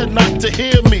too near not to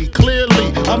hear me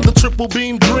clearly. I'm the triple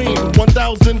beam dream.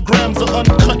 1,000 grams of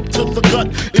uncut to the gut.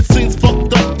 It seems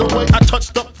fucked up the way I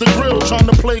touched up the grill, trying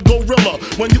to play gorilla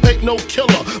when you ain't no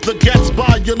killer. The gats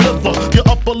by your liver, your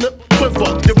upper lip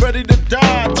quiver. You're ready to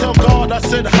die. Tell God I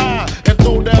said hi and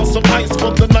throw down some ice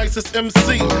for the nicest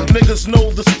MC. Niggas know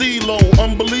the stilo,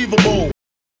 unbelievable.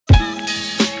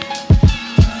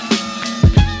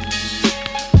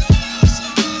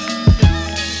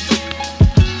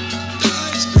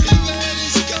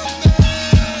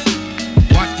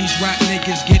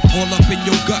 Get all up in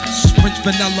your guts. French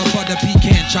vanilla, butter,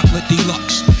 pecan, chocolate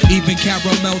deluxe. Even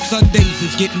caramel sundaes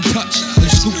is getting touched and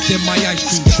scooped in my ice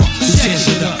cream truck. Who tears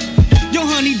it up? Yo,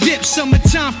 honey dip,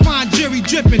 summertime, fine jury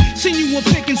dripping. Seen you on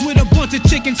pickings with a bunch of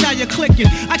chickens, how you clicking?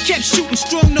 I kept shooting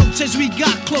strong notes as we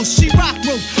got close. She rock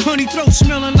rope, honey throat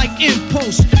smelling like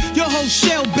impulse. Your whole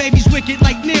shell, baby's wicked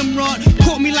like Nimrod.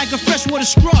 Caught me like a freshwater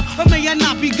straw, or may I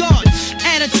not be God?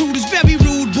 Attitude is very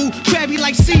rude, boo. Crabby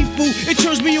like seafood, it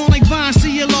turns me on like Vine,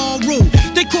 see you all rude.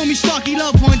 They call me Starkey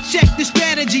Love Hunt, check the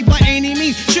strategy by any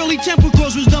means. Shirley Temple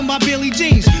Cross was done by Billy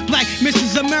Jeans. Black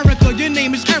Mrs. America, your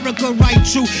name is Erica, right?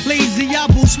 True, lazy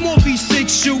Diablo, small V6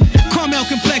 shoe. Caramel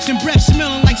complexion, breath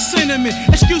smelling like cinnamon.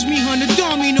 Excuse me, hun, the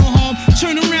dog mean no harm.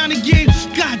 Turn around again.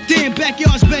 Goddamn,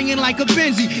 backyard's banging like a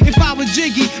Benzie. If I were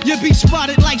Jiggy, you'd be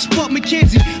spotted like Spud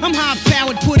McKenzie. I'm high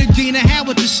powered, put a Dina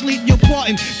Howard to sleep. You're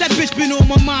parting. That bitch been on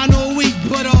my mind all week.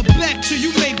 But back to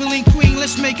you, Maybelline Queen.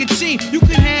 Let's make a team. You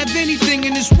can have anything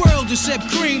in this world except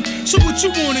cream. So what you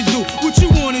wanna do? What you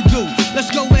wanna do? Let's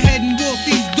go ahead and walk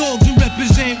these dogs and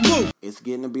represent Woo. It's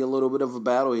getting to be a little bit of a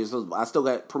battle here. So I still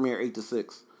got Premiere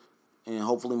 8-6. And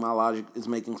hopefully my logic is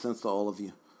making sense to all of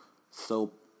you.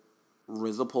 So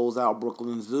RZA pulls out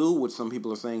Brooklyn Zoo, which some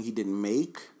people are saying he didn't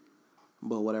make.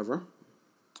 But whatever.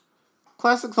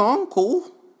 Classic song, cool.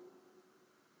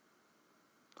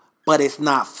 But it's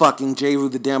not fucking J. Rue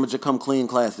the Damager Come Clean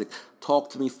classic. Talk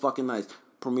to me fucking nice.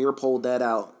 Premier pulled that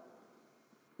out.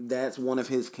 That's one of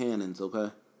his canons,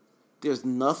 okay? There's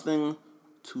nothing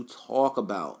to talk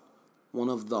about. One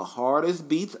of the hardest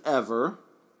beats ever.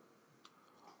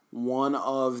 One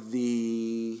of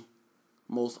the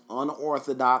most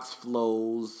unorthodox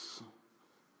flows.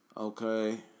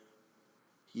 Okay?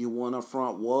 You wanna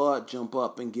front what? Jump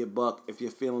up and get buck. If you're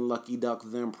feeling lucky duck,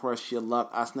 then press your luck.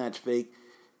 I snatch fake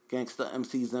gangsta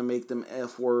MCs and make them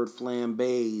F-word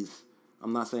flambés.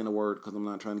 I'm not saying a word because I'm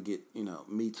not trying to get,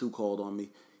 Me Too called on me.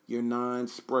 Your 9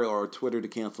 spray, or Twitter to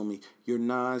cancel me. Your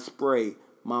 9 spray,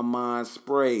 my mind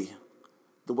spray.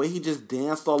 The way he just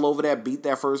danced all over that beat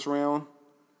that first round.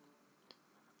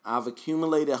 I've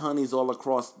accumulated honeys all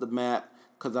across the map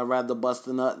because I'd rather bust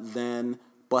a nut than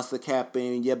bust a cap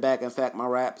in your back. In fact, my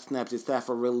rap snaps your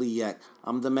saffriliac.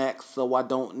 I'm the max, so I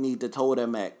don't need to toe that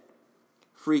Mac.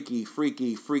 Freaky,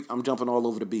 freaky, freak. I'm jumping all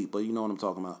over the beat, but you know what I'm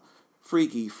talking about.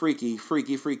 Freaky, freaky,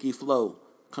 freaky, freaky flow.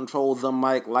 Control the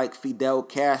mic like Fidel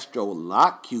Castro.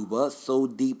 Lock Cuba so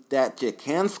deep that you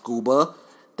can scuba.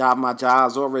 Dot my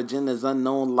job's origin is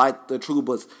unknown like the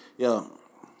Trubas. Yo,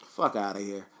 fuck out of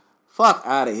here. Fuck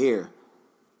out of here.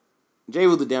 J.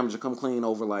 Rue the Damager Come Clean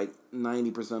over like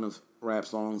 90% of rap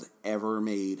songs ever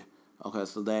made. Okay,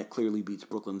 so that clearly beats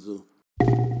Brooklyn Zoo.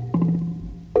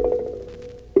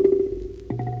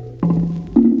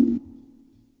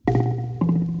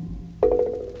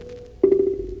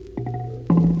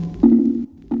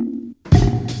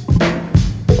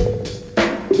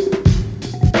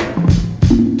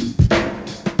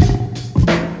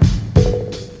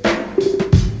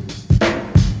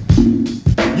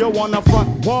 On the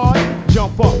front wall,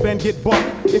 jump up and get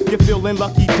bucked. If you're feeling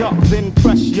lucky duck, then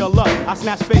press your luck. I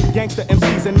snatch fake gangsta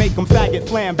MCs and make them faggot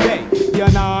flambe. Your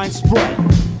 9 spray,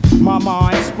 my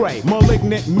mind spray.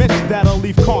 Malignant mist that'll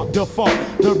leave can't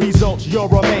defunct. The results, you'll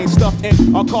remain stuffed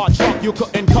in a car trunk. You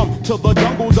couldn't come to the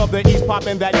jungles of the east,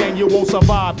 poppin' that gang, you won't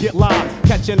survive. Get live,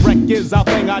 catching wreck is our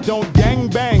thing. I don't gang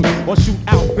bang or shoot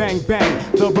out bang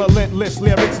bang. The relentless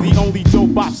lyrics, the only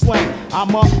dope I slang.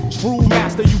 I'm a true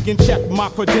master, you can check my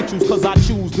credentials, cause I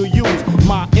choose to use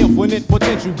my infinite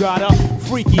potential. Got a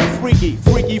freaky, freaky,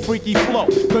 freaky, freaky flow.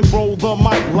 Control the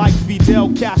mic like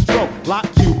Fidel Castro.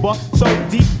 Lock Cuba so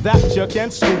deep that you can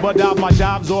scuba dive. My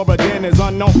job's origin is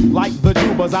unknown like the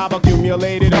Jubas. I've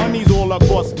accumulated honeys all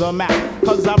across the map.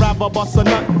 Cause I'd rather bust a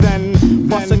nut than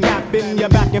bust a cap in your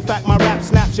back. In fact, my rap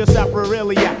snaps your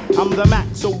sapriliac. I'm the Mac,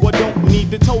 so I don't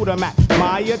need to toe the Mac.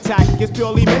 My attack is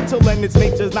purely mental and its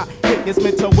nature's not hit. It's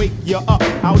meant to wake you up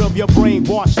out of your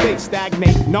brainwash state.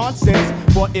 Stagnate nonsense,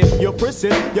 but if you're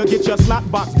persist, you'll get your snot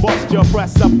box bust. Your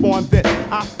press up on this.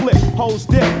 I flip, hoes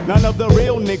dip, none of the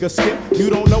real niggas skip. You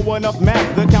don't know enough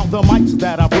math to count the mics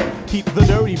that I rip. Keep the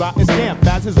dirty rotten scamp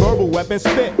as his verbal weapon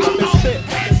spit. Weapon spit.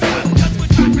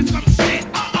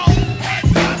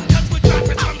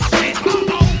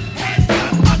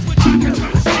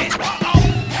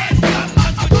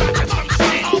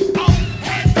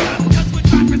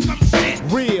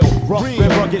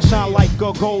 Get shine like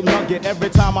a gold nugget. Every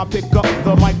time I pick up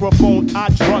the microphone, I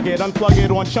drug it, unplug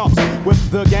it on chunks with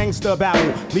the gangster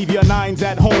battle. Leave your 9s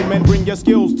at home and bring your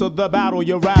skills to the battle.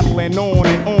 You're rattling on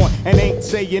and ain't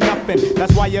saying nothing.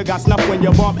 That's why you got snuffed when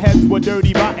you bump heads with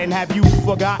Dirty Rotten. Have you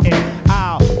forgotten?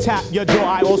 I'll tap your jaw.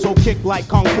 I also kick like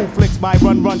Kung Fu flicks by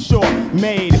Run Shaw.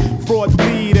 Made frauds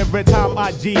bleed every time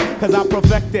I G, cause I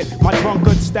perfected my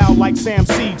drunkard style like Sam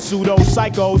Seed. Pseudo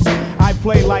psychos, I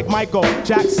play like Michael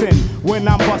Jackson when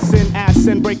I'm busting ass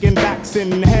and breaking backs.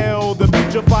 Inhale the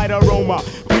putrefied aroma.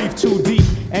 Breathe too deep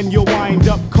and you'll wind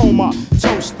up coma.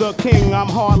 Toast the king, I'm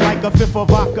hard like a fifth of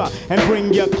vodka. And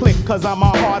bring your click, cause I'm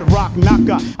a hard rock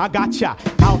knocker. I got ya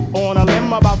out on a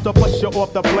limb, about to push you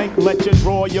off the plank. Let you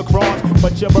draw your cross,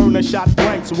 but you burn a shot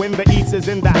blanks. When the East is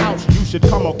in the house, you should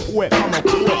come equipped. Come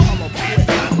equipped. Come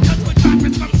equipped.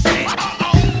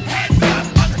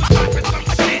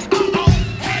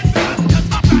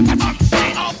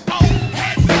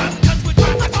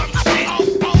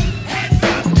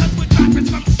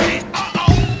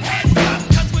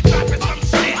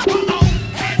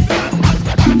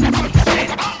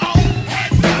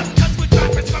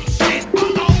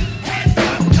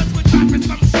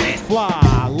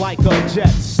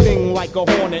 like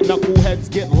a hornet. Knuckleheads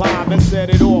get live and set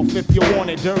it off if you want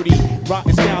it. Dirty,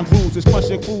 rotten scoundrels is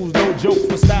crushing fools. No jokes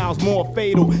for styles more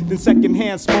fatal than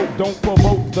secondhand smoke. Don't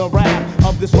provoke the wrath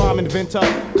of this rhyme inventor,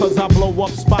 cause I blow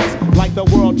up spots like the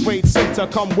World Trade Center.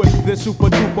 Come with this super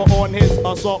duper on his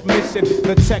assault mission.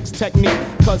 The text technique,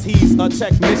 cause he's a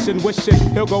technician. Wishing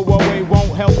he'll go away,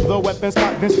 won't help the weapon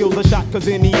stock. Then skills a shot, cause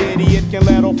any idiot can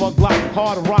let off a Glock.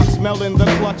 Hard rock smelling the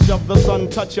clutch of the sun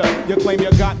toucher. You claim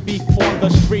you got beef on the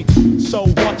streets, so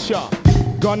what ya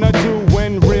gonna do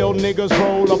when real niggas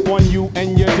roll up on you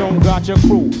and you don't got your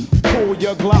crew? Pull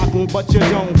your Glock, but you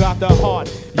don't got the heart.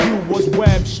 You was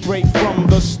webbed straight from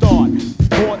the start.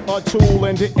 Bought a tool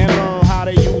and didn't learn how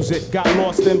to use it. Got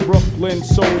lost in Brooklyn,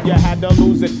 so you had to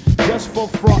lose it. Just for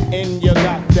frontin', you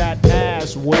got that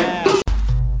ass whack.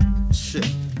 Shit.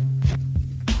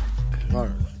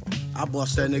 Alright. I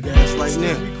bust that nigga ass right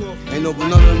now. Ain't no, but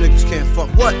none of them niggas can't fuck.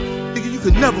 What? Nigga, you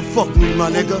could never fuck with me, my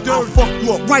nigga. I'll fuck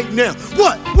you up right now.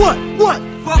 What?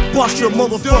 Fuck bust your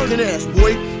motherfucking ass,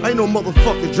 boy. I ain't no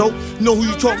motherfucking joke. You know who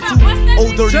you talking to?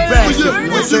 Old dirty bastard. You know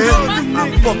what I'm saying?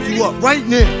 I'll fuck you up right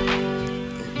now.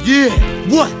 Yeah.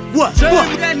 What?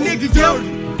 That nigga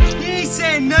dirty. He ain't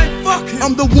saying nothing, fuck him.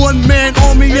 I'm the one-man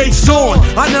army, ain't on.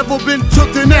 I never been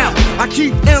tooken out. I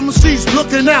keep MCs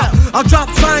looking out. I drop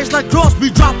signs like Crosby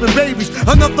dropping babies.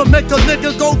 Enough to make a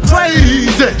nigga go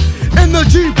crazy. In the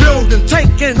G building,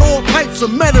 taking all types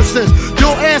of medicines.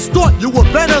 Your ass thought you were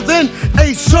better than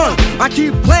a son. I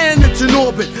keep planets in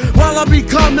orbit while I be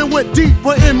coming with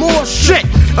deeper and more shit.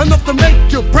 Enough to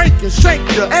make you break and shake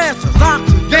your asses. I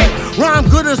create rhyme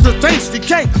good as a tasty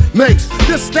cake makes.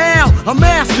 This style I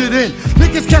mastered in.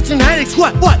 Niggas catching headaches,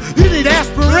 what? You need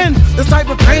aspirin? This type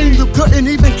of pain you couldn't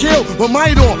even kill with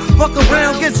Midor. Fuck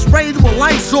around, get sprayed with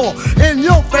Lysol in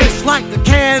your face like a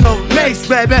can of mace,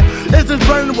 baby. It's just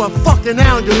burning with fucking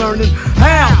now you're learning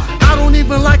how. I don't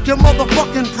even like your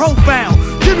motherfucking profile.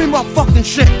 Give me my fucking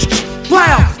shit.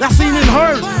 Wow, I seen and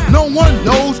heard. No one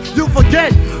knows, you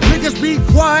forget. Niggas be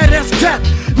quiet as kept.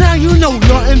 Now you know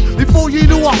nothing before you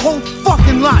do a whole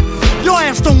fucking lot. Your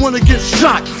ass don't wanna get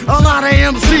shot. A lot of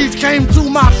MCs came to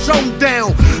my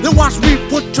showdown. Then watch me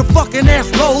put your fucking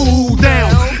ass low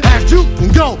down. As you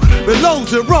can go below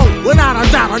zero, without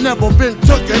a doubt, I never been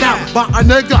taken out by a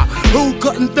nigga who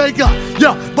couldn't figure.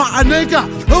 Yeah, by a nigga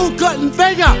who couldn't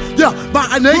figure. Yeah, by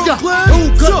a nigga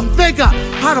who couldn't figure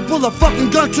how to pull a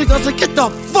fucking gun trigger. So get the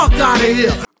fuck out of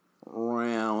here.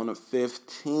 Round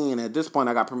 15. At this point,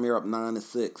 I got Premier up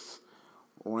 9-6.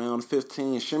 Round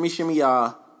 15. Shimmy Shimmy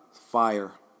Ya.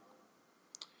 Fire.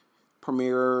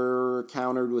 Premier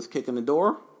countered with Kicking the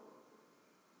Door.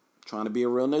 Trying to be a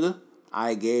real nigga.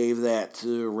 I gave that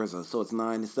to RZA. So it's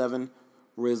 9-7.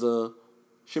 RZA.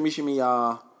 Shimmy Shimmy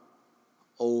Ya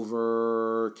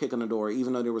over Kicking the Door.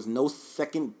 Even though there was no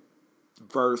second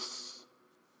verse.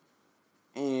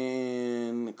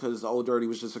 And because Old Dirty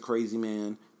was just a crazy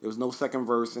man. There was no second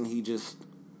verse, and he just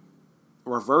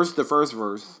reversed the first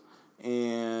verse,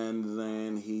 and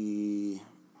then he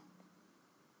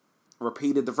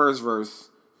repeated the first verse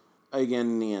again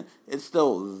in the end. It's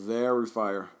still very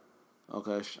fire.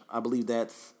 Okay, I believe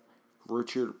that's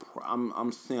Richard.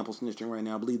 I'm sample snitching right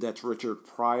now. I believe that's Richard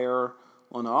Pryor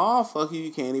on the "Oh fuck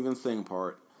you can't even sing"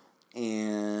 part,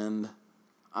 and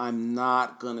I'm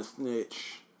not gonna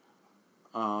snitch.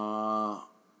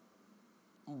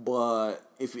 But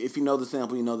if you know the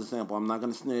sample, you know the sample. I'm not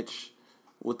gonna snitch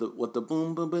with the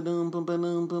boom boom boom boom boom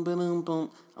boom boom boom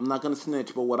boom. I'm not gonna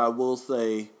snitch, but what I will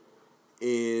say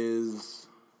is,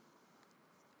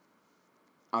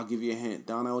 I'll give you a hint.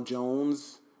 Donell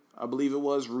Jones, I believe it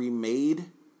was,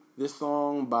 remade this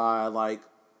song by like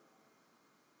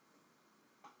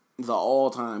the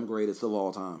all-time greatest of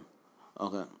all time.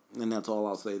 Okay, and that's all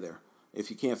I'll say there. If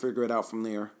you can't figure it out from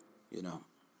there, you know.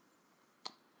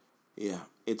 Yeah,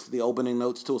 it's the opening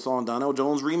notes to a song Donell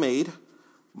Jones remade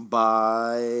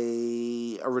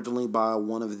originally by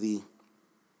one of the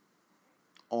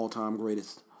all-time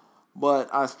greatest.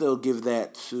 But I still give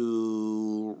that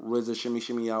to RZA Shimmy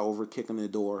Shimmy Ya over Kicking the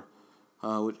Door.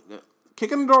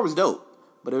 Kicking the Door was dope,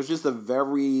 but it was just a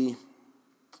very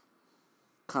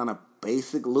kind of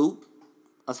basic loop,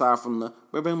 aside from the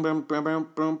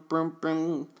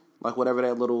like whatever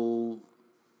that little,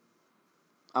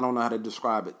 I don't know how to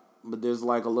describe it, but there's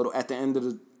like a little, at the end of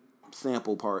the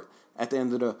sample part, at the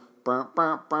end of the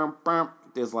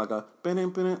there's like a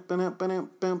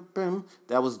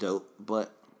that was dope,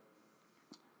 but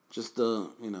just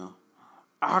the, you know,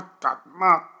 I got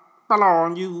my spell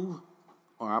on you,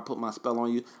 or I put my spell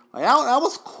on you, like that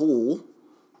was cool,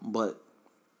 but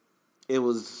it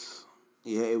was,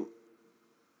 yeah,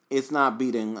 it's not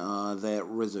beating that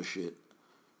RZA shit.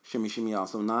 Shimmy Shimmy Y'all.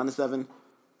 So 9-7.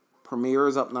 Premier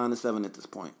is up 9-7 at this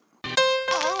point.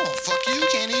 Oh, fuck you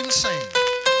can't even sing.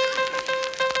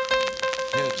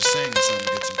 Yeah, just sing something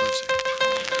to get some pussy.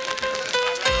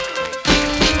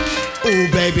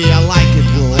 Oh, baby, I like it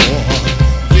raw.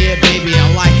 Yeah, baby,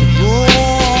 I like it raw.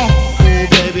 Oh,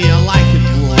 baby, I like it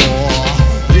raw.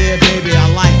 Yeah, baby,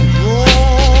 I like it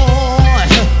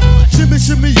raw. Shimmy,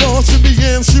 shimmy, y'all, shimmy,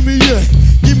 yam, shimmy, yeah.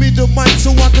 Give me the mic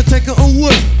so I can take it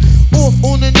away. Off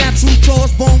on the natural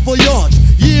charge, Bon Voyage.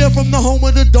 Yeah, from the home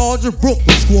of the Dodger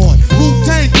Brooklyn squad.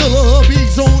 Wu-Tang Killer,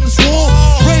 hubby's on the swarm.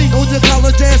 Rain on your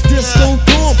college ass disco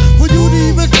dorm. For you to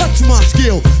even touch my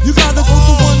skill, you gotta go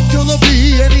to one killer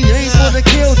B, and he ain't gonna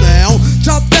kill now.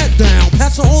 Chop that down,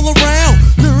 pass it all around.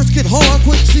 Lyrics get hard,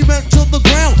 quick cement to the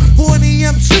ground. For any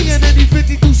MC in any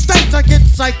 52 states, I get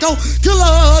psycho.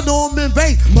 Killer, Norman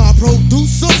Bates, my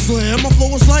producer slam. My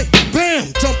flow is like bam,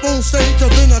 jump on stage,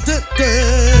 and then I dip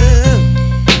there.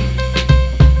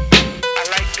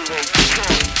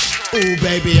 Oh,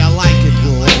 baby, I like it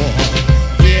raw.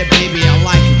 Yeah, baby, I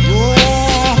like it raw.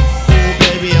 Oh,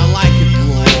 baby, I like it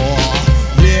raw.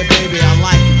 Yeah, baby, I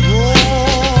like it raw.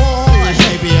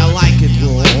 Baby, I like it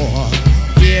raw.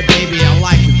 Yeah, baby, I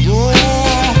like it raw.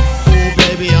 Oh,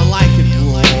 baby, I like it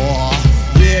raw.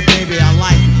 Yeah, baby, I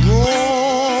like it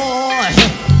raw.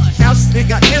 House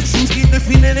nigga, essence, get the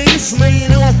feeling they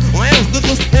slaying off. Well, good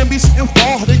looks can be still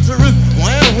far, they turn.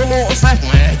 Well, remorse, I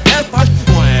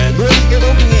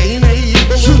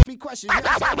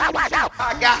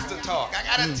I got to talk. I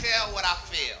gotta tell what I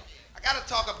feel. I gotta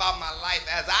talk about my life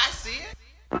as I see it.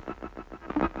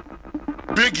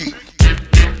 Biggie.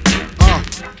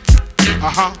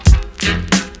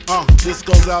 This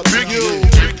goes out to you.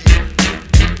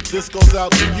 This goes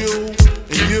out to you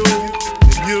and you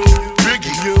and you and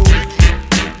you.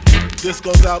 This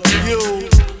goes out to you.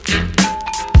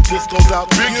 This goes out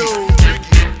to you.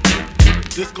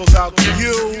 This goes out to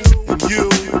you and you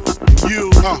and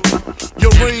you.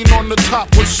 Your reign on the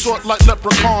top was short like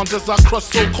leprechauns as I crush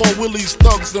so-called willies,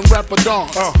 thugs, and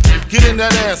rapadons. Get in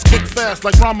that ass quick fast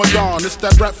like Ramadan. It's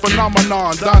that rap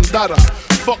phenomenon, Don Dada.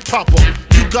 Fuck Papa,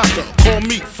 you got to call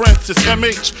me Francis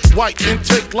MH. White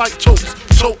intake like toast,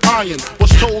 toe iron.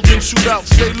 Was told in shootout,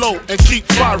 stay low and keep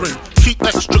firing. Keep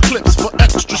extra clips for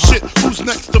extra shit. Who's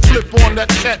next to flip on that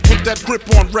cat with that grip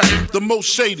on rap? The most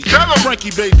shady.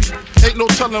 Frankie, baby. Ain't no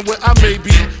telling where I may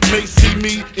be. May see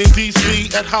me in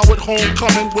DC at Howard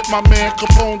Homecoming with my man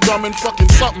Capone drumming fucking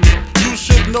something. You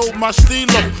should know my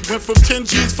stilo. Went from 10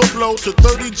 G's for blow to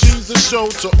 30 G's a show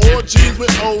to all G's with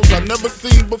O's I never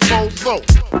seen before. So,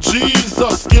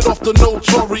 Jesus, get off the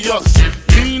notorious.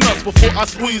 Mean us before I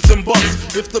squeeze and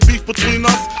bust. If the beef between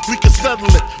us, we can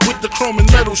settle it with the chrome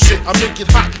and metal shit. I make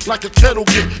it hot like a kettle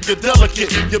get. You're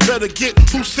delicate, you better get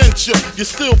who sent you. You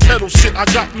still pedal shit. I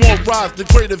got more rides than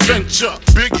Great Adventure.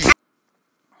 Biggie.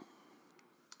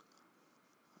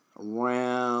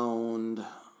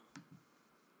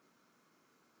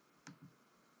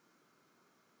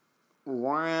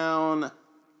 Round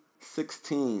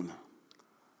 16.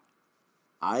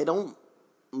 I don't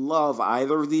love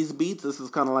either of these beats. This is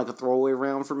kind of like a throwaway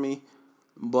round for me.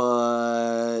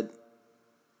 But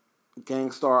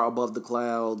Gang Starr, Above the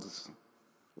Clouds,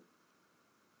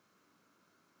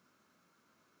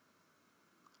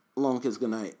 Long Kiss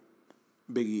Goodnight,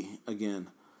 Biggie again.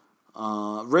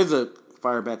 RZA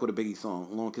fired back with a Biggie song,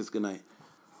 Long Kiss Goodnight.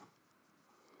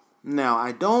 Now,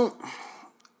 I don't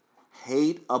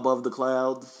hate Above the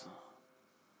Clouds,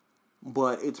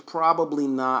 but it's probably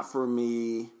not for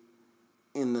me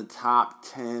in the top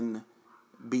 10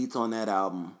 beats on that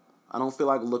album. I don't feel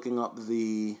like looking up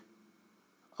the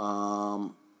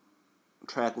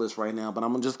track list right now, but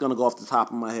I'm just going to go off the top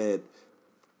of my head.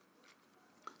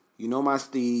 You Know My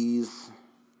Steez,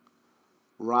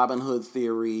 Robin Hood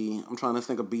Theory. I'm trying to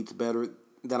think of beats better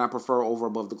that I prefer over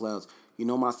Above the Clouds. You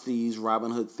Know My Steez,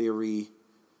 Robin Hood Theory.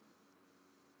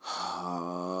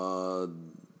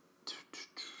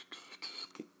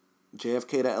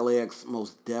 JFK to LAX,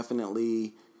 most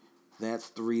definitely. That's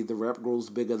 3. The Rep Grows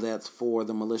Bigger, that's 4.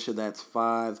 The Militia, that's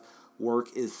 5.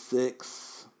 Work is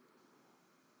 6.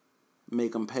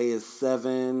 Make 'Em Pay is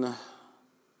 7.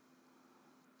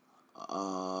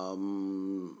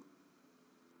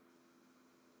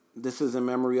 This Is in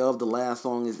Memory of, the last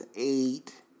song, is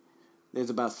 8. There's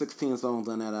about 16 songs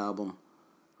on that album.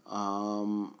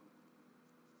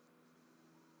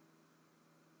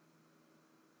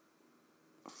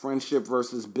 Friendship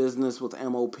versus Business with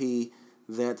M.O.P.,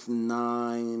 that's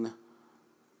 9.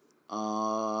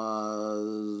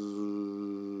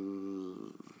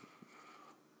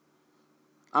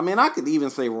 I mean, I could even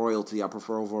say Royalty I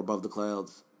prefer over Above the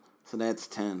Clouds. So that's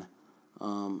 10.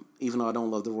 Even though I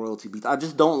don't love the royalty beat. I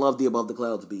just don't love the Above the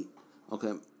Clouds beat.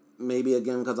 Okay, maybe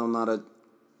again because I'm not a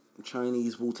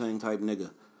Chinese Wu-Tang type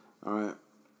nigga. All right,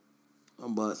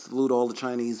 but salute all the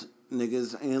Chinese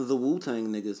niggas and the Wu-Tang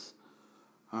niggas.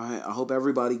 All right, I hope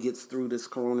everybody gets through this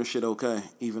corona shit okay,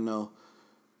 even though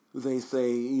they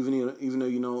say,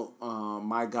 even though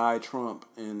my guy Trump,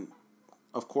 and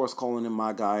of course calling him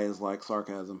my guy is like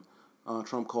sarcasm.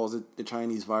 Trump calls it the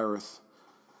Chinese virus.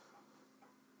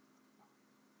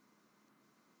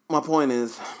 My point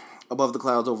is, Above the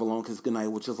Clouds Over Long Kiss Goodnight,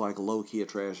 which is like low-key a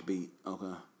trash beat,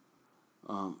 okay?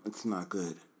 It's not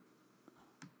good.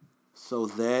 So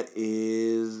that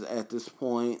is, at this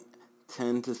point,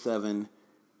 10-7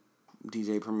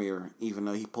 DJ Premier, even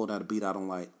though he pulled out a beat I don't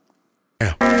like.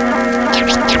 It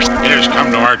has come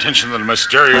to our attention that a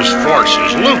mysterious force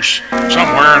is loose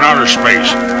somewhere in outer space.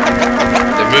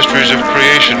 The mysteries of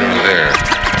creation are there.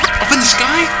 Up in the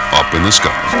sky? Up in the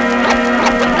sky.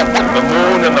 The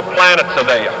moon and the planets are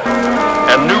there,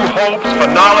 and new hopes for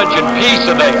knowledge and peace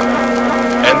are there.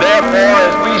 And therefore,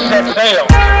 as we set sail,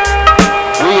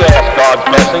 we ask God's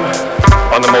blessing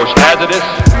on the most hazardous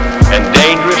and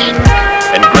dangerous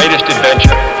and greatest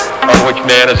adventure on which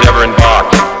man has ever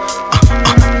embarked.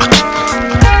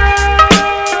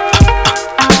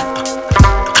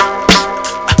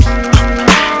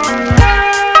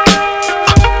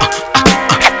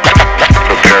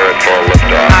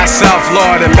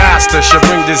 Lord and master shall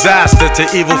bring disaster to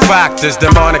evil factors.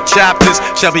 Demonic chapters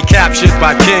shall be captured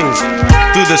by kings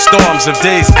through the storms of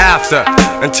days after,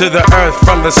 and to the earth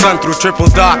from the sun through triple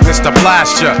darkness to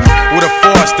blast ya with a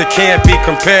force that can't be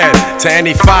compared to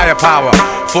any firepower,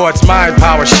 for its mind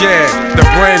power shared. The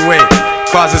brainwave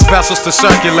causes vessels to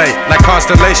circulate like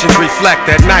constellations reflect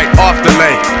at night off the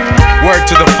lake. Word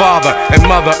to the Father and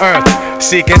Mother Earth,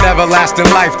 seeking everlasting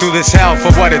life through this hell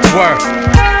for what it's worth.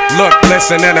 Look,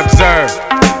 listen, and observe,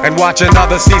 and watch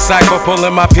another sea cycle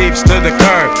pulling my peeps to the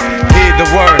curb. Heed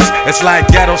the words, it's like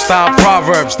ghetto-style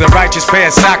proverbs. The righteous pay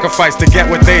a sacrifice to get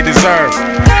what they deserve.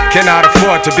 Cannot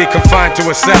afford to be confined to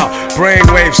a cell.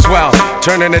 Brainwaves swell,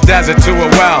 turning the desert to a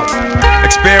well.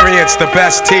 Experience the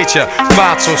best teacher.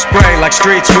 Thoughts will spray like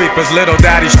street sweepers. Little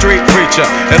daddy street preacher,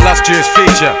 illustrious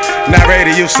feature.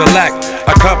 Narrator you select,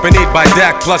 accompanied by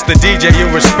deck plus the DJ you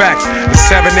respect. The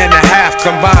 7.5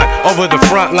 combined over the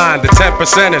front line. The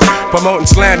 10%ers promoting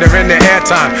slander in the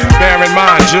airtime. Bear in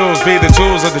mind, jewels be the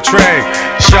tools of the trade.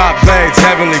 Sharp blades,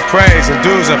 heavenly praise, and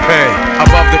dues are paid.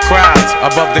 Above the crowds,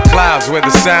 above the clouds, where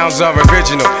the sounds are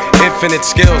original. Infinite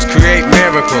skills create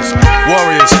miracles.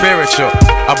 Warrior spiritual,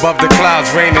 above the clouds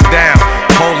raining down,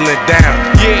 holding it down.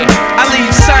 Yeah, I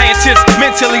leave scientists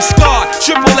mentally scarred.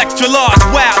 Triple extra large,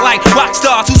 wild like rock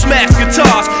stars who smash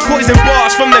guitars. Poison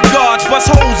bars from the guards, bust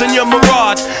holes in your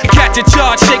mirage. Catch a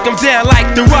charge, shake them down like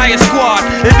the riot squad.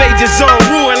 Invade your zone,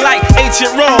 ruin like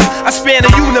ancient Rome. I span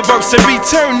the universe and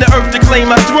return to earth to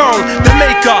claim my throne. The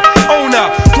maker,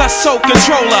 owner, plus soul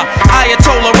controller.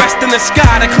 Ayatollah, rest in the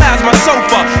sky, the clouds my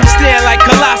sofa. Stand like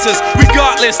Colossus,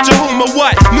 regardless to whom or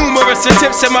what. Numerous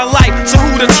attempts in my life, so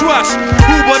who to trust?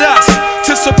 Who but us?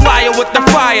 To supply it with the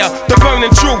fire, the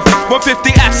burning truth.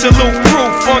 150 absolute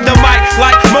proof on the mic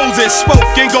like Moses spoke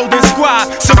in Golden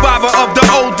Scribe. Survivor of the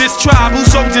oldest tribe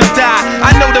whose soldiers died.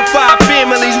 I know the 5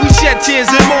 families, we shed tears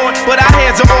and mourn, but our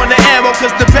hands are on the ammo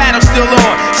cause the battle's still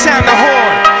on. Sound the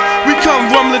horn. We come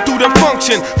rumbling through the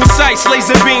function. Precise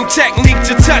laser beam technique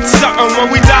to touch something. When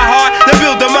we die hard, they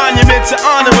build a monument to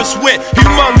honor us with.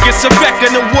 Humongous effect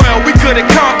in the world, we could've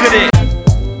conquered it.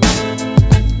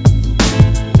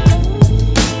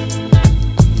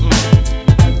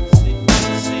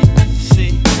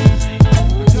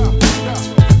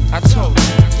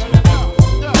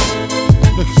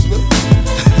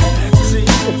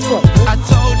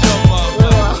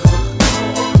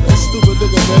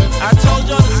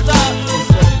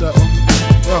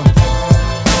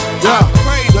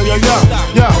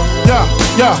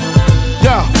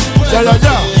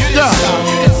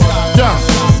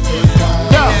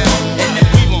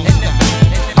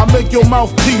 Your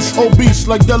mouthpiece, obese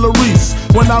like Delarice.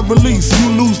 When I release,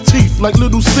 you lose teeth like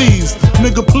little C's.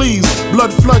 Nigga, please,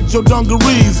 blood flood your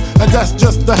dungarees. And that's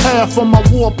just the half on my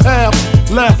war path.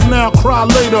 Laugh now, cry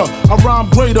later. I rhyme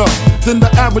greater than the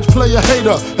average player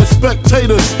hater.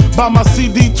 spectators buy my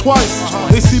CD twice.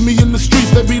 They see me in the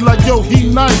streets, they be like, yo, he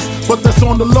nice. But that's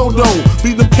on the low though.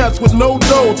 Be them cats with no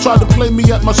dough, try to play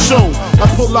me at my show. I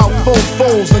pull out 4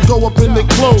 foes and go up in their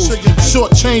clothes.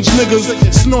 Short change niggas,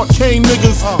 snort cane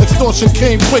niggas. Extortion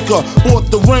came quicker, bought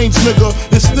the range nigga.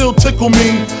 It still tickle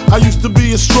me. I used to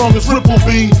be as strong as Ripple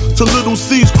B, till little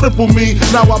C's cripple me.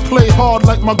 Now I play hard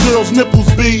like my girl's nipples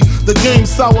be. The game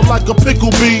sour like a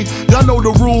pickle bee. Y'all know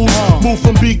the rules. Move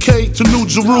from BK to New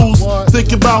Jerusalem.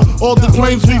 Think about all the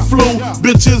planes we flew,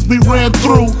 bitches we ran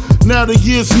through. Now the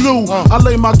year's new, I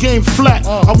lay my game flat.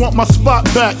 I want my spot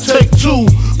back, take 2.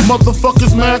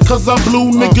 Motherfuckers mad cause I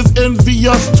blew, niggas envy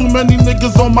us. Too many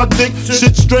niggas on my dick,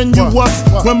 shit strenuous.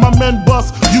 When my men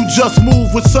bust, you just move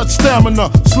with such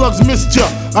stamina. Slugs missed ya,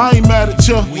 I ain't mad at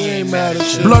ya. We ain't mad at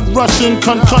ya. Blood rushing,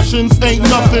 concussions ain't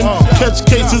nothing. Catch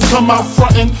cases, come out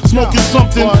frontin', smoking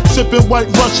something. Sipping white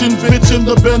Russian, bitch in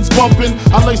the Benz bumping.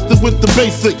 I laced it with the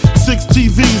basic, 6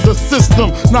 TVs, a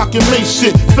system, knocking Mace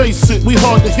shit. Face it, we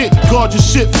hard to hit, guard your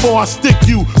shit before I stick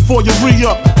you. For your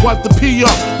re-up, wipe the pee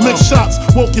up, mix shots,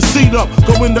 woke your seat up,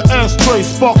 go in the ashtray,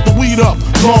 spark the weed up,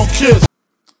 long kiss.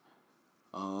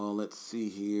 Let's see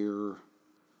here.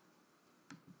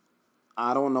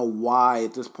 I don't know why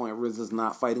at this point RZA's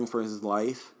not fighting for his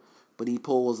life, but he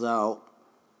pulls out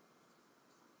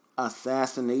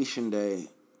Assassination Day,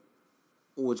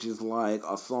 which is like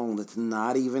a song that's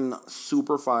not even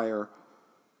super fire,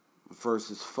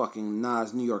 versus fucking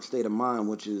Nas' New York State of Mind,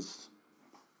 which is,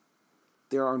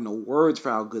 there are no words for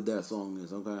how good that song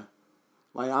is, okay?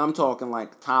 Like, I'm talking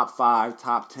like top 5,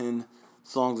 top 10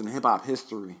 songs in hip-hop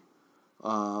history.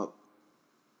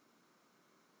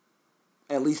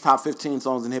 At least top 15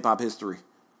 songs in hip-hop history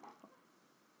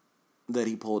that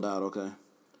he pulled out, okay?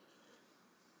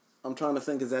 I'm trying to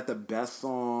think, is that the best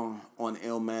song on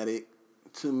Illmatic?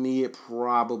 To me, it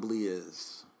probably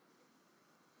is.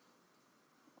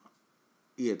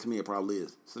 Yeah, to me, it probably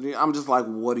is. So I'm just like,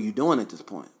 what are you doing at this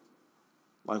point?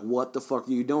 Like, what the fuck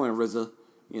are you doing, RZA?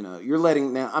 You know, you're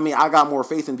letting down. I mean, I got more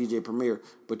faith in DJ Premier,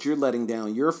 but you're letting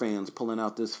down your fans pulling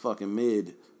out this fucking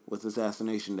mid with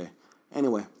Assassination Day.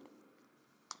 Anyway.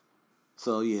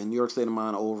 So, yeah, New York State of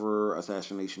Mind over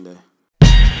Assassination Day.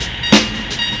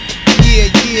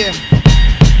 Yeah.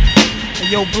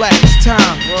 Hey, yo, Black, it's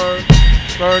time. Word,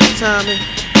 it's timing.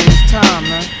 It's time,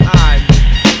 man. Alright,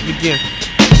 begin.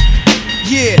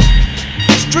 Yeah,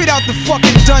 straight out the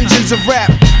fucking dungeons of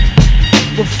rap,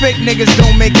 where fake niggas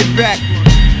don't make it back.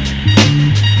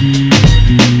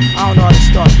 I don't know how to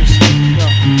start this shit.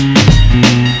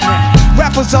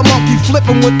 Rappers are monkey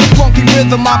flipping with the funky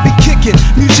rhythm I be kicking.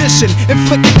 Musician,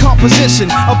 inflicting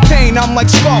composition of pain. I'm like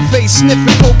Scarface,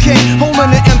 sniffing cocaine, holding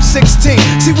an M16.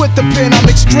 See with the pen I'm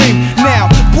extreme.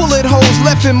 Now, bullet holes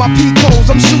left in my peak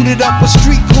holes. I'm suited up with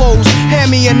street clothes.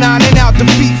 Hand me a 9 and out the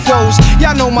feet froze.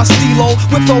 Y'all know my stilo,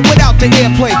 with or without the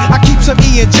airplay. I keep some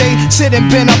E and J, sitting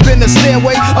bent up in the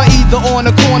stairway, or either on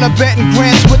the corner betting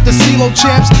grants with the CeeLo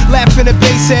champs. Laughing at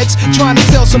bass heads, trying to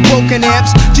sell some broken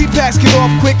amps. G-Packs get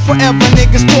off quick forever.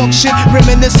 Niggas talk shit,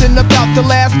 reminiscing about the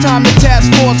last time the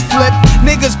task force flipped.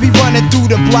 Niggas be running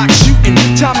through the block shooting.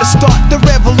 Time to start the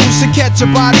revolution. Catch a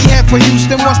body head for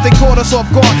Houston. Once they caught us off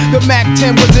guard, the Mac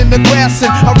 10 was in the grass,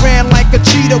 and I ran like a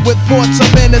cheetah with thoughts of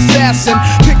an assassin.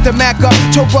 Picked the Mac up,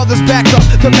 told brothers back up.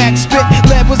 The Mac spit,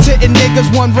 lead was hitting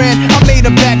niggas. One ran, I made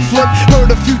a backflip.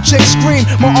 Heard a few chicks scream,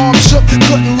 my arm shook,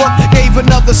 couldn't look. Gave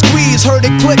another squeeze, heard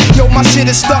it click. Yo, my shit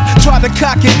is stuck. Tried to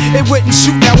cock it, it wouldn't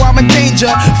shoot. Now I'm in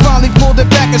danger. Finally pulled it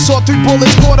back and saw 3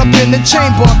 bullets caught up in the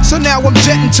chamber. So now I'm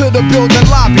jetting to the building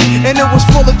lobby, and it was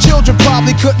full of children,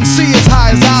 probably couldn't see as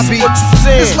high as I be.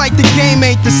 It's like the game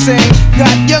ain't the same.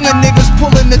 Got younger niggas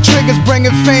pulling the triggers,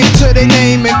 bringing fame to their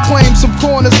name and claim some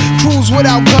corners. Crews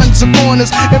without guns upon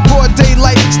us. In broad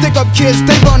daylight, stick up kids,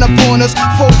 they run up on us.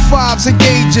 4-5s and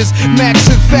gauges, max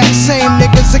and facts. Same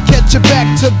niggas that catch you back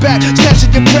to back,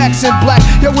 snatching your cracks in black.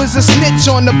 Yo, is a snitch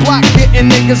on the block, getting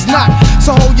niggas knocked.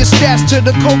 So hold your stash till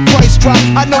the coke price drop.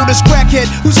 I know this crackhead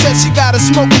who said she gotta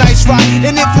smoke nice rock,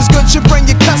 and if it's good, you bring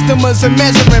your customers and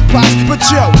measuring plots. But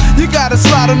yo, you gotta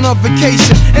slide on a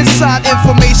vacation. Inside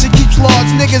information keeps large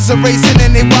niggas erasing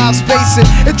and they wives spacing.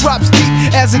 It drops deep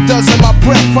as it does in my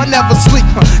breath. I never sleep,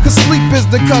 cause sleep is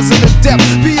the cousin of death.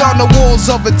 Beyond the walls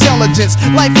of intelligence,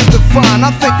 life is defined.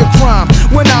 I think of crime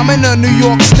when I'm in a New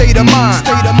York state of mind.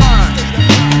 State of mind.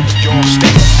 Your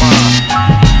state of mind.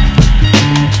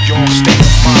 Your state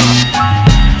of mind.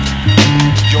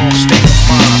 Your state of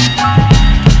mind.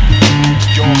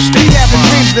 Your state of mind. Be having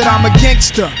dreams that I'm a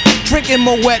gangster, drinking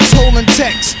Moet's, holding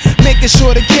texts. making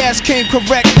sure the cash came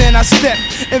correct. Then I stepped,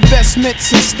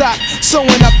 investments and stock,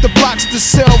 sewing up the blocks to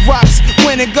sell rocks,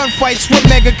 winning gunfights with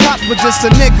mega cops. But just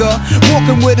a nigga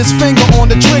walking with his finger on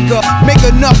the trigger, make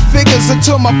enough figures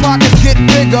until my pockets get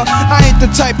bigger. I ain't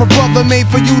the type of brother made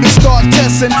for you to start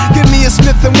testing. Give me a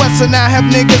Smith & Wesson, I have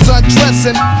niggas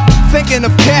undressing, thinking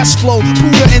of cash flow,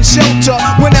 Buddha and shelter.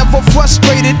 Whenever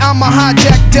frustrated, I'ma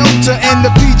hijack Delta and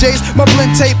the PJs. My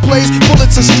blend tape plays,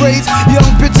 bullets are strays, young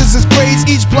bitches is grades.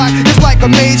 Each block is like a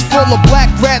maze full of black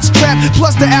rats trapped,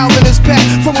 plus the owl in his pack.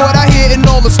 From what I hear in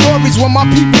all the stories, when my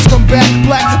peoples come back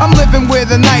black, I'm living where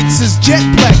the nights is jet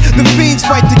black. The fiends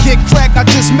fight to get cracked, I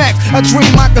just max. I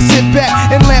dream I could sit back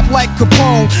and lamp like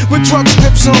Capone, with drug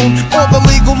strips on, all the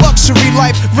legal luxury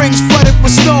life, rings flooded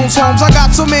with stones. Homes, I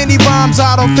got so many rhymes,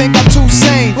 I don't think I'm too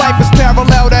sane. Life is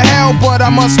parallel to hell, but I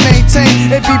must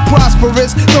maintain it be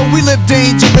prosperous, though we live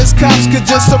dangerous. Cops could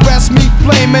just arrest me,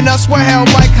 blaming us we're held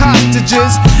like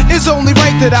hostages. It's only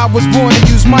right that I was born to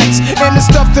use mics, and the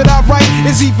stuff that I write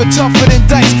is even tougher than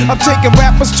dice. I'm taking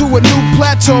rappers to a new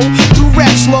plateau through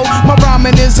rap slow. My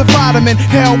rhyming is a vitamin,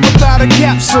 hell without a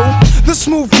capsule. The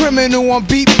smooth criminal on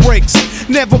beat breaks,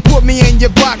 never put me in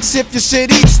your box if your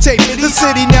shit eats tape. The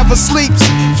city never sleeps,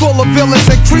 full of villains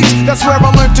and creeps. That's where I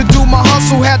learned to do my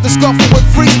hustle, had to scuffle with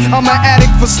freaks. I'm an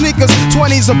addict for sneakers,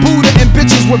 20s a Buddha and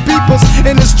bitches with beepers.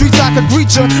 In the streets I could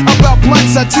greet ya, about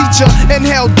blunts I teach ya.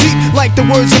 Inhale deep like the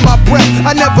words in my breath.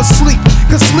 I never sleep,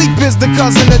 cause sleep is the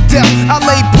cousin of death. I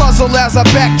lay puzzle as I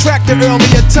backtrack to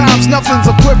earlier times. Nothing's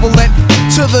equivalent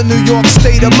to the New York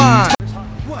state of mind.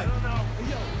 What?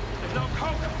 Yo, there's no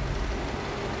coke.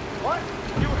 What?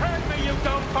 You heard me, you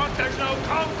dumb fuck, there's no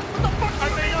coke. What the fuck? I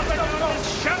mean, up and down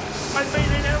this shit. I mean,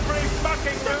 in every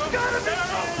fucking room. There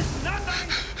is nothing.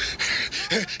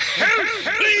 Help,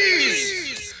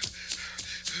 please!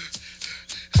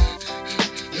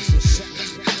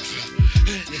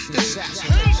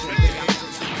 Assassination day.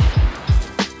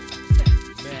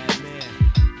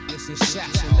 It's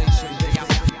assassination day.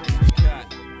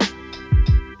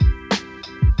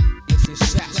 It's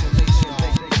assassination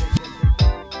day.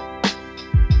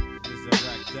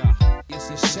 It's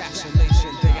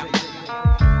assassination day.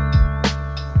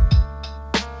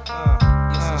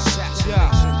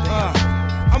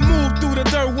 I move through the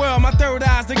dirt world, my third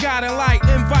eye's the guiding light.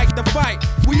 Invite the fight,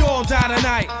 we all die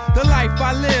tonight. The life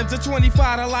I live, the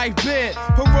 25 to life bid.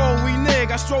 Parole we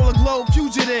nig, I stroll a globe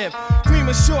fugitive. Cream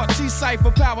is short,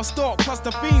 T-Cypher, power stalk, plus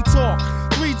the fiend talk.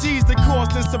 3 G's the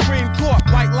cost in Supreme Court.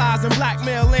 White lies and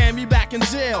blackmail land me back in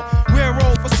jail. We're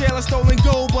roll for sale, stolen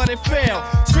gold, but it failed.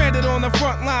 Stranded on the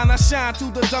front line, I shine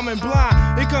through the dumb and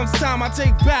blind. It comes time I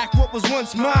take back what was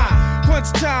once mine.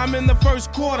 Punch time in the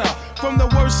first quarter, from the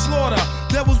worst slaughter.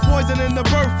 Devil's poison in the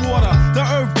birth water. The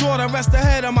earth daughter rests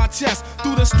ahead of my chest.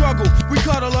 Through the struggle, we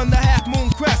cuddle under half moon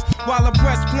crest. While the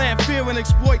press plant fear and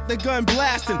exploit the gun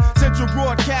blasting. Central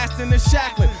broadcasting is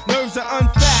shackling, nerves are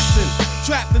unfastened.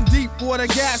 Trapped in deep water,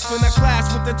 gasping. A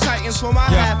clash with the Titans for my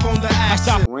half on the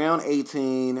action. Round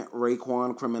 18,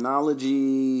 Raekwon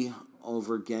Criminology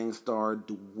over Gang Starr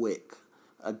Dwick.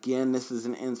 Again, this is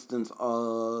an instance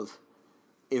of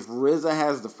if RZA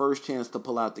has the first chance to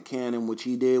pull out the cannon, which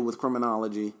he did with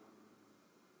Criminology,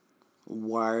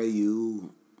 why are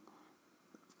you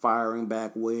firing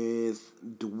back with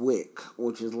Dwick,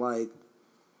 which is like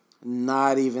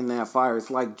not even that fire. It's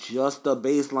like just a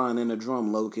bass line and a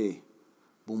drum, low key.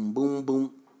 Boom, boom,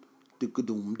 boom,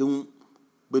 doom, doom,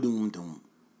 ba-doom, doom.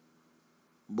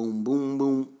 Boom, boom,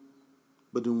 boom,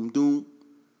 ba-doom, doom,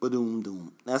 ba-doom,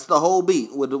 doom. That's the whole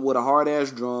beat with a hard ass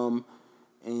drum,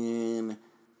 and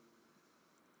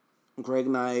Greg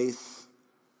Nice,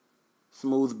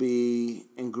 Smooth B,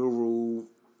 and Guru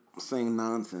saying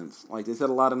nonsense. Like, they said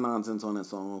a lot of nonsense on that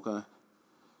song, okay?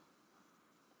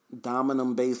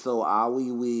 Dominum Basso,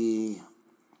 Awi Wee,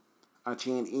 I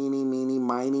chant eeny, meeny,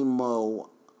 miny, mo.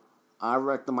 I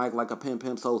wreck the mic like a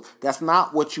pimp, so that's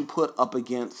not what you put up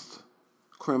against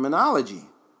Criminology.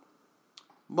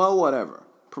 But whatever.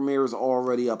 Premier is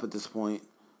already up at this point.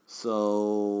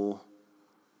 So,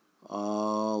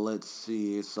 let's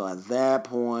see. So at that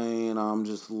point, I'm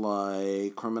just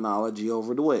like Criminology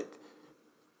over Dwick.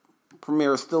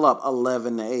 Premier is still up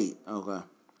 11-8. Okay.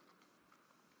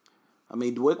 I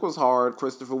mean, Dwick was hard.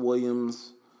 Christopher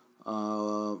Williams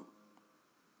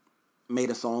made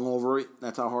a song over it.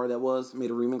 That's how hard that was. Made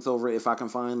a remix over it. If I can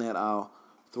find that, I'll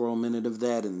throw a minute of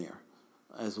that in there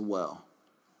as well.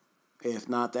 If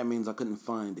not, that means I couldn't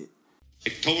find it. I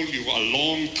told you a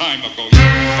long time ago, you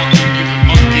fucking little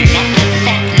monkey, not to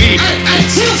fuck me. Hey,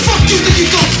 who the fuck do you think you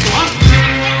go to, huh?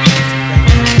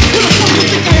 Who the fuck do you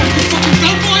think I am, you fucking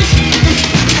bellboy?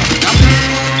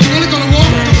 You wanna go to war?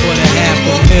 For the half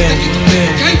of men,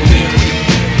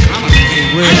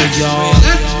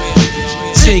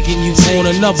 taking you on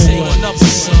another one.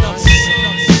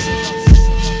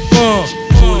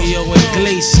 Julio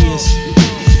Iglesias.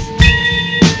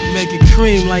 Make it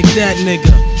cream like that,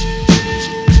 nigga.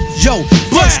 Yo,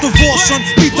 first of all, son,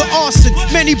 beat the arson.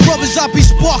 Many brothers I be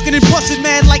sparking and busting,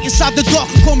 mad light inside the dark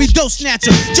and call me dough snatcher.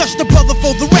 Just a brother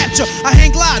for the rapture. I hang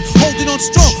glide, holding on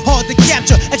strong, hard to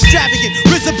capture. Extravagant,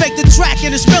 RZA bake the track and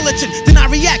it's militant. Then I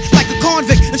react like a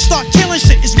convict and start killing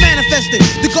shit. It's manifested.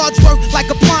 The guards work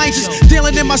like appliances.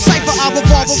 Dealing in my cipher, I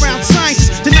revolve around sciences.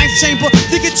 The ninth chamber,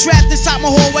 you get trapped inside my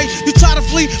hallway. You try to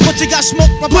flee, but you got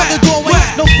smoked right by the doorway.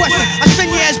 No question, I send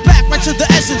your ass back right to the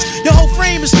essence. Your whole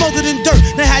frame is smothered in dirt.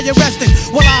 Now how you resting?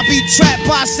 Well, I be trapped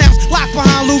by sounds, locked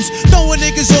behind loops, throwing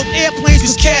niggas off airplanes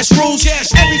cause cash rules.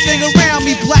 Everything around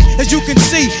me black, as you can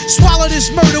see. Swallow this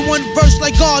murder one verse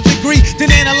like God degree.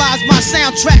 Then analyze my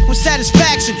soundtrack with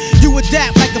satisfaction. You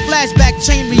adapt like a flashback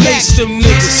chain Lace reaction. them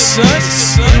niggas, son.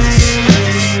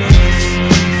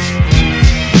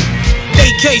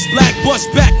 AK's black,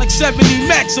 bust back like 70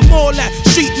 max. I'm all that.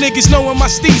 Street niggas knowing my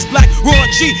steez black. Raw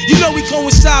G, you know he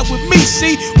coincide with me,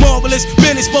 see? Marvelous,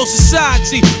 business for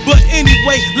society. But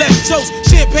anyway, let's toast.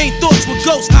 Champagne thoughts with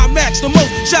ghosts. I max the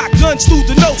most. Shotguns through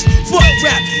the notes. Fuck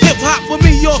rap, hip hop for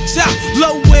me, York top.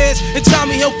 Low wears and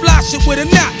Tommy Hill fly shit with a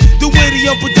knot. The way the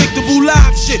unpredictable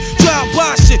live shit. Drive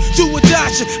by shit, do or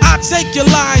die shit. I take your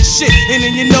lying shit. And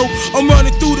then you know, I'm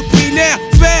running through the P now.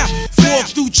 Foul. Walk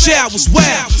through child was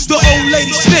wild. The old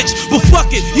lady snitch, but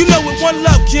fuck it, you know it, one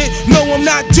love, kid. No, I'm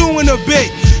not doing a bit.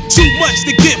 Too much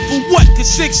to get for what? Cause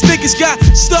 6 niggas got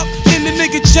stuck in the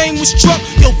nigga chain was truck.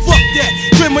 Yo, fuck that.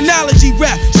 Criminology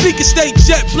rap. Sneaker state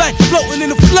jet black. Floating in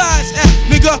the flies.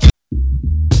 Nigga.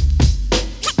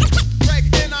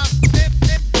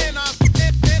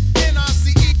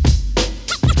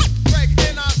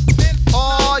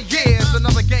 Oh yeah, it's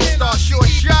another Gangstar short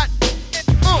shot.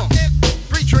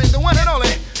 Featuring the one and only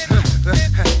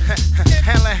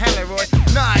Hanley Roy,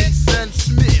 nice and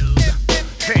smooth.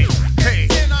 Hey, hey,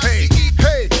 hey,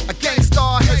 hey. A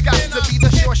Gangstar has got to be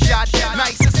the short shot.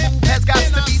 Nice and smooth has got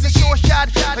to be the short shot.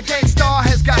 A Gangstar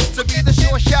has got to be the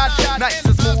short shot. Nice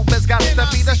and smooth has got to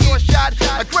be the short shot.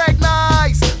 A Greg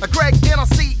Nice, a Greg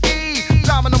NLCE,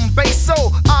 Dominum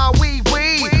Basso, we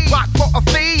rock for a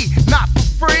fee, not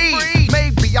for free.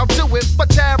 Maybe I'll do it for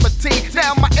charity.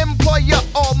 Now my employer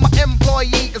or my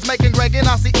employee is making Greg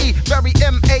NLCE very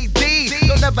M.A.D.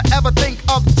 Don't ever ever think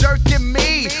of jerking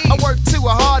me. I work too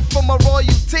hard for my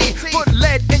royalty. Put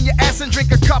lead in your ass and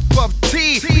drink a cup of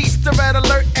tea. Peace to Red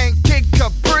Alert and Kid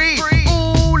Capri.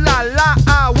 Ooh la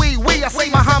la, we. I say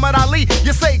Muhammad Ali,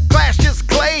 you say glass is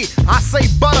clay. I say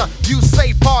butter, you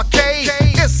say parquet.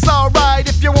 It's alright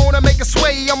if you wanna make a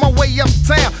sway. On my way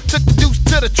uptown, took the deuce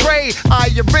to the tray. I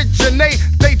originate,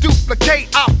 they duplicate.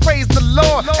 I praise the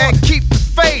Lord and keep the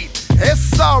faith.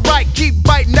 It's alright, keep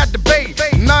biting at the bait.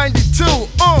 92,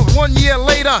 1 year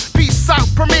later. Peace out,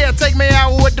 Premier, take me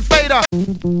out with the fader.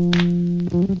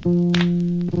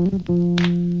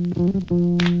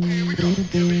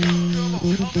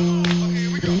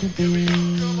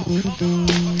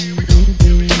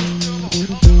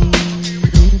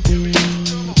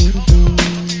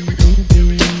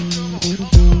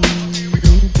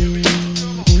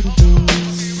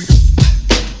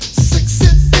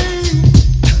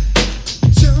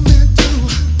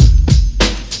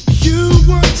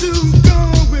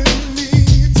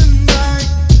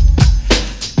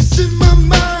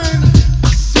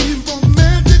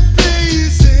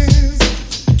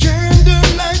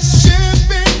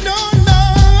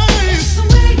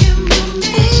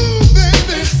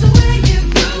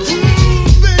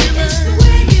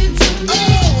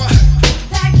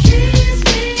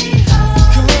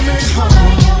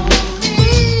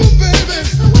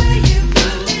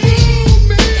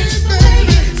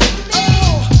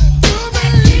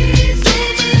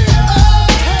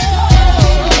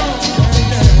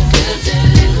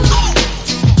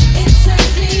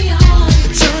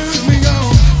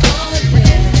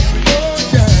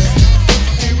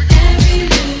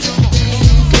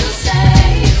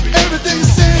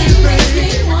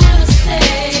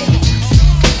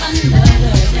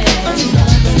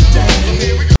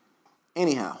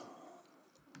 Anyhow,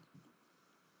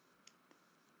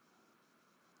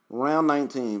 round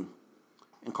 19,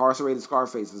 Incarcerated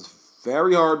Scarface is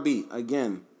very hard beat.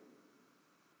 Again,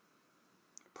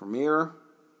 Premier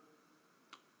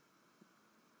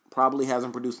probably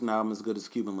hasn't produced an album as good as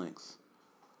Cuban Links.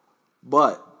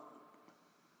 But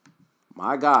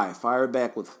my guy fired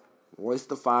back with Royce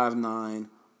the 5'9",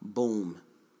 boom.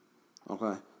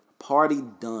 Okay, party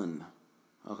done.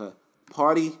 Okay,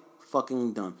 party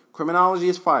fucking done. Criminology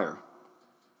is fire.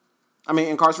 I mean,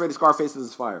 Incarcerated Scarface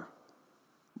is fire.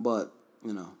 But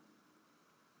you know.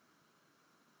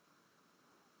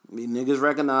 I mean, niggas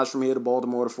recognize from here to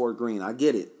Baltimore to Fort Greene. I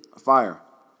get it. Fire.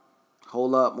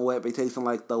 Hold up, Moet be tasting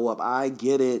like throw up. I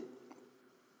get it.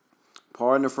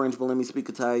 Pardon the French, but let me speak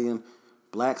Italian.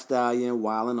 Black Stallion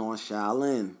wildin' on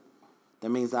Shaolin. That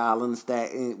means the island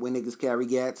Staten when niggas carry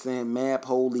gats and mad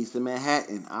police in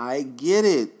Manhattan. I get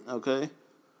it, okay?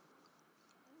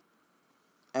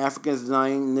 Africans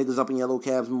denying niggas up in yellow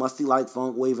cabs, musty like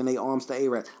funk, waving their arms to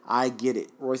A-Rats. I get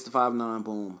it. Royce the 5'9",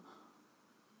 boom.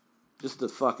 Just the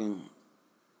fucking...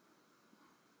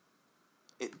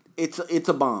 It's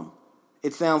a bomb.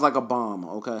 It sounds like a bomb,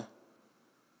 okay?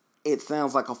 It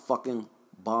sounds like a fucking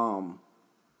bomb.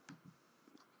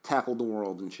 Tackle the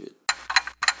world and shit.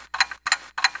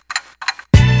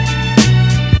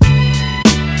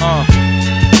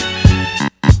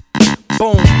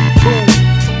 Boom, boom.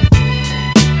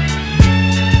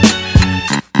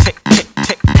 Tick, tick,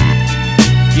 tick.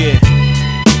 Yeah.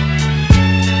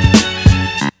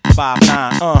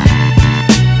 5'9",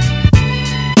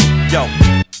 Yo.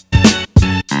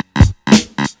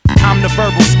 I'm the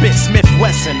verbal spit, Smith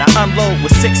Wesson. I unload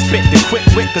with 6 spit, the quick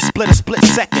wit could split a split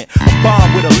second. A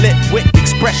bomb with a lit wit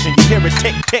expression. You hear it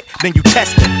tick, tick, then you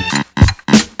test it.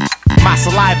 My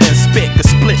saliva and spit, the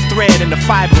split thread and the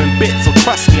fiber and bit. So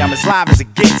trust me, I'm as live as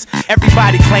it gets.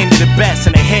 Everybody claim they're the best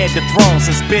and they head the throne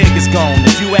since Big is gone.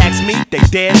 If you ask me, they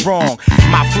dead wrong.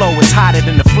 My flow is hotter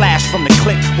than the flash from the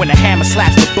click when the hammer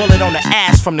slaps the bullet on the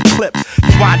ass from the clip.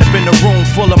 You wind up in a room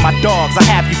full of my dogs. I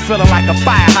have you feeling like a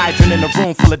fire hydrant in a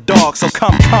room full of dogs. So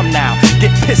come now, get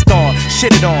pissed on,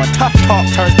 shitted on. Tough talk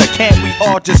turns to can't we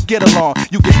all just get along?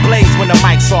 You get blazed when the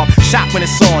mic's off, shot when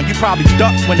it's on. You probably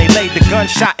duck when they laid the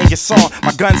gunshot in your song.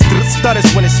 My gun stutters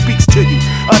when it speaks to you.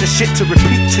 Other shit to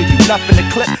repeat to you. Nothing to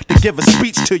clip to give a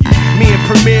speech to you. Me and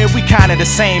Premier, we kinda the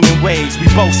same in ways. We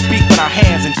both speak with our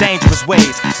hands in dangerous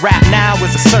ways. Rap now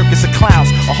is a circus of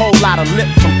clowns. A whole lot of lip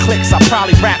from clicks. I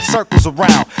probably wrap circles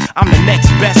around. I'm the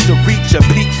next best to reach a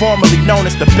peak, formerly known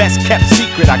as the best kept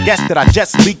secret. I guess that I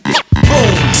just leaked it.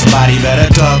 Boom! Somebody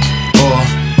better duck or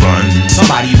run.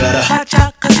 Somebody better watch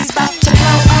out, cause he's about to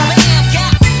blow up.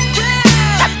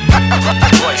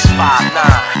 Royce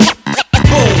 5'9".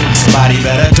 Boom! Somebody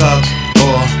better duck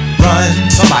or run.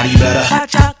 Somebody better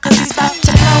watch out, cause he's about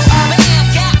to blow up.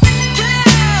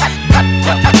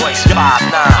 Royce 5'9".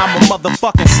 I'm a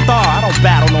motherfucking star, I don't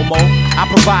battle no more. I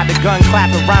provide the gun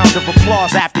clapping round of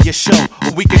applause after your show.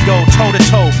 Or we could go toe to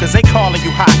toe, cause they calling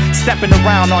you hot. Stepping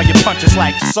around on your punches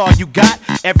like that's all you got.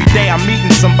 Every day I'm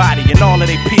meeting somebody and all of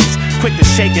they peeps. Quick to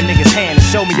shake a nigga's hand and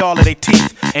show me all of they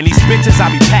teeth. And these bitches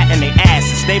I be patting their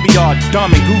asses. They be all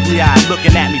dumb and googly eyed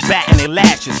looking at me batting their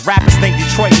lashes. Rappers think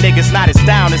Detroit niggas not as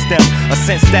down as them. A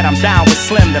sense that I'm down with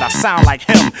Slim, that I sound like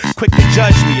him. Quick to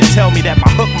judge me and tell me that my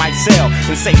hook might sell.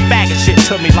 And say faggot shit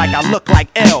to me like I look like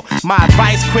L. My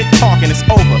advice, quit talking, it's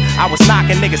over. I was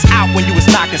knocking niggas out when you was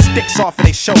knocking sticks off of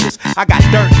their shoulders. I got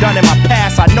dirt done in my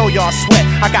past, I know y'all sweat.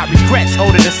 I got regrets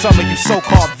older than some of you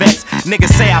so-called vets.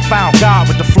 Niggas say I found God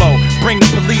with the flow. Bring the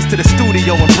police to the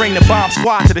studio and bring the bomb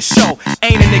squad to the show.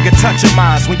 Ain't a nigga touching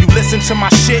minds. When you listen to my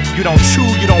shit, you don't chew,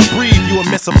 you don't breathe, you will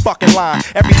miss a fucking line.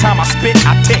 Every time I spit,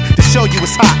 I tick to show you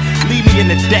it's hot. Leave me in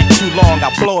the deck too long,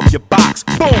 I'll blow up your box.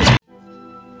 Boom!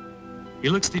 He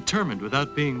looks determined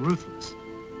without being ruthless.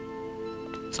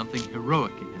 Something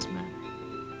heroic in his manner.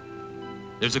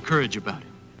 There's a courage about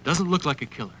him. Doesn't look like a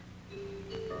killer.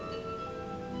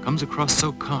 Comes across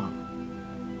so calm.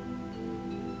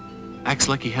 Acts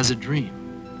like he has a dream.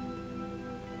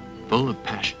 Full of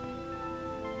passion.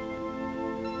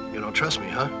 You don't trust me,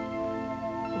 huh?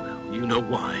 Well, you know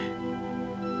why.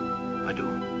 I do.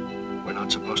 We're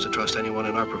not supposed to trust anyone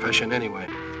in our profession anyway.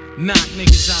 Knock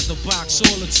niggas out the box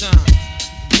all the time.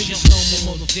 Niggas know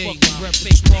my motherfucking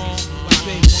repertoire.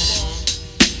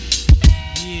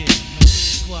 Yeah,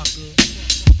 motherfucker.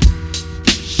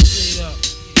 Straight up.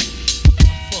 I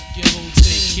fuck your whole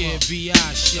take care, B.I.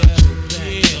 shit.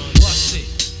 Yeah, bust it.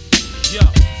 Yo,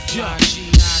 G.I.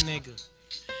 nigga.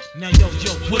 Now yo,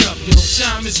 what up, yo?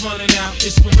 Time is running out,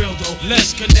 it's for real though.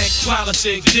 Let's connect,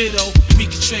 politic, ditto. We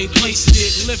can trade places,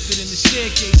 get lifted in the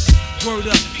staircase. Word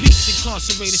up, peace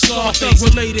incarcerated, Scarface.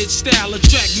 Related style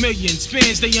attract millions.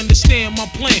 Fans, they understand my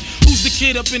plan. Who's the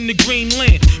kid up in the green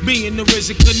land? Me and the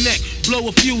RZA connect. Blow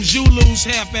a fuse, you lose.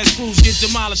 Half-ass crews get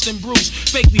demolished and bruised.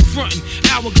 Fake be frontin'.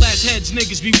 Hourglass heads,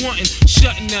 niggas be wantin'.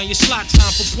 Shutting down your slot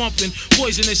time for pumping.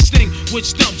 Poisonous sting,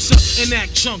 which dumps up and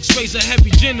act chunks. Raise a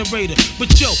heavy generator. But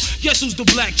yo, guess who's the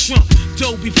black Trump?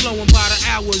 Dough be flowing by the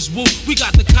hours. Woo, we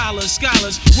got the collars,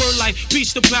 scholars. Word like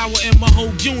peace to power in my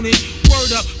whole unit.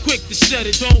 Word up, quick to set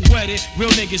it, don't wet it. Real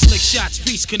niggas lick shots,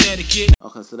 peace, Connecticut.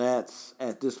 Okay, so that's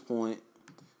at this point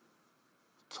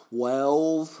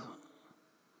 12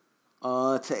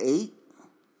 to 8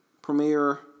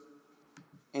 Premier.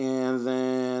 And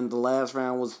then the last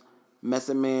round was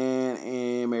Method Man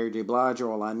and Mary J. Blige,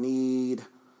 All I Need.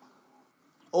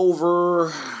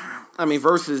 Versus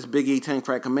Biggie, 10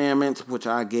 Crack Commandments, which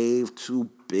I gave to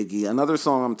Biggie. Another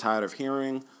song I'm tired of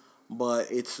hearing,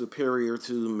 but it's superior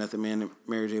to Method Man and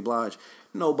Mary J. Blige.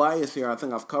 No bias here. I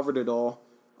think I've covered it all.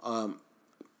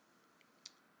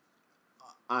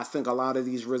 I think a lot of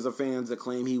these RZA fans that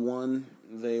claim he won,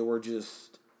 they were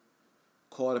just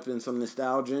caught up in some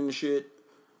nostalgia and shit.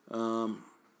 I'm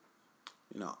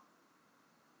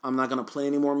not going to play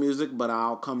any more music, but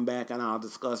I'll come back and I'll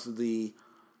discuss the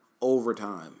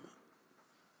overtime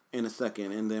in a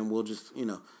second, and then we'll just,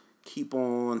 keep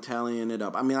on tallying it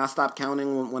up. I stopped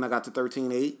counting when I got to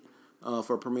 13-8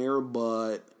 for Premier,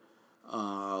 but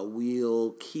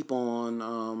we'll keep on,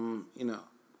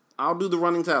 I'll do the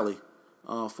running tally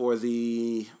for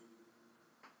the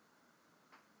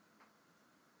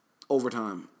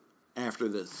overtime after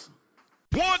this.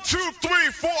 1, 2, 3,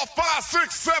 4, 5,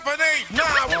 6, 7, 8, 9.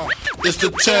 It's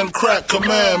the 10 Crack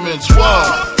Commandments.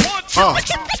 Wow.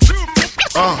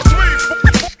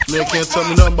 Man can't tell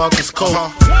me nothing about this coke.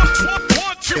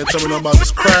 Can't tell me nothing about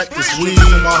this crack, this weed,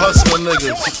 and my hustling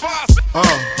niggas.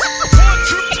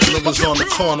 Niggas on the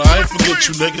corner. I ain't forget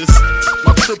you niggas.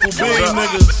 My triple B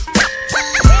niggas. 1,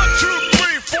 2,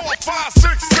 3, 4, 5,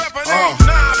 6, 7,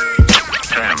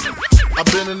 8, 9. I've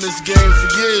been in this game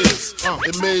for years.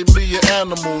 It made me an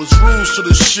animal. It's rules to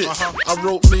this shit. I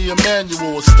wrote me a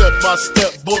manual, a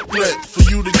step-by-step booklet for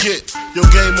you to get your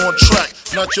game on track.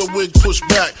 Not your wig pushed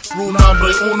back. Rule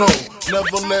number uno.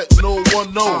 Never let no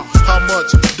one know how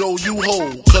much dough you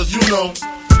hold. Cause you know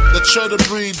that try to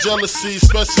breed jealousy,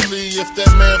 especially if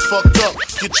that man fucked up.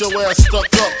 Get your ass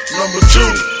stuck up. Number 2,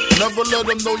 never let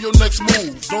them know your next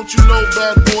move. Don't you know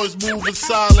bad boys move in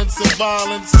silence and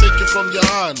violence? Take it from your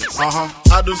highness. I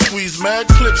done squeeze mad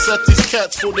clips at these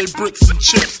cats for they bricks and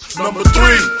chips. Number 3,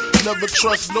 never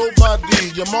trust nobody.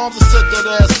 Your mom's set that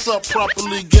ass up,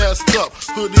 properly gassed up.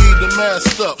 Hoodie the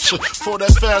masked up. For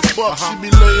that fast buck, she be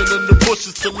laying in the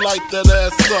bushes to light that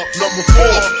ass up. Number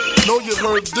 4, know you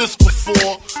heard this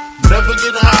before. Never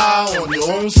get high on your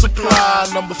own supply.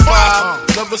 Number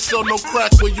 5, never sell no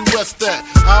crack where you rest at.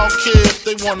 I don't care if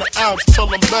they want an ounce, tell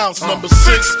them bounce. Number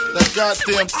 6, that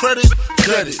goddamn credit,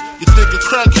 get it. You think a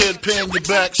crackhead paying you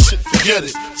back, shit, forget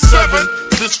it. 7,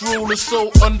 this rule is so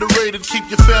underrated. Keep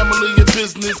your family and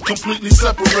business completely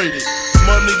separated.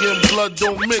 Money and blood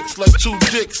don't mix like two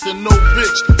dicks and no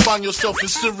bitch. Find yourself in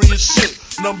serious shit.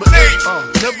 Number 8,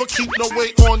 never keep no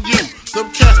weight on you. Them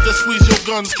cats that squeeze your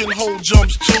guns can hold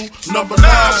jumps too. Number 9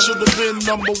 should have been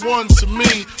number 1 to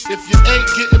me. If you ain't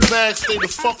getting back, stay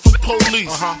the fuck from police.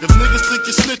 If niggas think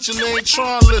you're snitching, they ain't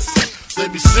trying to listen. They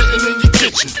be sitting in your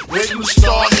kitchen, waiting to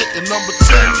start hitting. Number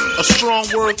 10, a strong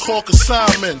word called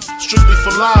consignment. Strictly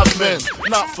for live men,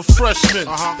 not for freshmen.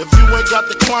 If you ain't got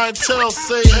the clientele,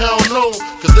 say hell no.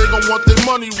 Cause they gon' want their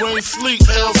money, rain, sleet,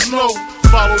 hell, snow.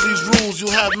 Follow these rules, you'll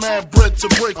have mad bread to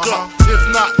break up. If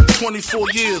not,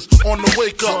 24 years on the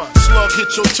wake up. Slug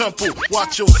hit your temple,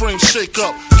 watch your frame shake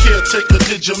up. Caretaker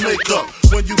did your makeup.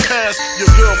 When you pass, your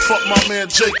girl fucked my man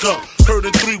Jacob. Heard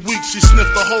in 3 weeks she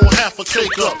sniffed the whole half a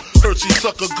cake up. Heard she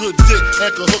suck a good dick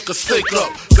and could hook a steak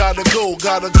up. Gotta go,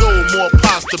 more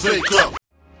pies to bake up.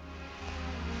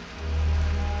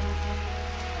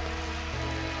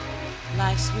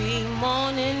 Like sweet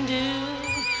morning dew,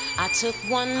 I took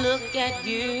one look at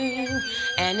you,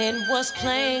 and it was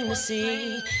plain to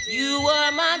see you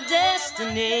were my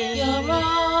destiny. You're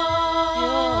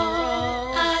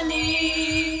all I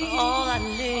need, all I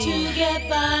need to get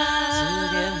by.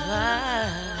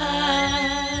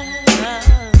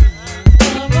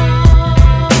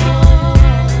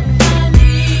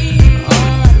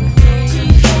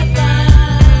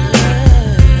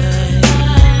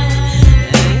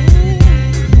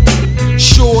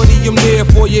 I'm there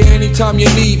for you anytime you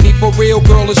need me. For real,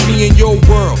 girl, it's me in your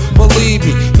world. Believe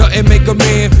me, nothing make a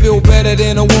man feel better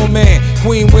than a woman.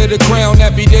 Queen with a crown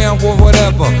that be down for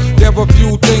whatever. There are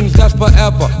few things that's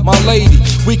forever. My lady,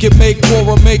 we can make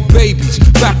war or make babies.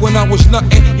 Back when I was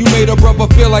nothing, you made a brother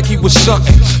feel like he was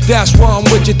something. That's why I'm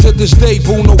with you to this day,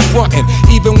 boo, no frontin'.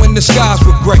 Even when the skies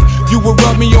were gray, you would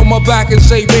rub me on my back and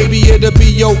say, baby, it'll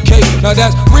be okay. Now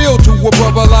that's real to a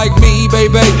brother like me,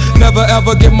 baby. Never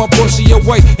ever give my pussy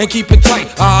away and keep it tight,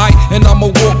 alright? And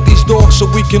I'ma walk these dogs so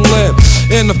we can live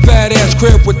in a fat ass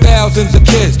crib with thousands of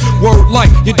kids. Word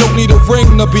life, you don't need a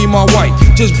ring to be my wife.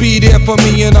 Just be there for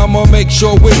me and I'ma make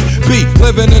sure we be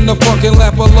living in the fucking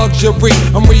lap of luxury.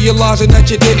 I'm realizing that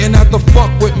you didn't have to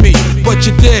fuck with me, but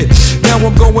you did. Now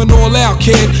I'm going all out,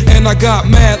 kid, and I got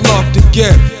mad love to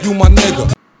give. You my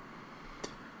nigga.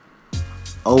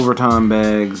 Overtime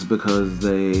bags because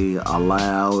they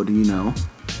allowed,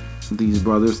 these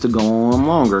brothers to go on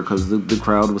longer because the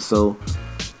crowd was so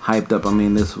hyped up. I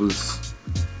mean, this was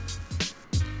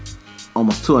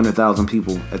almost 200,000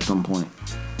 people at some point.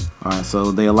 Alright,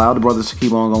 so they allowed the brothers to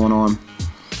keep on going on.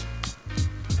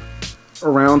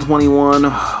 Around 21,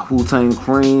 Wu-Tang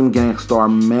Cream, Gangstar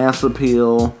Mass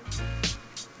Appeal.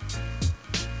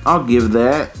 I'll give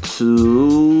that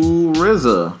to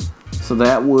RZA. So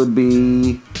that would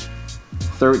be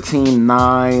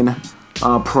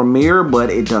 13-9 Premier,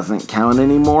 but it doesn't count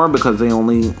anymore because they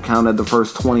only counted the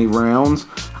first 20 rounds.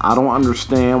 I don't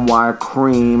understand why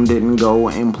Cream didn't go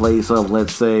in place of,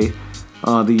 let's say,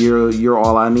 the You're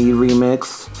All I Need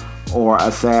remix, or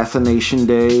Assassination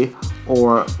Day,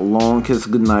 or Long Kiss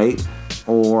Goodnight,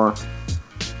 or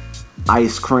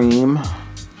Ice Cream,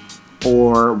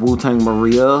 or Wu-Tang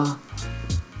Maria.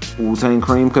 Wu-Tang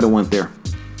Cream could have went there.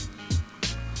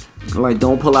 Like,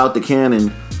 don't pull out the cannon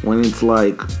when it's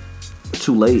like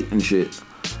too late and shit.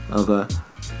 Okay.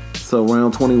 So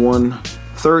round 21,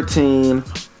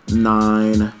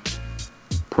 13-9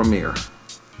 Premier.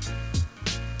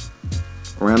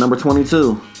 Round number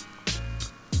 22.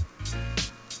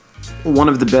 One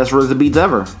of the best RZA beats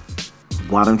ever.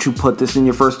 Why don't you put this in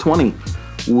your first 20?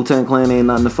 Wu-Tang Clan Ain't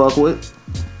Nothing to Fuck With.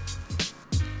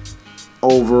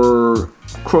 Over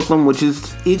Crooklyn, which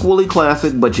is equally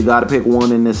classic, but you gotta pick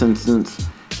one in this instance.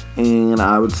 And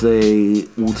I would say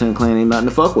Wu-Tang Clan Ain't Nothing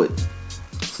to Fuck With.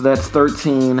 So that's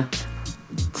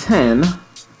 13-10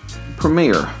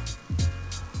 Premier.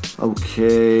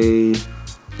 Okay.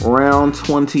 Round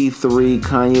 23,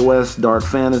 Kanye West, Dark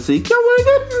Fantasy. Can we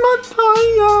get much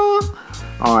higher?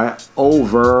 Alright,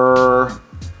 over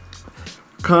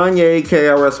Kanye,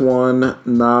 KRS-One,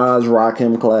 Nas,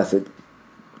 Rakim Classic.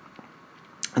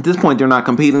 At this point, they're not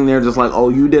competing. They're just like, oh,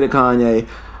 you did a Kanye,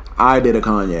 I did a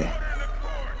Kanye.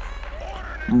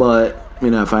 But,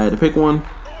 if I had to pick one,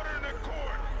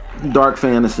 Dark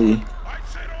Fantasy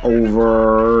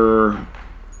over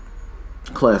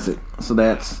Classic. So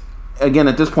that's, again,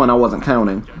 at this point, I wasn't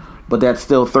counting. But that's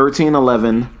still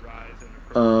 13-11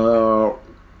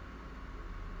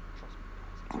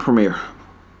 Premier.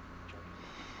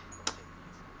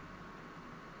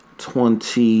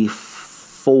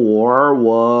 24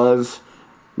 was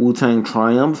Wu-Tang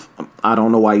Triumph. I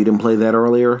don't know why you didn't play that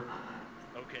earlier.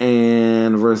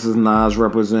 And versus Nas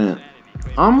Represent.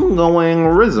 I'm going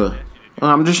RZA.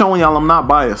 I'm just showing y'all I'm not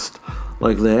biased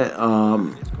like that.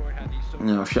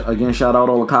 Again, shout out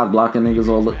all the cock blocking niggas,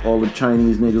 all the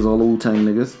Chinese niggas, all the Wu-Tang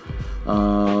niggas,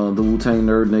 the Wu-Tang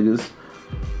nerd niggas.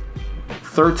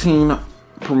 13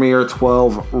 Premier,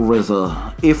 12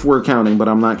 RZA, if we're counting, but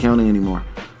I'm not counting anymore.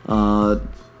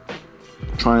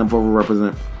 Triumph over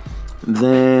Represent.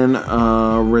 Then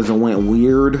RZA went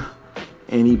weird,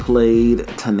 and he played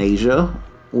Tanasia,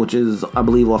 which is, I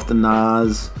believe, off the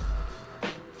Nas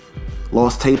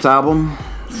Lost Tapes album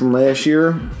from last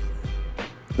year.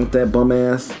 With that bum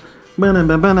ass. Nas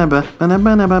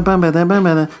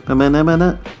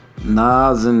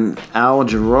and Al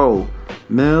Jarreau.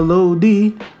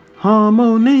 Melody,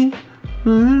 harmony.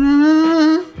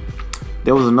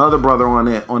 There was another brother on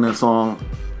that song.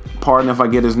 Pardon if I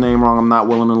get his name wrong. I'm not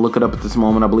willing to look it up at this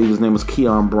moment. I believe his name was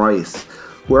Keon Bryce.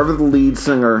 Whoever the lead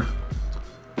singer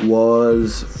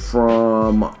was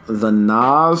from the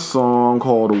Nas song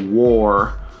called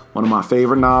War. One of my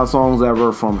favorite Nas songs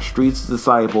ever, from Street's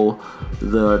Disciple,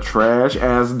 the trash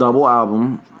ass double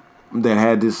album that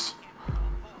had this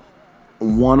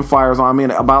one fire song. I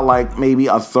mean, about like maybe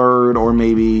a third or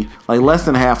maybe like less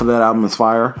than half of that album is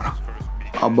fire.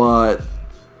 But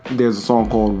there's a song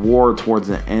called War towards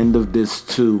the end of this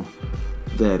too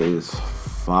that is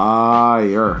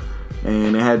fire.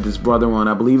 And it had this brother on.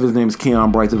 I believe his name is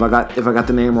Keon Bryce. If I got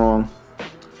the name wrong,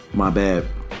 my bad.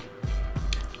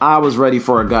 I was ready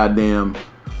for a goddamn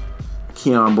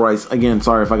Keon Bryce. Again,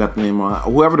 sorry if I got the name wrong.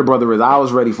 Whoever the brother is, I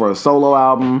was ready for a solo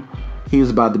album. He was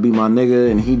about to be my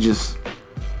nigga, and he just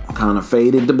kind of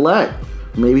faded to black.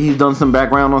 Maybe he's done some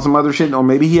background on some other shit, or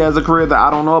maybe he has a career that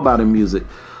I don't know about in music.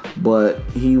 But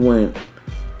he went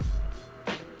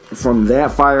from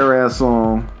that fire-ass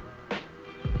song.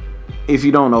 If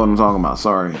you don't know what I'm talking about,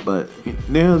 sorry. But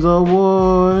there's a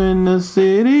war in the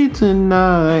city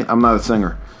tonight. I'm not a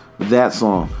singer. That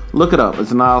song, look it up.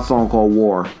 It's a Nas song called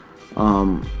War.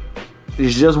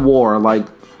 It's just War, like,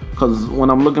 because when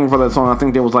I'm looking for that song, I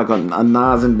think there was like a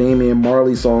Nas and Damian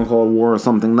Marley song called War or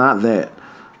something. Not that.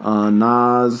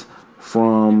 Nas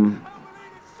from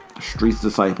Street's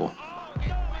Disciple.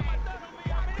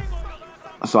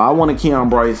 So I wanted Keon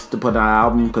Bryce to put out an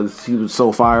album because he was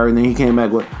so fire, and then he came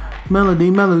back with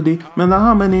melody,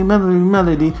 harmony,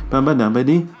 melody,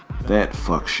 that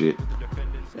fuck shit.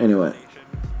 Anyway,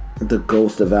 The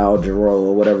Ghost of Al Jarreau,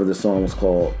 or whatever the song was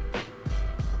called.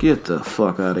 Get the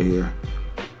fuck out of here.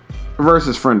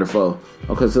 Versus Friend or Foe.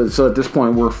 Okay, so at this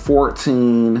point we're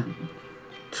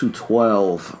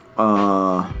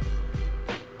 14-12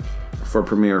 for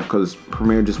Premier, because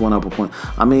Premier just went up a point.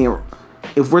 I mean,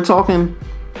 if we're talking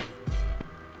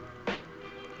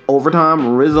overtime,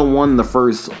 RZA won the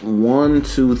first 1,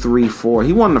 2, 3, 4.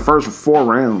 He won the first 4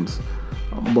 rounds,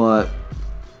 but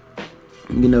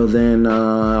you know, then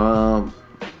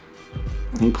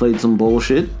he played some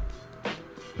bullshit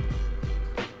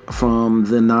from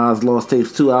the Nas Lost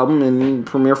Tapes 2 album, and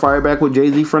Premier fired back with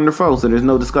Jay-Z Friend or Foe, so there's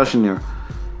no discussion there.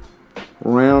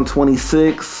 Round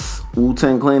 26,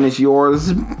 Wu-Tang Clan Is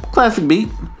Yours. Classic beat.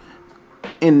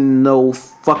 In no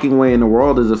fucking way in the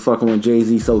world is it fucking with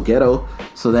Jay-Z So Ghetto.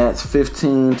 So that's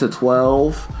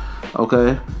 15-12,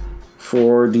 okay,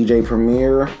 for DJ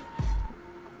Premier.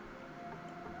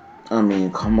 I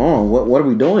mean, come on, what are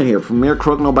we doing here? Premier,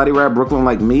 Crook, Nobody Rap Brooklyn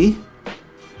Like Me.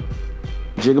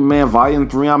 Jigga Man Volume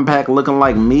 3, I'm back looking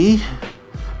like me.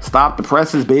 Stop the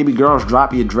presses, baby girls,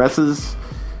 drop your dresses.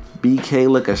 BK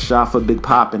Lick a shot for Big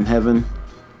Pop in heaven.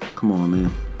 Come on,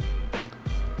 man.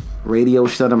 Radio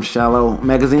said I'm shallow.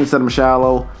 Magazine said I'm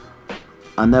shallow.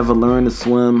 I never learned to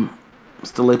swim.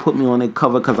 Still they put me on their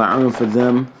cover because I earn for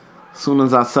them. Soon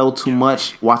as I sell too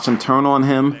much, watch them turn on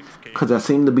him. Cause I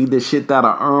seem to be the shit that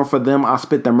I earn for them. I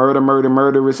spit the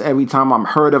murderous every time I'm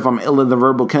heard of. I'm ill in the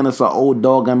verbal Kenneth, a old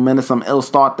dog, I'm menace. I'm ill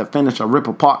start to finish. I rip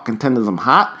apart contenders, I'm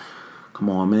hot. Come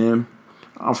on, man.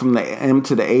 I'm from the M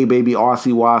to the A, baby,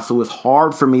 RCY. So it's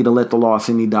hard for me to let the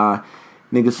larceny die.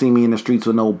 Niggas see me in the streets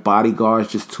with no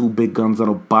bodyguards, just 2 big guns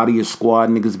that'll body your squad.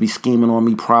 Niggas be scheming on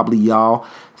me, probably y'all.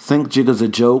 Think Jigga's a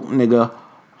joke, nigga.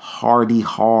 Hardy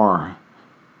har.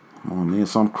 Come on, man.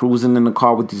 So I'm cruising in the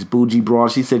car with this bougie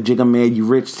broad. She said, Jigga, man, you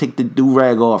rich. Take the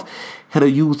do-rag off. Hit a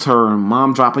U-turn.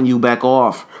 Mom dropping you back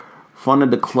off. Front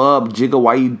of the club. Jigga,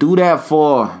 why you do that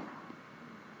for?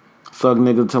 Thug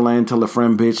nigga till I ain't tell a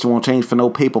friend, bitch. Won't change for no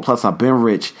paper. Plus, I been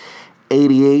rich.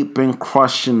 88 been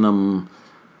crushing them.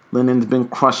 Lennon's been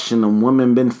crushing them.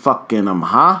 Women been fucking them,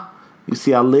 huh? You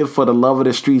see, I live for the love of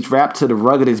the streets. Rap to the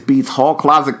ruggedest beats. Hall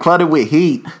closet cluttered with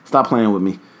heat. Stop playing with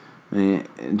me. Man,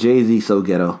 Jay-Z So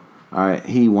Ghetto. Alright,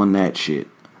 he won that shit.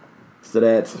 So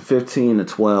that's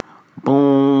 15-12.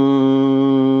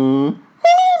 Boom.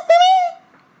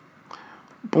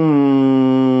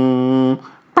 Boom.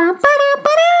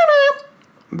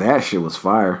 That shit was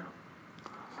fire.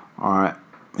 Alright.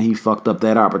 He fucked up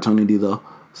that opportunity though.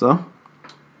 So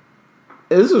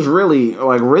this is really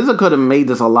like RZA could have made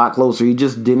this a lot closer. He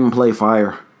just didn't play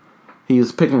fire. He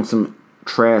was picking some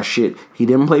trash shit. He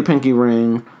didn't play Pinky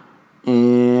Ring.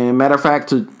 And matter of fact,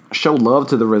 to show love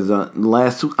to the RZA,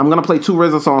 I'm gonna play 2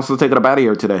 RZA songs to take it up out of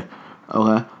here today.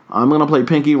 Okay, I'm gonna play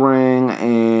Pinky Ring,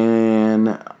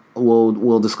 and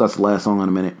we'll discuss the last song in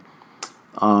a minute.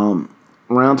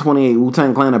 Round 28,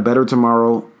 Wu-Tang Clan, A Better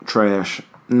Tomorrow, trash.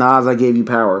 Nas, I Gave You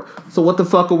Power. So what the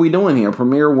fuck are we doing here?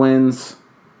 Premier wins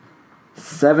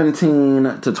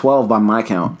 17-12 by my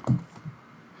count.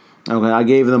 Okay, I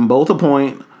gave them both a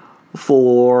point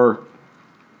for.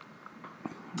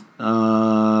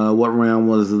 What round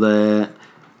was that?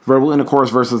 Verbal Intercourse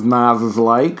versus Nas is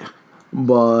like,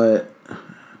 but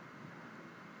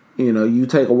you know, you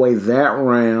take away that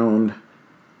round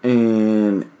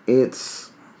and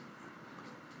it's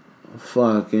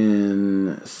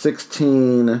fucking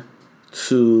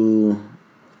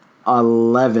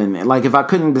 16-11. Like, if I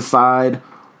couldn't decide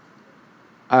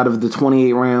out of the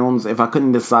 28 rounds, if I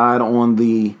couldn't decide on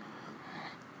the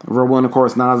Verbal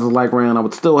Intercourse Nas is like round, I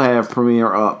would still have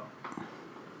Premier up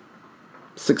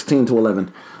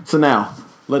 16-11. So now,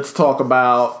 let's talk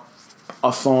about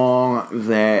a song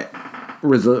that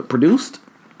RZA produced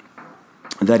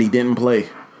that he didn't play,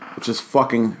 which is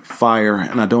fucking fire,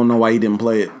 and I don't know why he didn't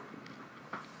play it.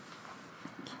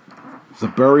 The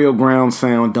Burial Ground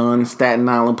sound done. Staten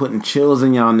Island putting chills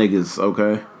in y'all niggas,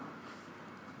 okay?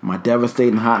 My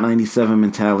devastating Hot 97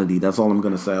 mentality. That's all I'm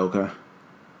gonna say, okay?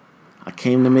 I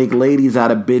came to make ladies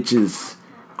out of bitches.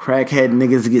 Crackhead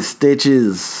niggas get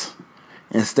stitches.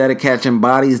 Instead of catching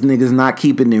bodies, niggas not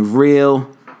keeping it real.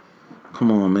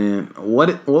 Come on, man.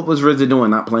 What was RZA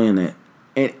doing not playing that?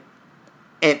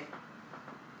 At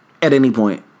any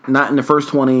point. Not in the first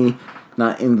 20.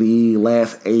 Not in the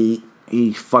last 8.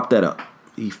 He fucked that up.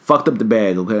 He fucked up the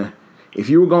bag, okay? If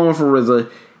you were going for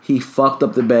RZA, he fucked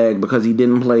up the bag because he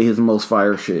didn't play his most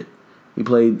fire shit. He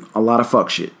played a lot of fuck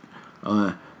shit.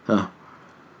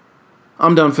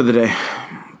 I'm done for the day.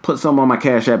 Put some on my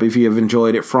Cash App if you have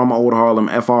enjoyed it. From Old Harlem,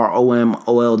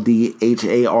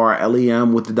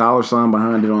 FROMOLDHARLEM with the $sign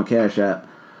behind it on Cash App.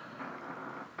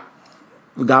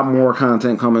 We got more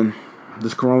content coming.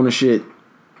 This Corona shit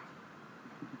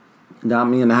got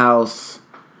me in the house.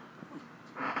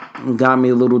 Got me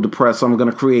a little depressed, so I'm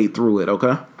going to create through it,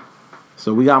 okay?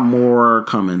 So we got more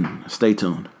coming. Stay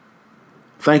tuned.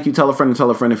 Thank you. Tell a friend and tell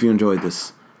a friend if you enjoyed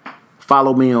this.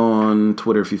 Follow me on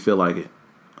Twitter if you feel like it.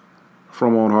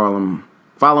 From Old Harlem.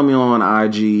 Follow me on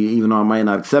IG, even though I might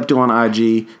not accept you on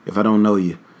IG if I don't know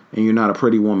you and you're not a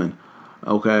pretty woman.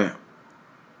 Okay?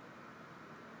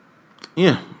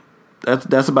 Yeah.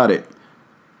 That's about it.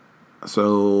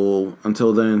 So,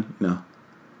 until then,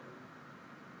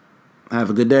 have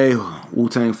a good day.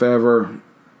 Wu-Tang forever.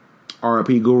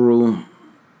 R.I.P. Guru.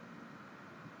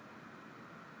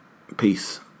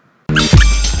 Peace.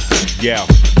 Yeah.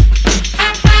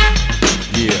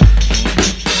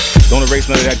 Don't erase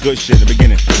none of that good shit in the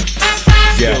beginning.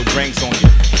 Yeah. Spill drinks on you.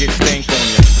 Get stank on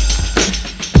you.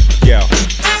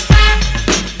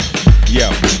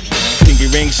 Yo. Pinky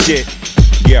ring shit.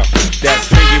 Yo. That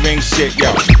pinky ring shit.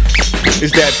 Yo.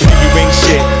 It's that pinky ring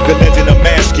shit. The legend of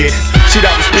Masket. Shoot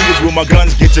out the speakers with my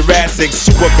guns, get Jurassic.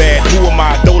 Super bad, who am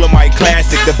I? Dolomite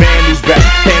classic. The band who's back,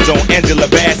 hands on Angela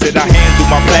Bassett. I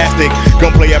handle my plastic,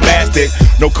 gunplay a bastard.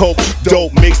 No coke,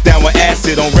 dope, mixed down with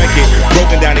acid on record.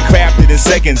 Broken down and crafted in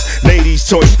seconds. Ladies'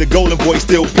 choice, the golden boy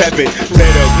still peppered.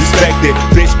 Better respect it,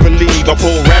 bitch believe. I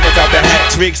pull rabbits out the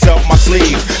hat, tricks up my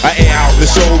sleeves. I air out the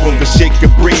showroom, the shit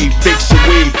can breathe. Fix your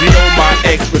weave, you know my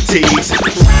expertise.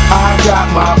 I got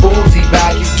my Uzi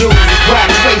back, you dudes is whack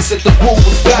face at the woo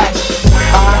was back.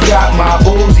 I got my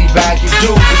Uzi back, you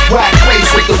dudes is whack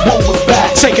face at the woo was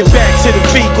back. Take it back to the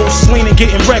vehicles, leaning,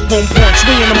 getting wrecked on points.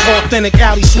 We in them authentic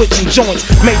alley switching joints.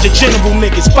 Major general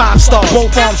niggas, 5-star.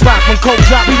 Both arms rock when coke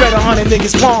drop, we read 100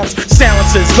 niggas' palms.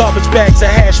 Silencers, garbage bags of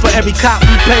hash for every cop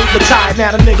we paid. But tired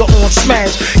now, the nigga on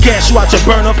smash. Gas you out your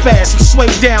burner fast and sway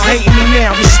down, hating me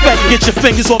now. Respect, get your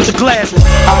fingers off the glass.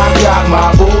 I got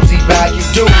my Uzi back, you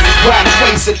dudes is whack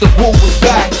face at the woo was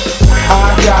back.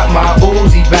 I got my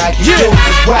Uzi back, you dudes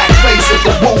is whack face at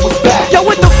the woo was back. Yo,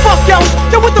 what the fuck, yo,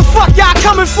 what the fuck y'all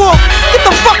coming for? Get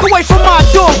the fuck away from my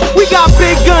door. We got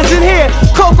big guns in here,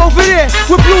 coke over there,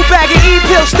 with blue bag and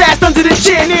E-pill stashed under the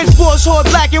chair. And his boss hard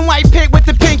black and white pig with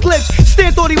the pink lips.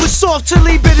 Stan thought he was soft till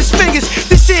he bit his fingers.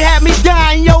 This shit had me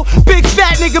dying, yo. Big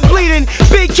fat nigga bleeding,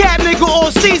 big cat nigga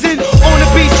all season. On the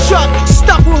beach truck,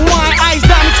 stuck with wine, ice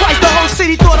diamond twice. The whole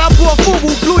city thought I brought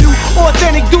FUBU, blew you,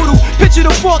 authentic doodle. Picture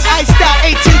the fork, iced out,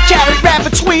 18 karat wrap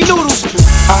between noodles.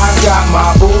 I got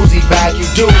my Uzi back, you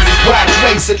dudes is whack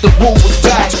face at the woo was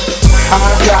back. I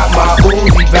got my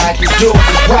Uzi back, you dudes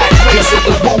is whack face at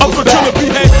the woo was back. Uncle Trilla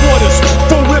headquarters,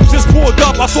 4 whips just pulled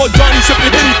up. I saw Johnny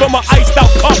sipping Henny from an iced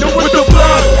out cup with the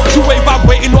blood. 2-way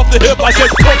vibrating off the hip like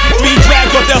that 23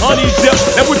 drags off that honey dip.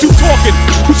 And what you talking?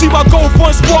 You see my gold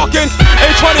front sparking?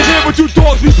 Ain't trying to hear what you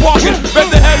dogs be barking.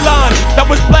 Read the headline that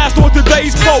was blast on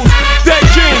today's post. Dead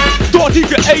King thought he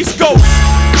could ace ghosts.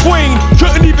 Queen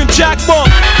couldn't even jack Monk.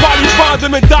 Probably find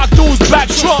them in Doc Dool's back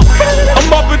trunk.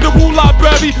 I'm up in the Wu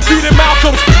Library, reading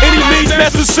Malcolm's any means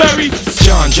necessary.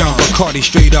 John Bacardi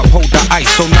straight up hold the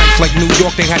ice. So nice like New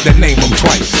York they had to name him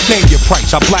twice. Name your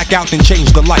price, I black out and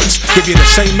change the lights. Give you the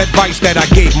same advice that I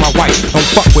gave my wife. Don't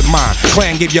fuck with mine,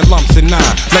 clan give you lumps and 9.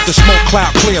 Let the smoke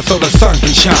cloud clear so the sun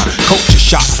can shine. Culture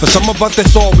shot, for some of us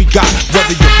that's all we got.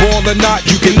 Whether you ball or not,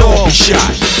 you can all be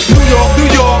shot. New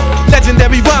York,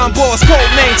 legendary rhyme boss, code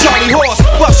name Charlie Horse,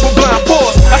 bust from blind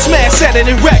force. I smash, set it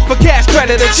and wreck, for cash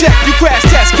credit or check. You crash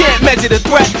test, can't measure the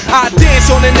threat. I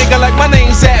dance on a nigga like my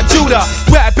name's Ab Judah.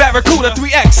 Rap Barracuda,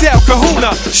 3XL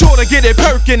Kahuna. Sure to get it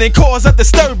perkin' and cause a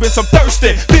disturbance. I'm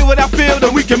thirsty, feel what I feel,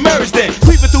 then we can merge then.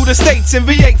 Creeping through the states in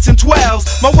V8s and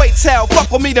 12s. My weight's hell,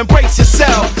 fuck with me, then brace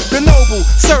yourself. The noble,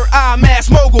 Sir I Mass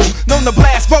Mogul, known to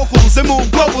blast vocals and move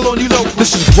global on you local.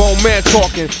 This is grown man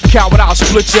talking, coward I'll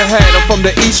split your head. I'm from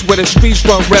the east where the streets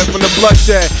run red from the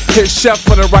bloodshed. Hit chef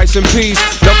for the rice and peas.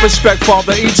 No respect,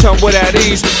 father, eat him with at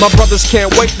ease. My brothers can't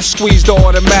wait to squeeze the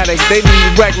automatic. They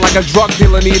need wreck like a drug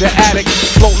dealer need an addict.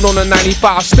 Floating on a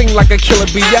 95, sting like a killer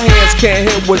bee. Your hands can't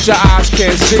hit what your eyes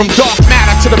can't see. From dark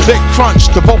matter to the big crunch,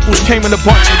 the vocals came in a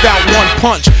bunch without one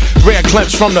punch. Rare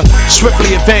glimpse from the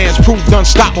swiftly advanced, proved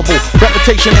unstoppable.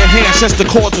 Reputation enhanced since the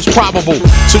cause was probable.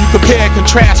 So you compare and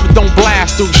contrast, but don't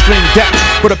blast through extreme depth.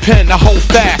 With a pen to hold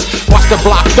fast. Watch the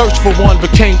block thirst for one,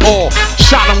 became all.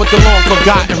 Shot him with the long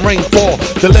forgotten rainfall.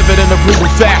 Delivered in a brutal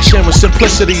fashion with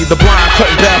simplicity. The blind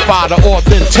couldn't verify the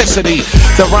authenticity.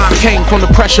 The rhyme came from the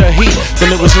pressure of heat.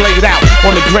 Then it was laid out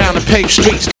on the ground and paved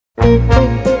streets.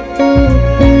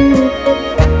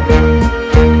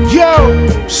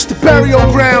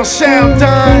 burial ground sound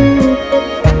done.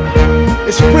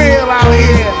 It's real out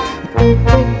here.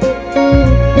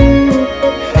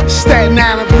 Staten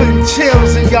Island putting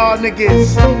chills in y'all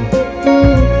niggas.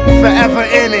 Forever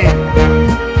in it.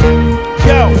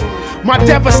 Yo. My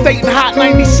devastating hot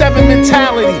 97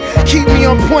 mentality keep me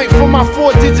on point for my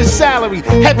 4-digit salary.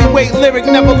 Heavyweight lyric,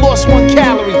 never lost 1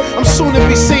 calorie. I'm soon to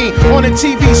be seen on the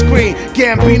TV screen.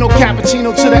 Gambino,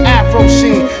 Cappuccino to the Afro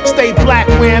sheen. Stay black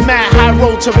where I'm at, high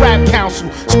road to rap council.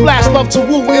 Splash love to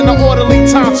woo in the orderly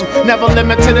tonsil. Never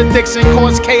limit to the Dixon,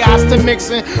 cause chaos to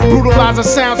mixing. Brutalize a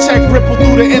sound check, ripple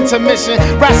through the intermission.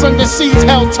 Rats under siege,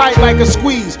 held tight like a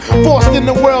squeeze. Forced in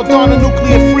the world, dawn a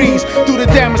nuclear freeze. Do the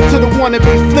damage to the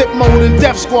wannabe flip mode. And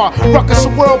Death Squad, ruckus a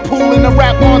whirlpool in the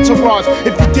rap entourage.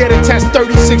 If you dare to test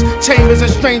 36 chambers of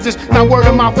strangers, now word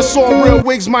of mouth, it's all real,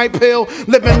 wigs might pill.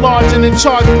 Living large and in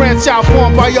charge, branch out,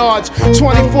 born by yards.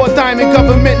 24 diamond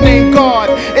government named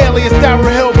guard. Alias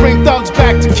Darryl Hill, bring thugs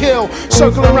back to kill.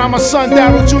 Circle around my son,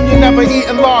 Darryl Jr., never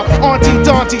eating law. Auntie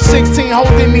Dante, 16,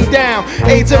 holding me down.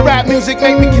 AIDS of rap music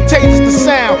make me contagious to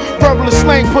sound. Verbal and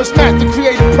slang, push master,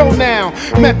 creative pronoun.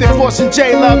 Method forcing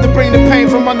J-Love to bring the pain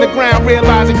from underground.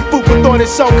 Realizing Fupa thought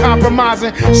it's so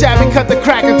compromising. Shabby cut the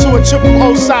crack into a triple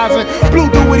O sizing. Blue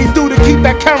do what he do to keep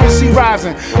that currency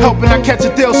rising. Helping I catch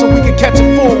a deal so we can catch a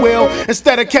 4-wheel.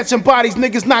 Instead of catching bodies,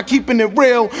 niggas not keeping it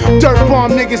real. Dirt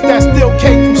bomb niggas that steal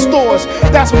cake from stores.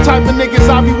 That's what type of niggas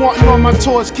I be wanting on my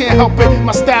tours. Can't help it,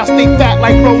 my style stay fat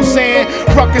like Roseanne.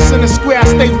 Ruckus in the square, I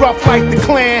stay rough like the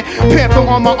Klan. Panther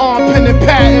on my arm, pen and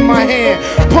pad in my hand.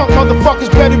 Punk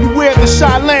motherfuckers better beware the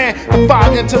Shyland. The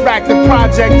 5 interactive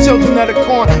project, children of the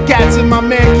corn. Gats in my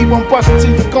man, keep on busting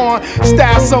till you're gone.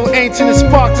 Style so ancient and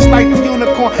spark just like the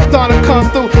unicorn. Donna come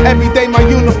through every day, my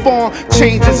uniform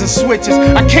changes and switches.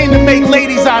 I came to make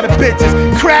ladies out of bitches.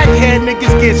 Crackhead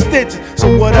niggas get stitches.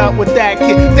 So what up with that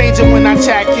kid? Danger when I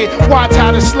chat kid. Watch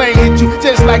how the slang hit you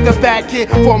just like a back kid.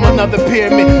 Form another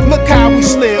pyramid. Look how we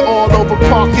slid all over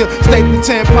Park Hill.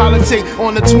 Stapleton politics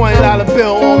on the $20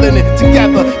 bill, all in it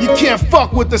together. You can't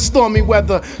fuck with the stormy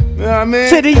weather. You know what I mean?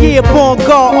 To the year born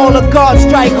guard, all the guards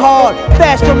strike hard.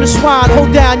 Fast from the swine,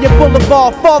 hold down your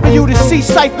boulevard. Father you to see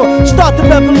cipher. Start the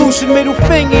revolution, middle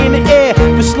finger in the air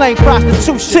for slang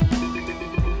prostitution.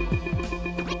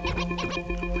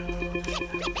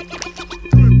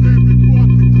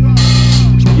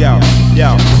 Yo,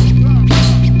 yo.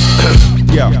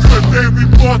 Yo.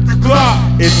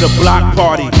 It's a block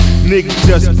party. Nigga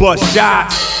just bust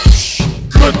shots.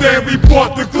 Good day we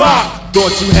bought the Glock.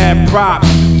 Thought you had props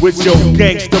with your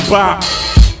gangsta bop.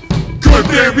 Good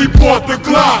day we bought the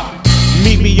Glock.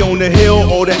 Meet me on the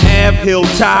hill or the Ave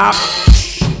hilltop.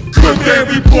 Good day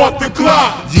we bought the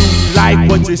Glock. You like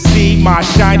what you see, my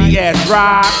shiny ass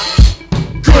rock.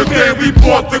 Good day we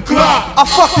bought the Glock. I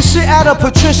fucked the shit out of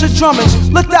Patricia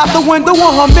Drummond. Looked out the window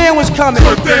when her man was coming.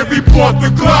 Good day we bought the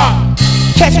Glock.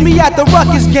 Catch me at the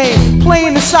Ruckus game,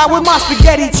 playing inside with my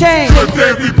spaghetti chain. Good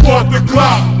day we bought the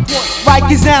Glock.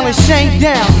 Rikers Island, Shane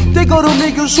down. They go to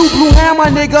niggas who blew hammer,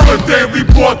 nigga. Good day we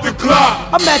bought the Glock.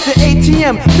 I'm at the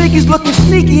ATM, niggas looking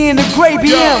sneaky in the gray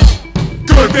BM.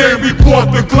 Good day we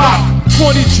bought the Glock.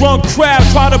 20 drunk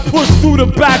crabs try to push through the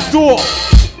back door.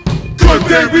 Good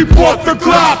day we bought the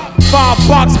Glock. 5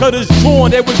 box cutters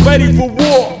drawn, they was ready for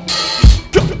war.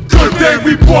 Good day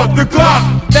we bought the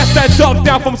Glock. That's that duck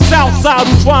down from Southside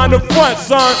who trying to front,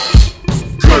 son.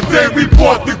 Good day we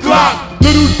bought the Glock.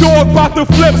 Little dog about to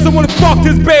flip, someone fucked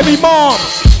his baby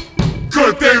moms.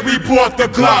 Good day we bought the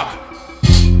Glock.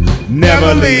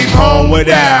 Never leave home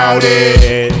without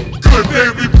it. Good day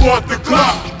we bought the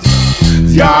Glock.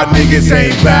 Y'all niggas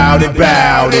ain't bout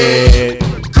it.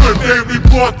 Good day we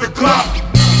bought the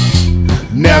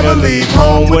Glock. Never leave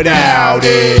home without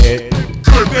it.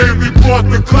 Good day we bought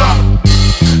the Glock.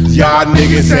 Y'all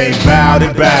niggas ain't bout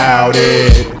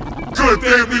it. Good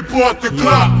day we bought the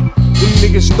Glock. Them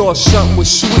niggas thought something was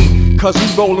sweet, cause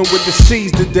we rollin' with the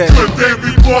C's today. Good day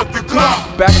we bought the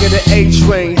Glock. Back in the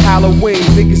A-train, Halloween,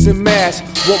 niggas in masks,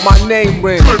 want my name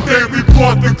ring. Good day we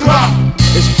bought the Glock.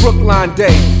 It's Brookline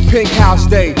Day, Pink House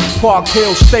Day, Park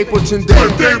Hill, Stapleton Day.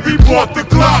 Good day we bought the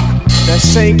Glock. That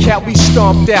same cat we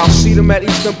stomped out, see them at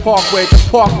Eastern Parkway at the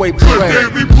Parkway Parade.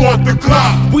 Good day we bought the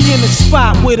Glock. We in the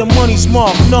spot where the money's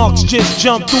marked. Knox just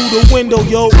jumped through the window,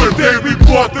 yo. Good day we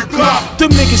bought the Glock. Them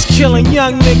niggas killing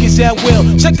young niggas at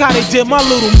will. Check how they did my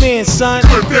little man, son.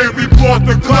 Good day we bought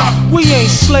the Glock. We ain't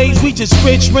slaves, we just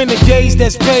rich renegades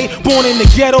that's paid. Born in the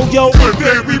ghetto, yo. Good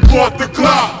day we bought the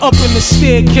Glock. Up in the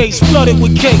staircase, flooded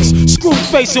with cakes. Screw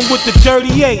facing with the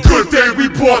dirty eight. Good day we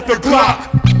bought the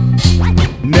Glock.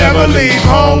 Never leave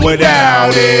home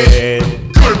without it.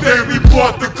 Good day we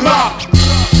bought the Glock.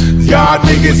 Y'all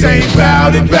niggas ain't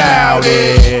bout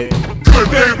it. Good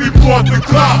day we bought the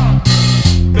clock.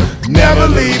 Never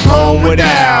leave home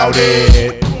without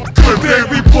it. Good day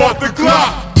we bought the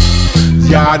clock.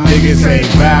 Y'all niggas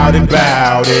ain't bout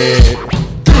it.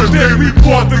 Good day we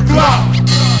bought the clock.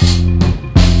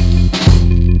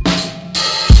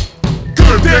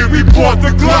 Good day we bought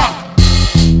the clock.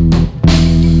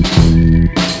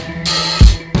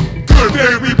 Good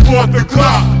day we bought the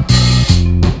clock.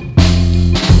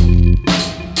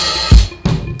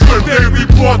 Good day we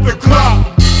bought the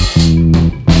clock.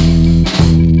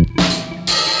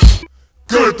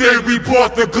 Good day we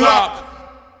bought the clock.